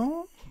something?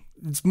 No,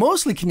 it's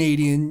mostly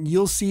Canadian.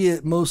 You'll see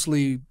it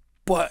mostly,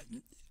 but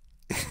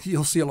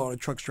you'll see a lot of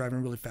trucks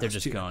driving really fast. They're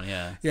just too. going,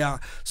 yeah. Yeah.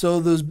 So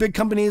those big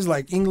companies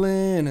like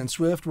England and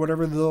Swift,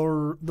 whatever,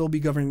 they'll be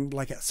governed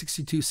like at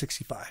 62,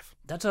 65.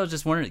 That's what I was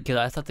just wondering, because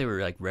I thought they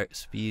were like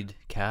speed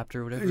capped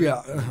or whatever.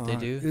 Yeah. They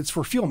do? It's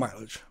for fuel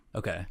mileage.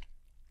 Okay.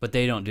 But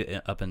they don't do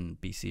it up in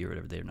BC or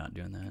whatever. They're not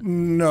doing that.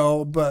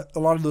 No, but a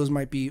lot of those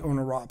might be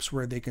owner ops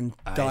where they can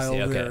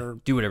dial their...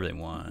 Do whatever they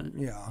want.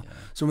 Yeah.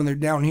 So when they're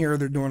down here,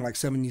 they're doing like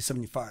 70,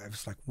 75.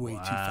 It's like way too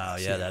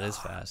fast. Yeah, that is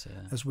fast.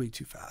 Yeah. That's way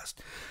too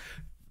fast.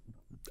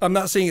 I'm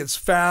not saying it's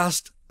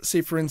fast.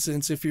 Say, for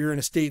instance, if you're in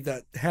a state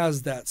that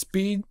has that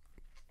speed,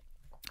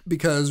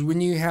 because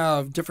when you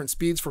have different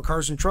speeds for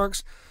cars and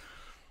trucks,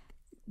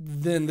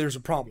 then there's a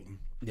problem.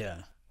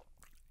 Yeah.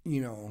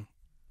 You know,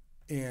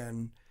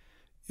 and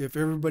if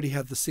everybody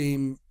had the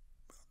same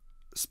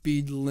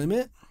speed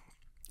limit,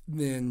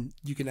 then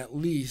you can at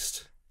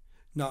least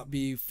not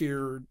be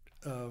feared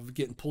of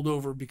getting pulled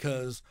over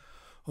because,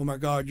 oh my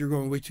God, you're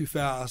going way too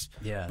fast.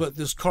 Yeah. But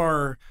this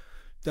car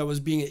that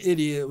was being an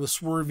idiot was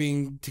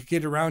swerving to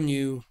get around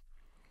you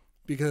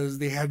because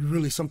they had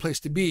really someplace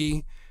to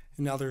be,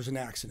 and now there's an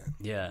accident.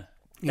 Yeah.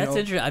 That's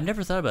interesting. I've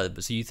never thought about it,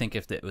 but so you think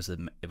if it was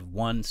if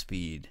one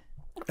speed,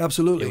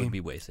 absolutely, it would be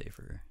way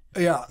safer.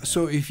 Yeah.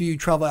 So if you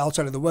travel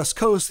outside of the West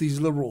Coast,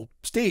 these liberal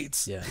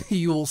states,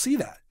 you will see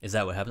that. Is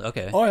that what happens?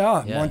 Okay. Oh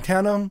yeah.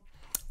 Montana,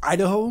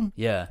 Idaho,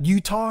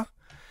 Utah.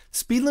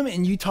 Speed limit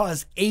in Utah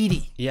is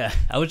 80. Yeah,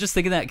 I was just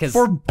thinking that because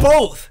for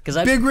both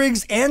big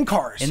rigs and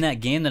cars. In that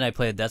game that I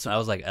played, that's when I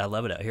was like, I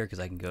love it out here because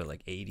I can go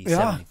like 80,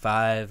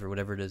 75 or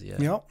whatever it is. Yeah.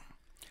 Yep.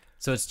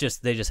 So it's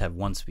just they just have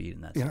one speed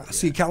in that. Yeah.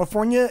 See,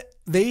 California,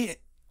 they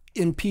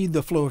impede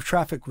the flow of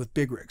traffic with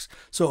big rigs.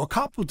 So a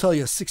cop will tell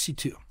you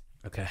 62.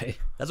 Okay,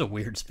 that's a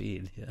weird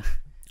speed. Yeah.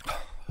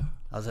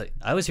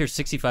 I was here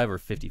 65 or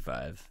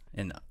 55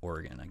 in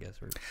Oregon, I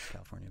guess, or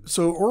California.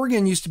 So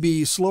Oregon used to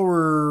be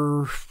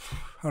slower.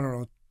 I don't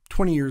know.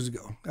 20 years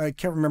ago. I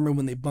can't remember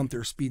when they bumped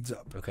their speeds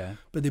up. Okay.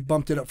 But they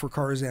bumped it up for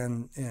cars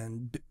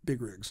and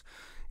big rigs.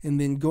 And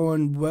then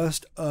going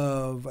west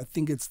of, I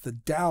think it's the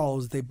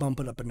Dalles, they bump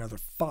it up another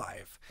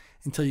 5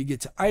 until you get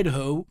to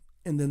Idaho,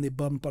 and then they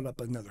bump it up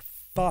another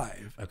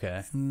 5.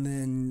 Okay. And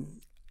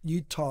then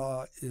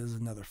Utah is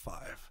another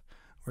 5,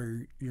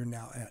 where you're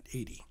now at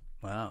 80.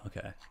 Wow,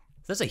 okay.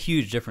 That's a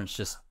huge difference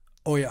just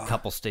a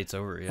couple states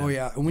over. Yeah. Oh,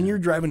 yeah. And when you're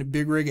driving a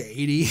big rig at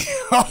 80...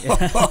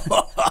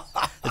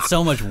 It's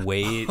so much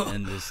weight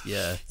and just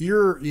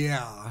you're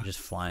just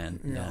flying.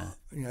 Yeah.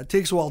 It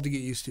takes a while to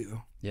get used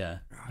to. Yeah.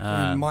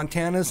 In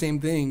Montana, same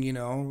thing. You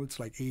know, it's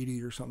like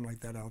 80 or something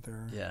like that out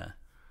there. Yeah.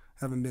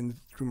 Haven't been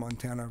through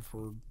Montana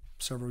for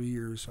several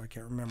years, so I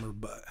can't remember.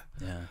 But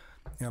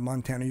yeah,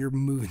 Montana, you're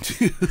moving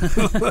too.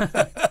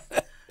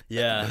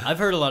 Yeah, I've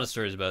heard a lot of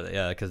stories about it.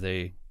 Yeah, because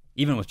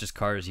even with just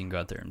cars, you can go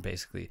out there and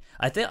basically.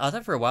 I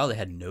thought for a while they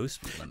had no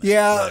speed limit.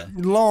 Yeah,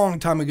 long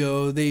time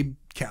ago they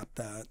capped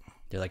that.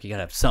 They're like, you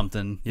gotta have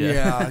something.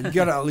 Yeah, you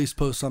gotta at least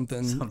post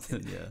something.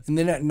 Something, yeah. And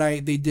then at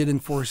night they did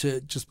enforce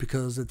it just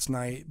because it's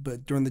night,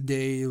 but during the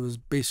day it was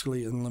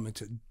basically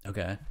unlimited.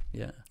 Okay,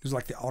 yeah. It was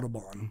like the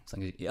Autobahn.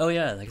 Oh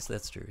yeah, I guess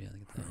that's true. Yeah,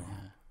 yeah.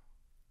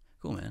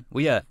 Cool, man.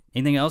 Well, yeah.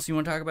 Anything else you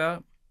want to talk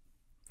about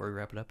before we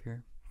wrap it up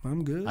here?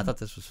 I'm good. I thought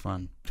this was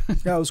fun.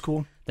 Yeah, it was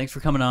cool. Thanks for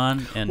coming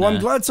on. And well,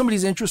 I'm glad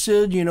somebody's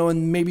interested.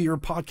 And maybe your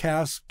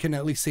podcast can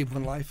at least save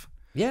one life.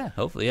 Yeah,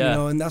 hopefully,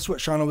 yeah. And that's what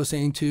Shauna was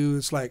saying too.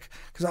 It's like,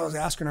 because I was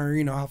asking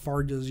her, how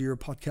far does your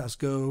podcast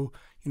go?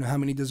 How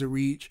many does it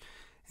reach?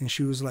 And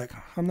she was like,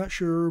 I'm not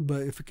sure,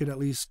 but if we could at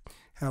least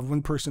have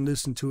one person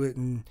listen to it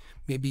and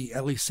maybe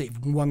at least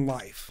save one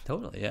life.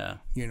 Totally, yeah.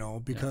 You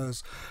know,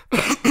 because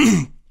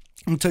I'm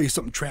going to tell you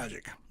something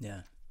tragic.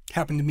 Yeah.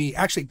 Happened to me.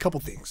 Actually, a couple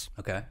things.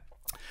 Okay.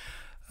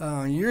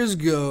 Years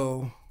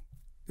ago,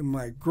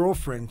 my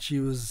girlfriend, she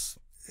was,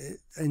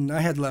 and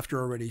I had left her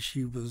already.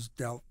 She was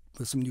out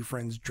with some new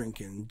friends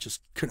drinking,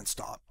 just couldn't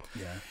stop.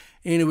 Yeah.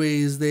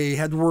 Anyways, they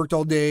had worked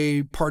all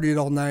day, partied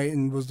all night,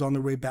 and was on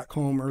their way back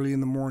home early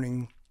in the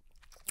morning.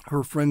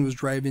 Her friend was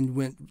driving,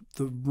 went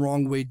the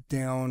wrong way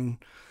down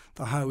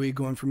the highway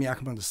going from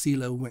Yakima to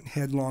Silo, went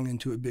headlong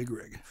into a big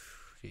rig.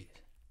 Jeez.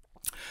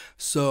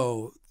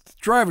 So the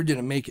driver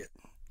didn't make it.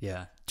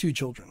 Yeah. 2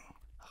 children.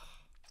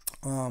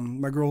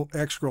 My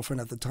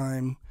ex-girlfriend at the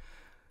time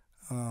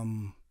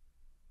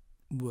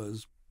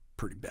was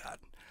pretty bad.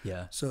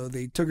 Yeah. So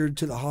they took her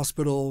to the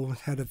hospital,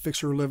 had to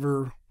fix her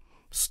liver,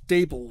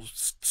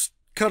 staples,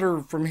 cut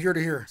her from here to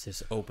here.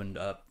 Just opened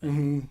up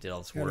and did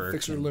all this Had work. to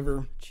fix her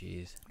liver.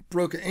 Jeez.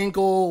 Broke an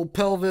ankle,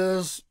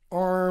 pelvis,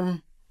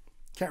 arm,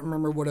 can't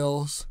remember what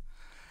else.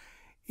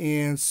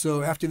 And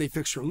so after they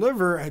fixed her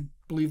liver, I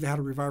believe they had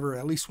to revive her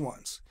at least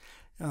once.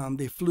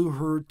 They flew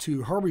her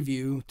to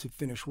Harborview to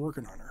finish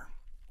working on her.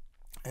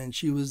 And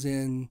she was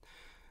in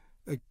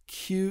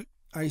acute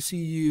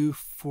ICU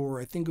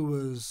for, I think it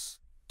was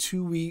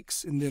 2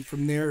 weeks. And then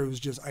from there, it was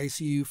just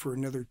ICU for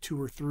another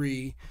 2 or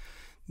 3.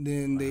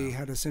 Then they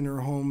had to send her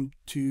home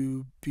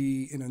to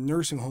be in a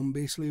nursing home,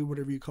 basically,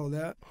 whatever you call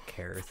that.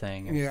 Care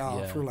thing.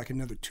 Yeah, for like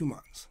another 2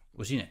 months.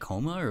 Was she in a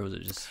coma or was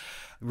it just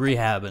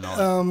rehab and all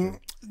that?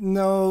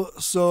 No,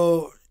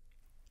 so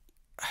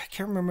I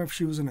can't remember if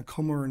she was in a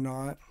coma or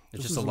not.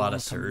 It's just a lot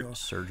of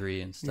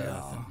surgery and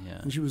stuff.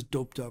 Yeah. And she was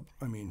doped up.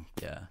 I mean.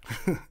 Yeah.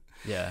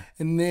 Yeah.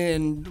 And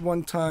then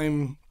one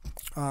time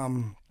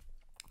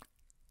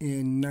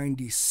in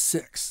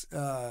 96,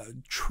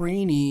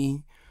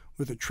 trainee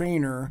with a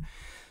trainer.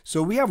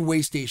 So we have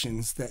way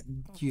stations that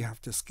you have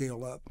to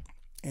scale up.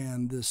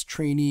 And this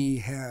trainee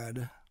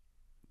had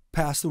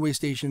passed the way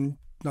station,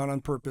 not on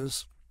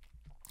purpose.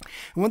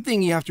 And one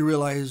thing you have to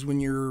realize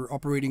when you're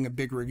operating a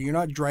big rig, you're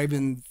not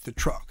driving the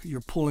truck, you're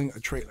pulling a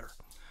trailer.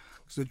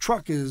 So the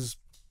truck is,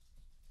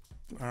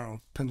 I don't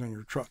know, depends on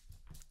your truck,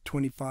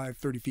 25,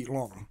 30 feet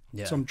long.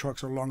 Yeah. Some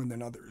trucks are longer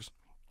than others.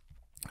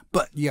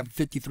 But you have a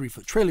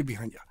 53-foot trailer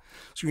behind you.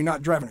 So you're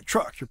not driving a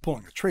truck, you're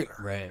pulling a trailer.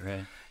 Right,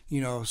 right. You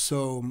know,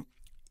 so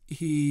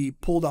he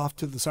pulled off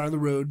to the side of the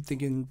road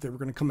thinking they were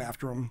going to come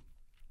after him.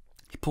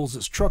 He pulls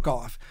his truck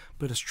off,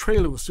 but his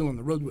trailer was still in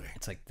the roadway.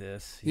 It's like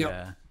this. Yep.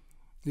 Yeah.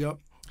 Yep.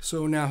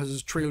 So now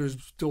his trailer's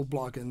still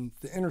blocking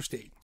the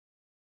interstate.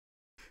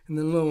 And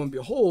then lo and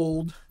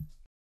behold,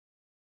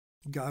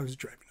 the guy was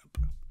driving up.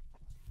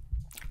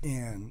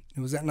 And it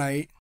was at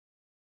night.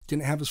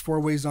 Didn't have his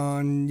 4-ways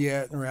on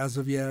yet, or as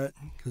of yet,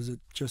 because it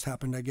just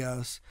happened, I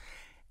guess.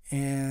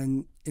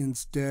 And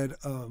instead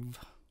of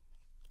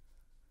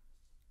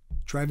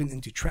driving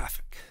into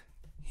traffic,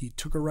 he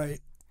took a right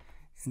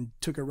and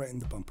took it right in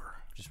the bumper.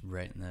 Just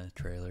right in the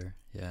trailer.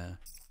 Yeah.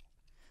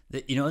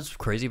 You know what's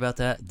crazy about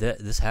that?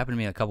 This happened to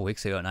me a couple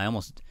weeks ago, and I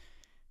almost,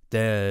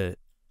 the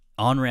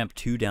on-ramp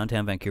to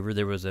downtown Vancouver,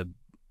 there was a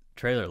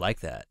trailer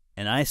like that.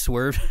 And I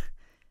swerved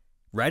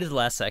right at the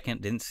last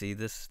second, didn't see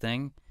this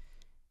thing.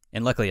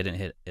 And luckily I didn't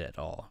hit it at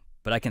all.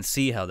 But I can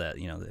see how that,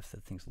 you know, if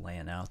the thing's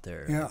laying out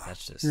there, yeah,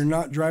 that's just... You're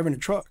not driving a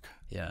truck.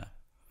 Yeah.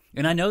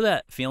 And I know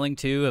that feeling,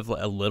 too, of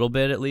a little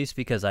bit at least,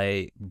 because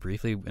I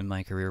briefly in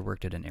my career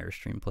worked at an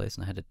Airstream place,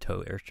 and I had to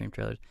tow Airstream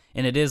trailers.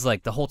 And it is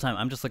like the whole time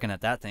I'm just looking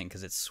at that thing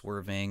because it's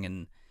swerving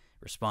and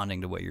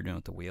responding to what you're doing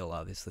with the wheel,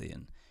 obviously.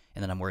 And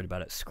then I'm worried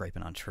about it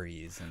scraping on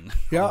trees. And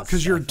yeah,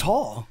 because you're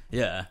tall.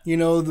 Yeah. You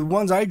know, the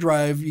ones I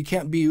drive, you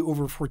can't be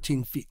over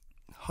 14 feet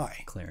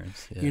high.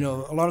 Clearance. Yeah. You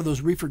know, a lot of those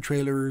reefer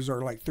trailers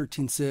are like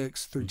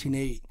 13.6,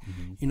 13.8,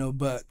 you know,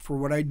 but for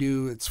what I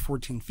do, it's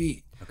 14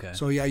 feet. Okay.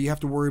 So, yeah, you have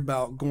to worry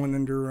about going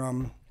under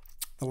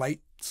the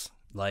lights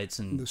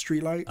and the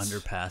street lights,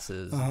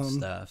 underpasses and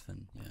stuff.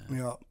 And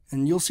yeah,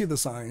 and you'll see the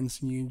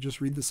signs, and you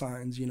just read the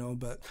signs, you know,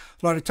 but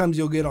a lot of times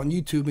you'll get on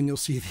YouTube and you'll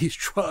see these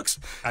trucks.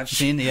 I've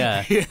seen,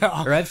 yeah.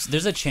 Yeah. Or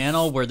there's a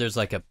channel where there's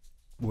like an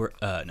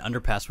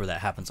underpass where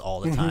that happens all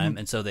the time,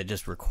 and so they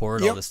just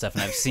record all this stuff.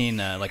 And I've seen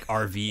like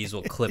RVs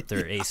will clip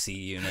their AC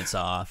units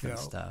off and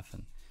stuff.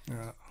 And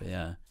but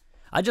yeah,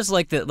 I just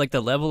like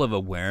the level of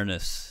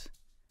awareness.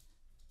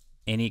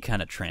 Any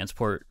kind of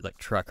transport, like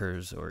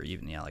truckers or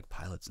even like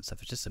pilots and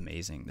stuff, it's just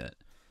amazing that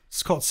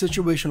it's called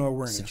situational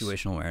awareness.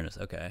 Situational awareness.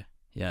 Okay,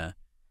 yeah.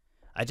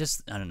 I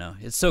don't know.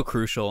 It's so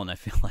crucial, and I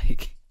feel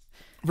like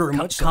very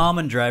much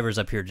common drivers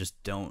up here just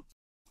don't.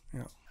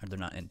 Yeah, or they're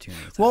not in tune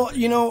with that. Well,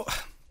 you know,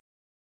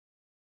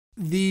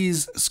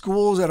 these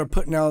schools that are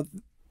putting out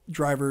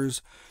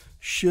drivers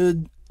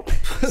should.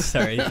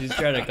 Sorry, she's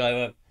trying to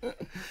climb up.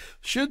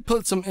 Should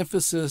put some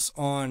emphasis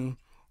on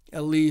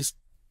at least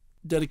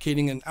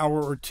dedicating an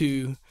hour or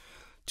two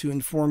to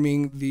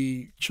informing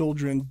the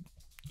children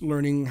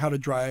learning how to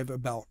drive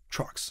about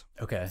trucks.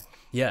 Okay.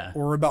 Yeah.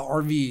 Or about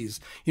RVs.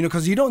 You know,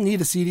 because you don't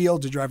need a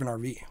CDL to drive an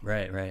RV.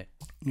 Right, right.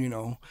 You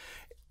know,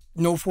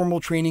 no formal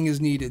training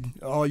is needed.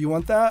 Oh, you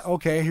want that?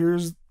 Okay,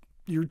 here's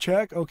your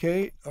check.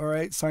 Okay, all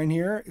right, sign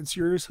here. It's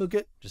yours. Hook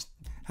it. Just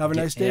have a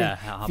nice day. Yeah,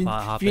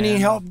 hop if you need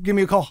in. help, give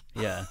me a call.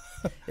 Yeah,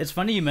 it's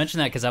funny you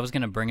mentioned that because I was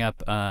gonna bring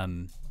up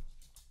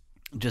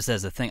just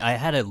as a thing. I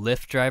had a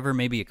Lyft driver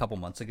maybe a couple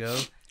months ago,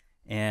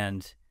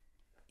 and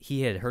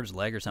he had hurt his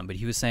leg or something. But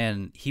he was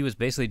saying he was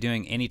basically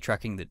doing any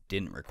trucking that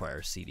didn't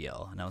require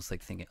CDL, and I was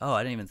like thinking, oh,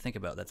 I didn't even think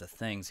about that's a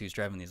thing. So he was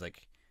driving these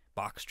like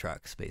box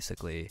trucks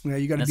basically. Yeah,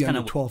 you got to be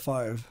under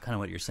 12.5. Kind of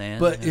what you're saying.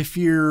 But if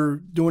you're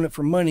doing it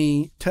for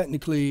money,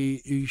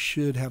 technically you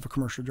should have a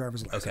commercial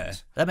driver's license. Okay,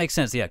 that makes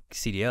sense. Yeah,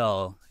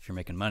 CDL. If you're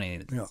making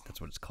money, yeah,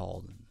 that's what it's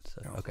called.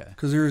 So, yeah. Okay.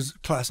 Because there's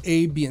class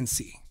A, B, and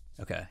C.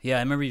 Okay. Yeah, I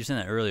remember you saying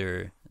that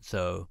earlier.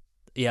 So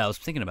yeah, I was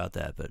thinking about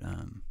that, but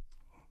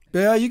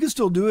yeah, you can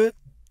still do it.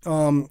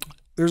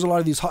 There's a lot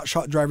of these hot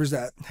shot drivers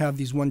that have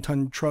these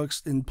 1-ton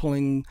trucks and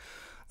pulling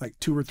like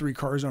 2 or 3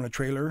 cars on a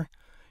trailer.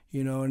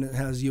 You know, and it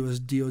has US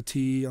DOT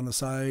on the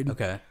side.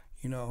 Okay.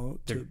 You know,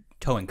 they're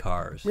towing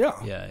cars. Yeah.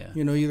 Yeah, yeah.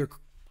 You know, either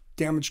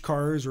damaged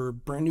cars or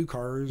brand new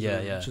cars.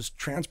 Yeah, or yeah. just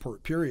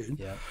transport, period.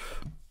 Yeah.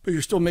 But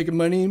you're still making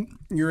money.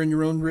 You're in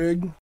your own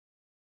rig.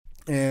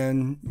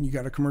 And you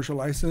got a commercial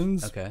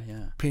license. Okay,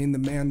 yeah. Paying the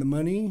man the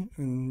money.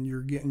 And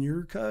you're getting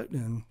your cut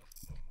and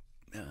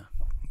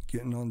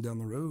getting on down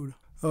the road.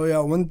 Oh, yeah.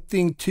 One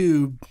thing,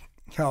 too,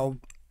 how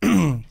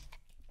I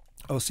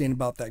was saying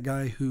about that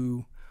guy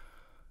who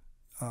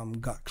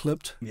got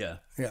clipped. Yeah.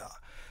 Yeah.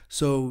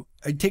 So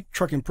I take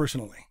trucking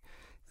personally.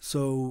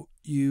 So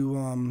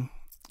you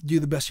do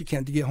the best you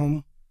can to get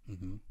home,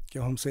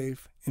 get home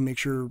safe, and make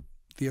sure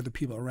the other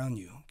people around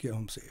you get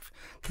home safe.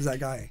 Because that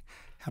guy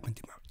happened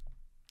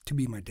to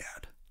be my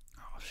dad.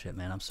 Oh shit,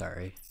 man! I'm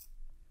sorry.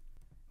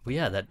 Well,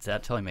 yeah, that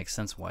totally makes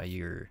sense why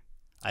you're,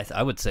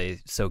 I would say,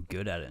 so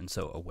good at it and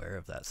so aware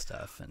of that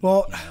stuff. And,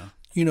 well,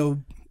 you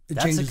know it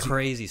that's a changes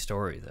crazy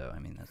story, though. I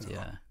mean, that's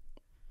yeah.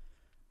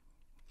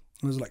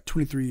 It was like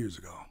 23 years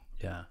ago.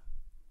 Yeah.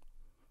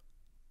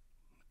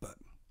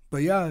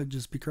 But yeah,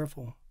 just be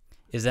careful.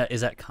 Is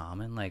that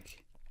common?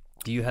 Like,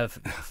 do you have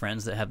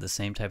friends that have the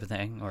same type of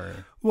thing,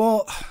 or?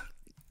 Well,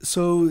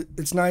 so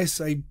it's nice.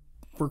 I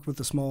work with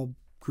a small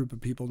group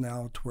of people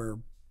now to where,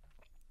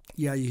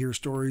 yeah, you hear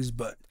stories,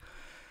 but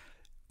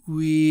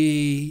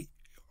we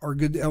are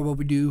good at what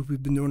we do.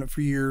 We've been doing it for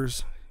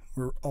years.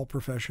 We're all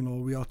professional.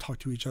 We all talk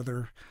to each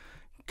other,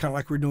 kind of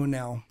like we're doing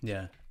now.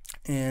 Yeah.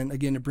 And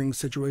again, it brings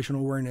situational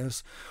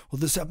awareness. Well,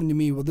 this happened to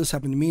me. Well, this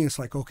happened to me. It's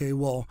like, okay,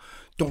 well,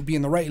 don't be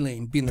in the right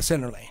lane, be in the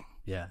center lane.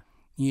 Yeah.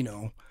 You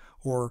know,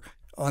 or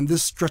on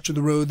this stretch of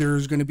the road,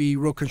 there's going to be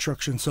road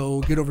construction.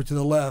 So get over to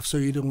the left so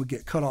you don't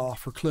get cut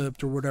off or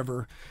clipped or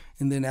whatever.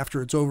 And then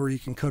after it's over, you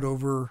can cut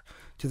over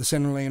to the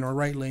center lane or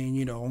right lane,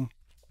 you know.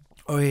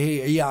 Oh,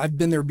 hey, yeah, I've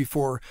been there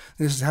before.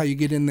 This is how you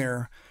get in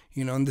there,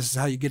 you know, and this is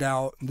how you get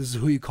out. And this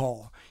is who you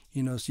call,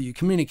 you know, so you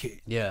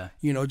communicate. Yeah.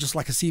 You know, just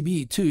like a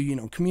CB too, you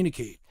know,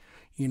 communicate.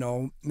 You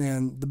know,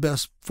 and the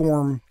best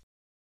form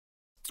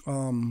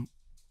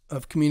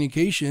of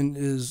communication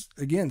is,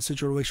 again,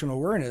 situational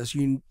awareness.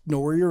 You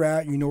know where you're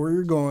at, you know where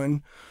you're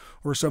going,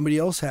 or somebody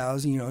else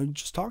has, you know,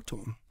 just talk to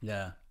them.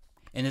 Yeah.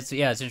 And it's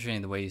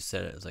interesting the way you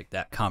said it. It's like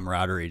that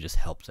camaraderie just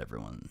helps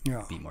everyone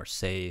be more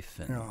safe.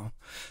 And... Yeah.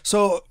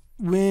 So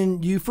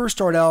when you first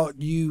start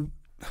out, you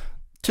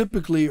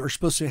typically are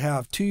supposed to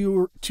have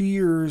 2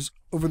 years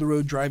over the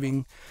road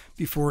driving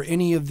before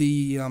any of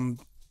the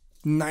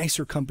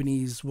nicer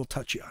companies will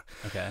touch you.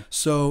 Okay.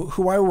 So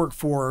who I work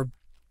for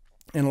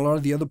and a lot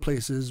of the other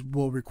places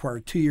will require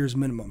 2 years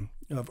minimum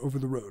of over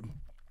the road.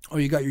 Oh,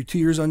 you got your 2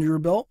 years under your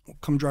belt?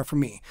 Come drive for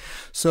me.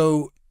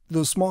 So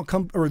those small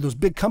those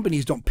big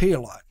companies don't pay a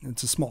lot.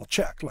 It's a small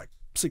check, like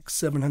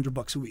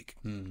 $600-700 a week,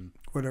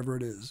 whatever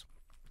it is.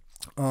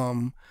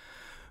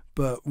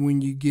 But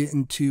when you get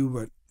into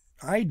what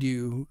I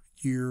do,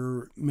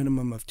 your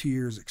minimum of 2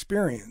 years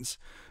experience,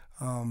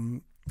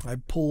 I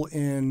pull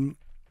in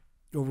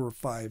over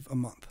 5 a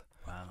month.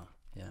 Wow.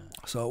 Yeah.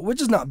 So,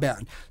 which is not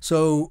bad.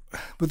 So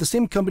with the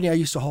same company, I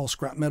used to haul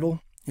scrap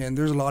metal, and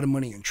there's a lot of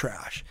money in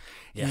trash.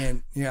 Yeah.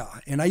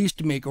 And I used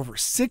to make over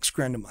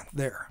 $6,000 a month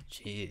there.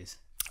 Jeez.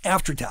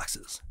 After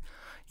taxes,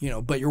 you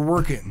know, but you're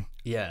working.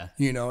 Yeah.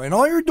 You know, and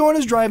all you're doing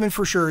is driving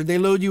for sure. They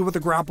load you with a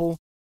grapple,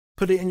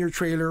 put it in your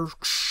trailer,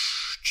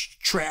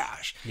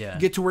 trash. Yeah.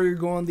 Get to where you're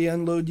going, they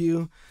unload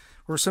you.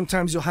 Or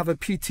sometimes you'll have a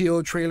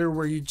PTO trailer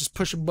where you just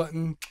push a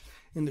button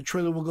and the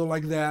trailer will go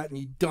like that, and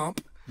you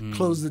dump,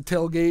 close the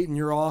tailgate, and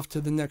you're off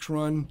to the next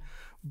run.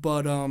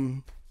 But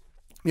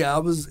yeah, I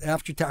was,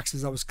 after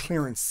taxes, I was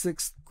clearing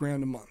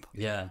 $6,000 a month.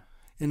 Yeah.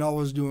 And all I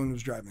was doing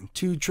was driving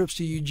 2 trips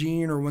to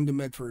Eugene or 1 to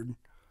Medford.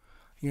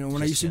 You know,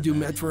 when I used to do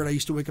Medford, I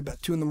used to wake up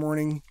at 2 in the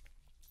morning,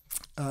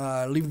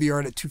 leave the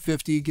yard at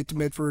 2:50, get to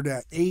Medford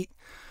at 8,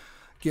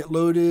 get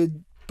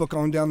loaded, book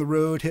on down the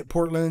road, hit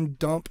Portland,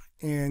 dump,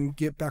 and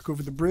get back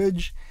over the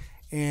bridge.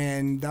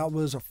 And that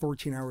was a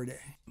 14-hour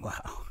day.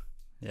 Wow.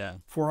 Yeah.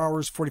 4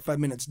 hours, 45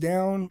 minutes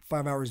down,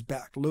 5 hours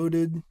back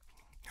loaded,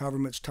 however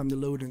much time to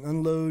load and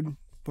unload,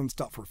 1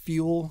 stop for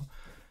fuel,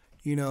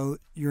 You know,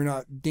 you're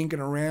not dinking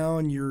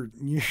around. You're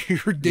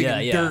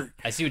digging dirt.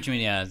 I see what you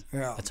mean. Yeah.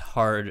 It's a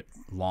hard,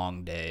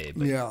 long day,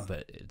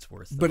 but it's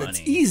worth the money. But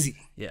it's easy.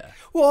 Yeah.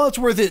 Well, it's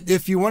worth it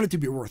if you want it to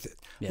be worth it.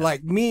 Yeah.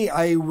 Like me,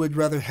 I would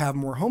rather have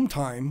more home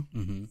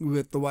time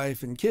with the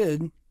wife and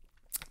kid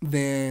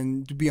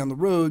than to be on the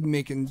road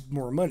making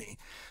more money.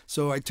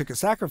 So I took a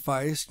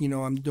sacrifice. You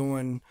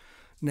know,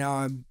 now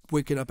I'm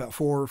waking up at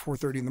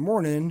 4:30 in the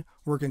morning,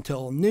 working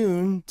till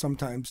noon,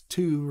 sometimes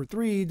 2 or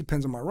 3,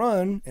 depends on my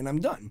run, and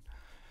I'm done.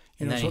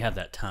 And then you have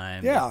that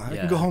time. Yeah, I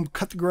can go home,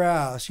 cut the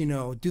grass, you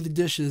know, do the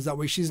dishes. That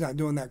way she's not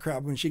doing that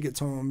crap when she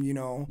gets home, you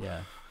know.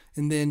 Yeah.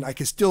 And then I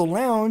can still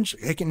lounge.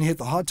 I can hit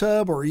the hot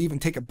tub or even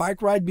take a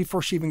bike ride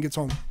before she even gets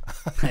home.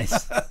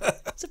 Nice.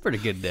 It's a pretty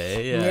good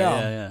day.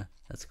 Yeah.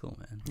 That's cool,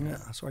 man.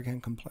 Yeah, so I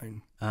can't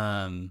complain.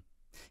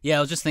 Yeah, I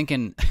was just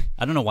thinking,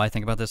 I don't know why I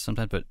think about this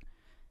sometimes, but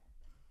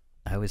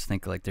I always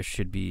think like there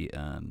should be,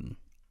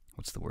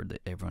 what's the word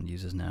that everyone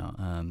uses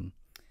now?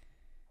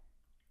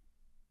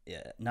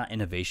 Yeah, not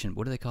innovation.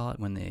 What do they call it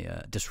when they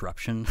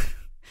disruption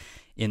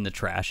in the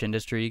trash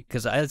industry?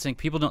 Because I think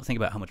people don't think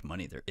about how much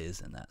money there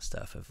is in that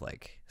stuff of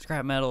like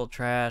scrap metal,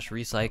 trash,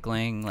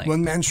 recycling. Like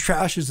one man's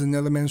trash is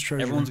another man's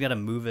treasure. Everyone's got to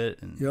move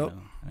it. And, anyway.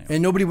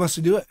 And nobody wants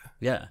to do it.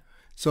 Yeah.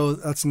 So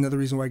that's another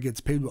reason why it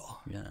gets paid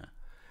well. Yeah.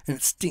 And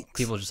it stinks.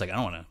 People are just like, I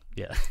don't want to.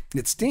 Yeah.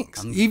 It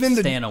stinks. I'm even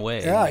staying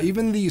away. Yeah.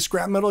 Even the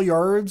scrap metal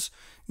yards,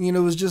 you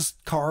know, it was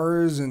just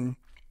cars and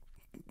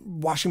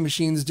washing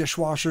machines,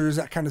 dishwashers,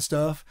 that kind of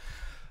stuff.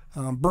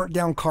 Burnt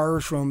down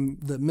cars from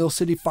the Mill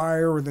City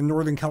fire or the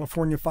Northern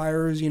California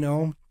fires, you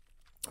know,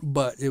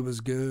 but it was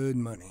good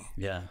money.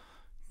 Yeah.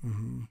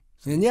 Mm-hmm.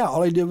 And yeah,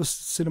 all I did was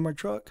sit in my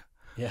truck.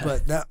 Yeah.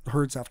 But that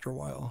hurts after a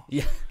while.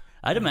 Yeah.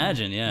 I'd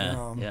imagine.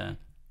 Yeah. Yeah.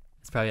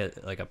 It's probably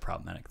like a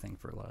problematic thing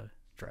for a lot of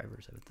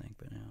drivers, I would think.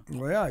 But yeah.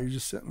 Well, yeah, you're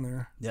just sitting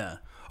there. Yeah.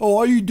 Oh,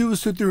 all you do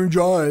is sit there and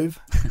drive.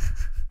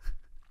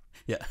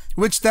 Yeah.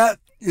 Which that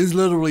is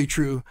literally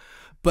true.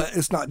 But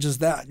it's not just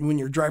that. When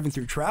you're driving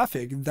through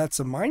traffic, that's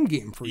a mind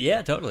game for you.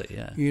 Yeah, totally.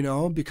 Yeah. You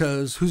know,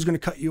 because who's going to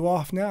cut you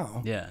off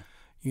now? Yeah.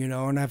 You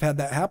know, and I've had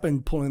that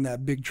happen pulling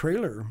that big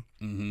trailer.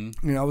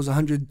 Mm-hmm. You know, I was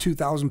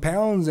 102,000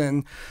 pounds,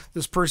 and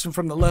this person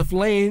from the left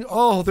lane,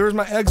 oh, there's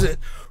my exit.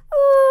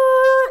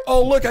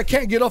 Oh, look, I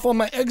can't get off on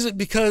my exit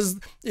because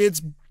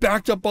it's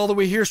backed up all the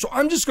way here. So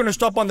I'm just going to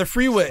stop on the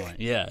freeway.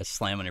 Yeah,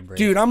 slam on your brakes.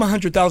 Dude, I'm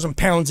 100,000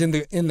 pounds in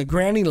the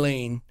granny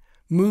lane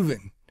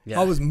moving.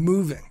 Yeah. I was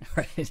moving.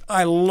 Right.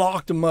 I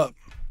locked him up.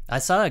 I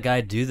saw a guy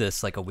do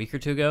this like a week or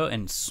two ago,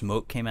 and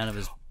smoke came out of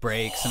his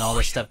brakes and all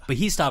this stuff. But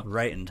he stopped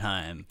right in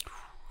time.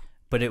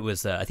 But it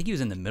was, I think he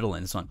was in the middle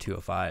lane. It's on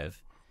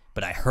 205.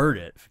 But I heard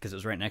it because it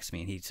was right next to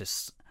me, and he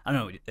just, I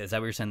don't know, is that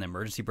what you're saying, the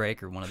emergency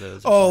brake or one of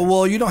those? Oh,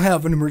 well, you don't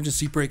have an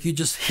emergency brake. You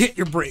just hit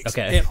your brakes.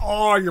 Okay. And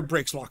all your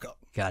brakes lock up.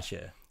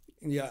 Gotcha.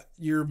 Yeah,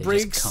 your They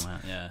brakes just come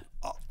out, yeah.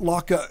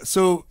 Lock up.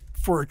 So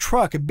for a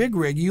truck, a big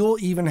rig, you'll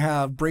even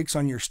have brakes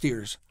on your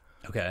steers.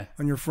 Okay.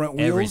 On your front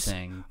wheels.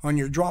 Everything. On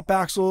your drop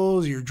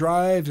axles, your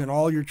drives, and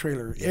all your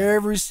trailer. Yeah.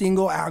 Every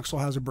single axle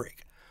has a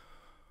brake.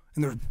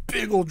 And there's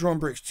big old drum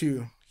brakes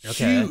too.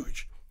 Okay.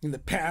 Huge. And the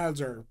pads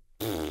are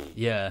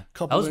yeah.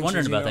 I was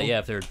wondering about that. Yeah,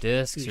 if they're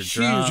discs or huge,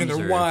 drums. And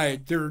they're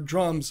wide. They're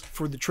drums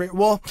for the trailer.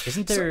 Well,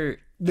 isn't there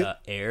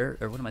air,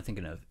 or what am I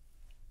thinking of?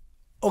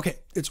 Okay,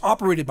 it's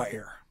operated by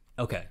air.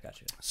 Okay,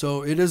 gotcha.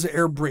 So it is an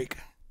air brake.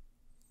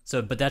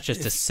 So, but that's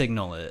just to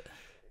signal it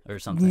or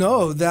something?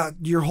 No, that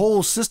your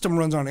whole system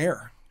runs on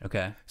air.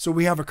 Okay. So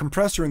we have a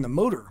compressor in the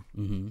motor,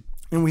 and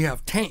we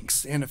have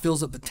tanks, and it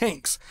fills up the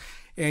tanks.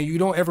 And you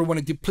don't ever want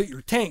to deplete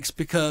your tanks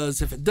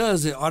because if it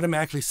does, it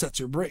automatically sets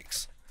your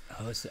brakes.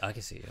 Oh, I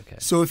can see. Okay.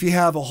 So if you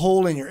have a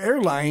hole in your air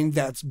line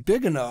that's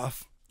big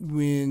enough,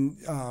 when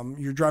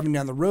you're driving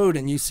down the road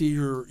and you see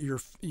your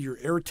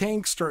air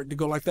tank starting to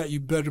go like that, you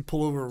better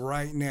pull over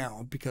right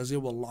now because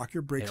it will lock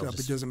your brakes up.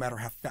 It doesn't matter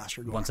how fast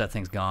you're going. Once that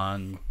thing's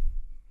gone,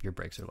 your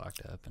brakes are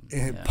locked up.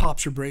 And it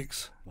pops your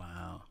brakes.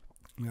 Wow.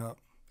 Yeah.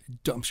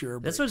 It dumps your air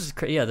brakes. That's what's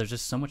crazy. Yeah, there's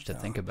just so much to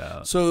think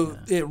about. So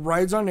it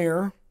rides on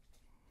air,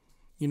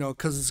 you know,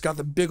 because it's got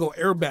the big old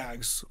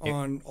airbags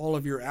on all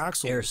of your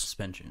axles. Air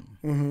suspension.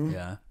 Mm-hmm.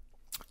 Yeah.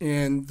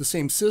 And the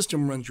same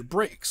system runs your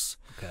brakes.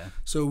 Okay.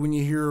 So when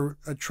you hear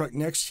a truck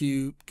next to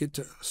you get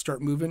to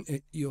start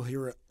moving, you'll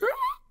hear it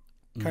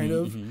kind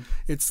of. Mm-hmm.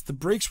 It's the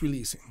brakes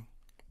releasing.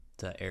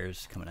 The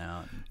air's coming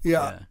out.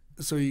 Yeah.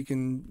 So you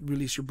can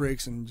release your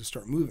brakes and just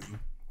start moving.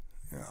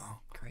 Yeah.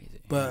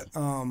 Crazy. But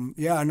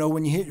yeah, I know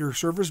when you hit your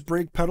service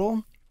brake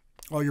pedal,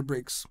 all your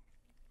brakes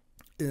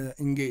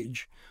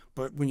engage.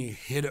 But when you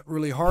hit it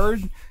really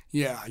hard,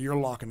 yeah, you're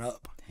locking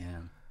up.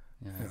 Yeah.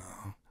 Yeah.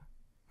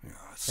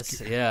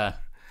 Yeah.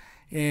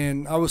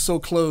 And I was so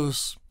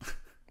close.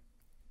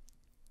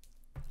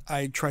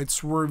 I tried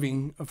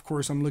swerving. Of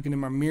course, I'm looking in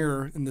my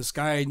mirror, and this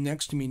guy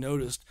next to me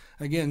noticed.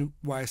 Again,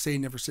 why I say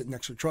never sit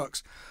next to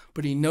trucks.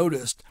 But he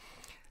noticed,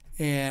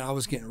 and I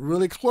was getting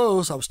really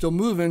close. I was still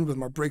moving with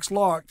my brakes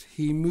locked.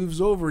 He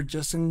moves over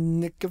just in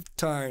nick of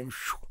time.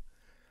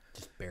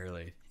 Just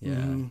barely. Yeah.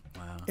 Mm-hmm.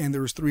 Wow. And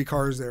there was 3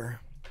 cars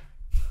there.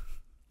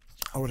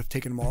 I would have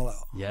taken them all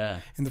out. Yeah.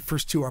 And the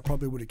first two I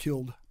probably would have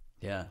killed.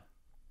 Yeah.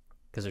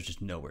 Because there's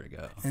just nowhere to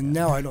go. And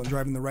now I don't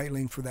drive in the right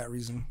lane for that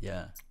reason.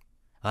 Yeah.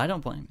 I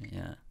don't blame you.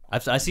 Yeah.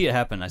 I see it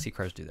happen. I see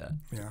cars do that.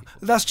 Yeah.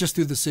 That's just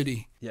through the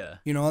city. Yeah.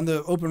 You know, on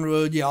the open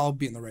road, yeah, I'll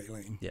be in the right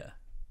lane. Yeah.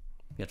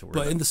 You have to worry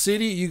But in the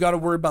city, you got to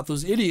worry about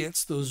those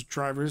idiots, those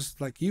drivers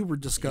like you were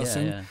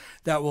discussing,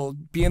 that will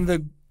be in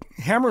the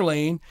hammer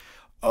lane.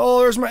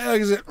 Oh, there's my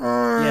exit.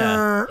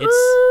 Yeah.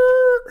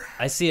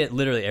 I see it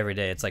literally every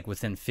day. It's like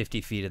within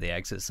 50 feet of the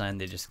exit sign,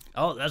 they just,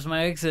 oh, that's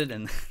my exit.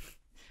 And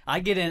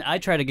I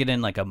try to get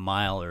in like a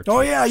mile or two.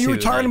 Oh, yeah. You were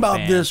talking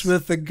about advance. this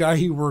with the guy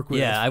you work with.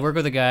 Yeah. I work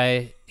with a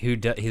guy who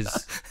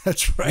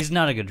That's right. He's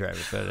not a good driver,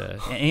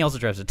 but and he also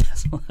drives a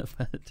Tesla.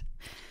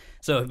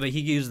 But he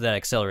uses that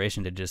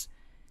acceleration to just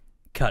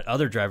cut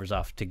other drivers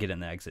off to get in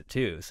the exit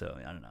too. So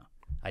I don't know.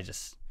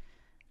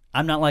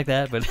 I'm not like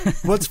that, but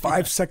what's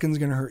 5 seconds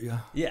going to hurt you?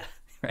 Yeah.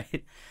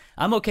 Right.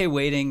 I'm okay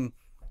waiting.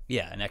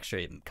 Yeah. An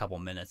extra couple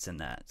minutes in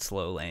that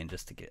slow lane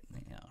just to get,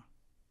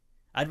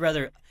 I'd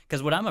rather,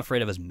 because what I'm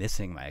afraid of is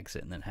missing my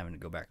exit and then having to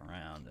go back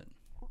around.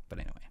 But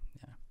anyway,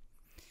 yeah.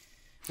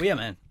 Well, yeah,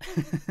 man.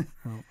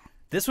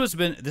 This was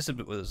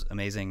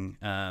amazing.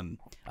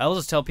 I'll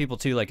just tell people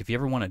too, like if you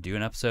ever want to do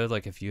an episode,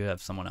 like if you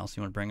have someone else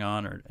you want to bring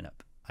on or an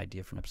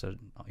idea for an episode,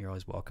 you're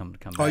always welcome to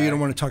come back. Oh, you don't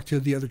want to talk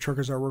to the other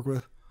truckers I work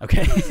with?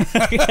 Okay.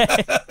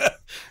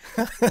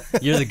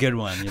 You're the good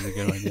one.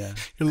 Yeah.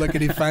 You're lucky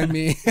to find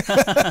me.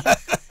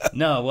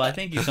 No, well, I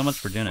thank you so much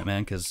for doing it,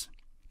 man, because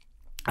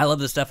I love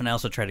this stuff, and I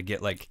also try to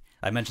get, like,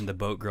 I mentioned the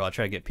boat girl. I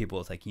try to get people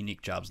with, like,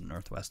 unique jobs in the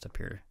Northwest up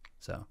here.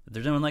 So if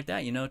there's anyone like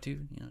that, too,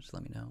 just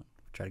let me know.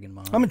 Try to get them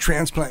on. I'm a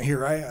transplant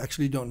here. I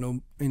actually don't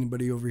know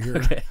anybody over here.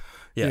 Okay.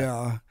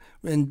 Yeah.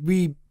 And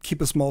we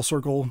keep a small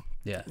circle.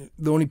 Yeah.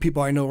 The only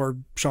people I know are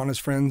Shauna's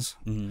friends.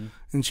 Mm-hmm.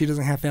 And she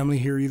doesn't have family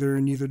here either,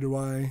 and neither do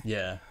I.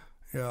 Yeah.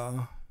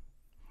 Yeah.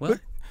 Well,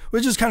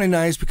 which is kind of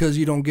nice because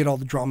you don't get all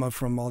the drama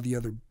from all the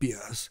other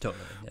BS.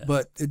 Totally. Yeah.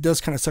 But it does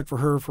kind of suck for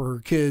her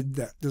kid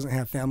that doesn't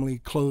have family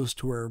close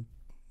to where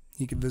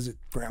he could visit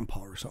grandpa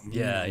or something.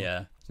 Yeah,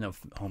 yeah. There's no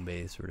home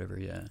base or whatever,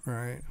 yeah.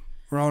 Right.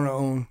 We're on our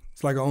own.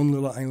 It's like our own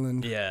little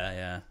island. Yeah,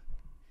 yeah.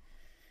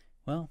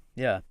 Well,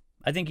 yeah.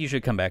 I think you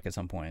should come back at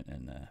some point.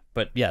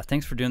 But yeah,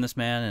 thanks for doing this,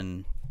 man.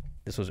 And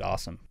this was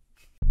awesome.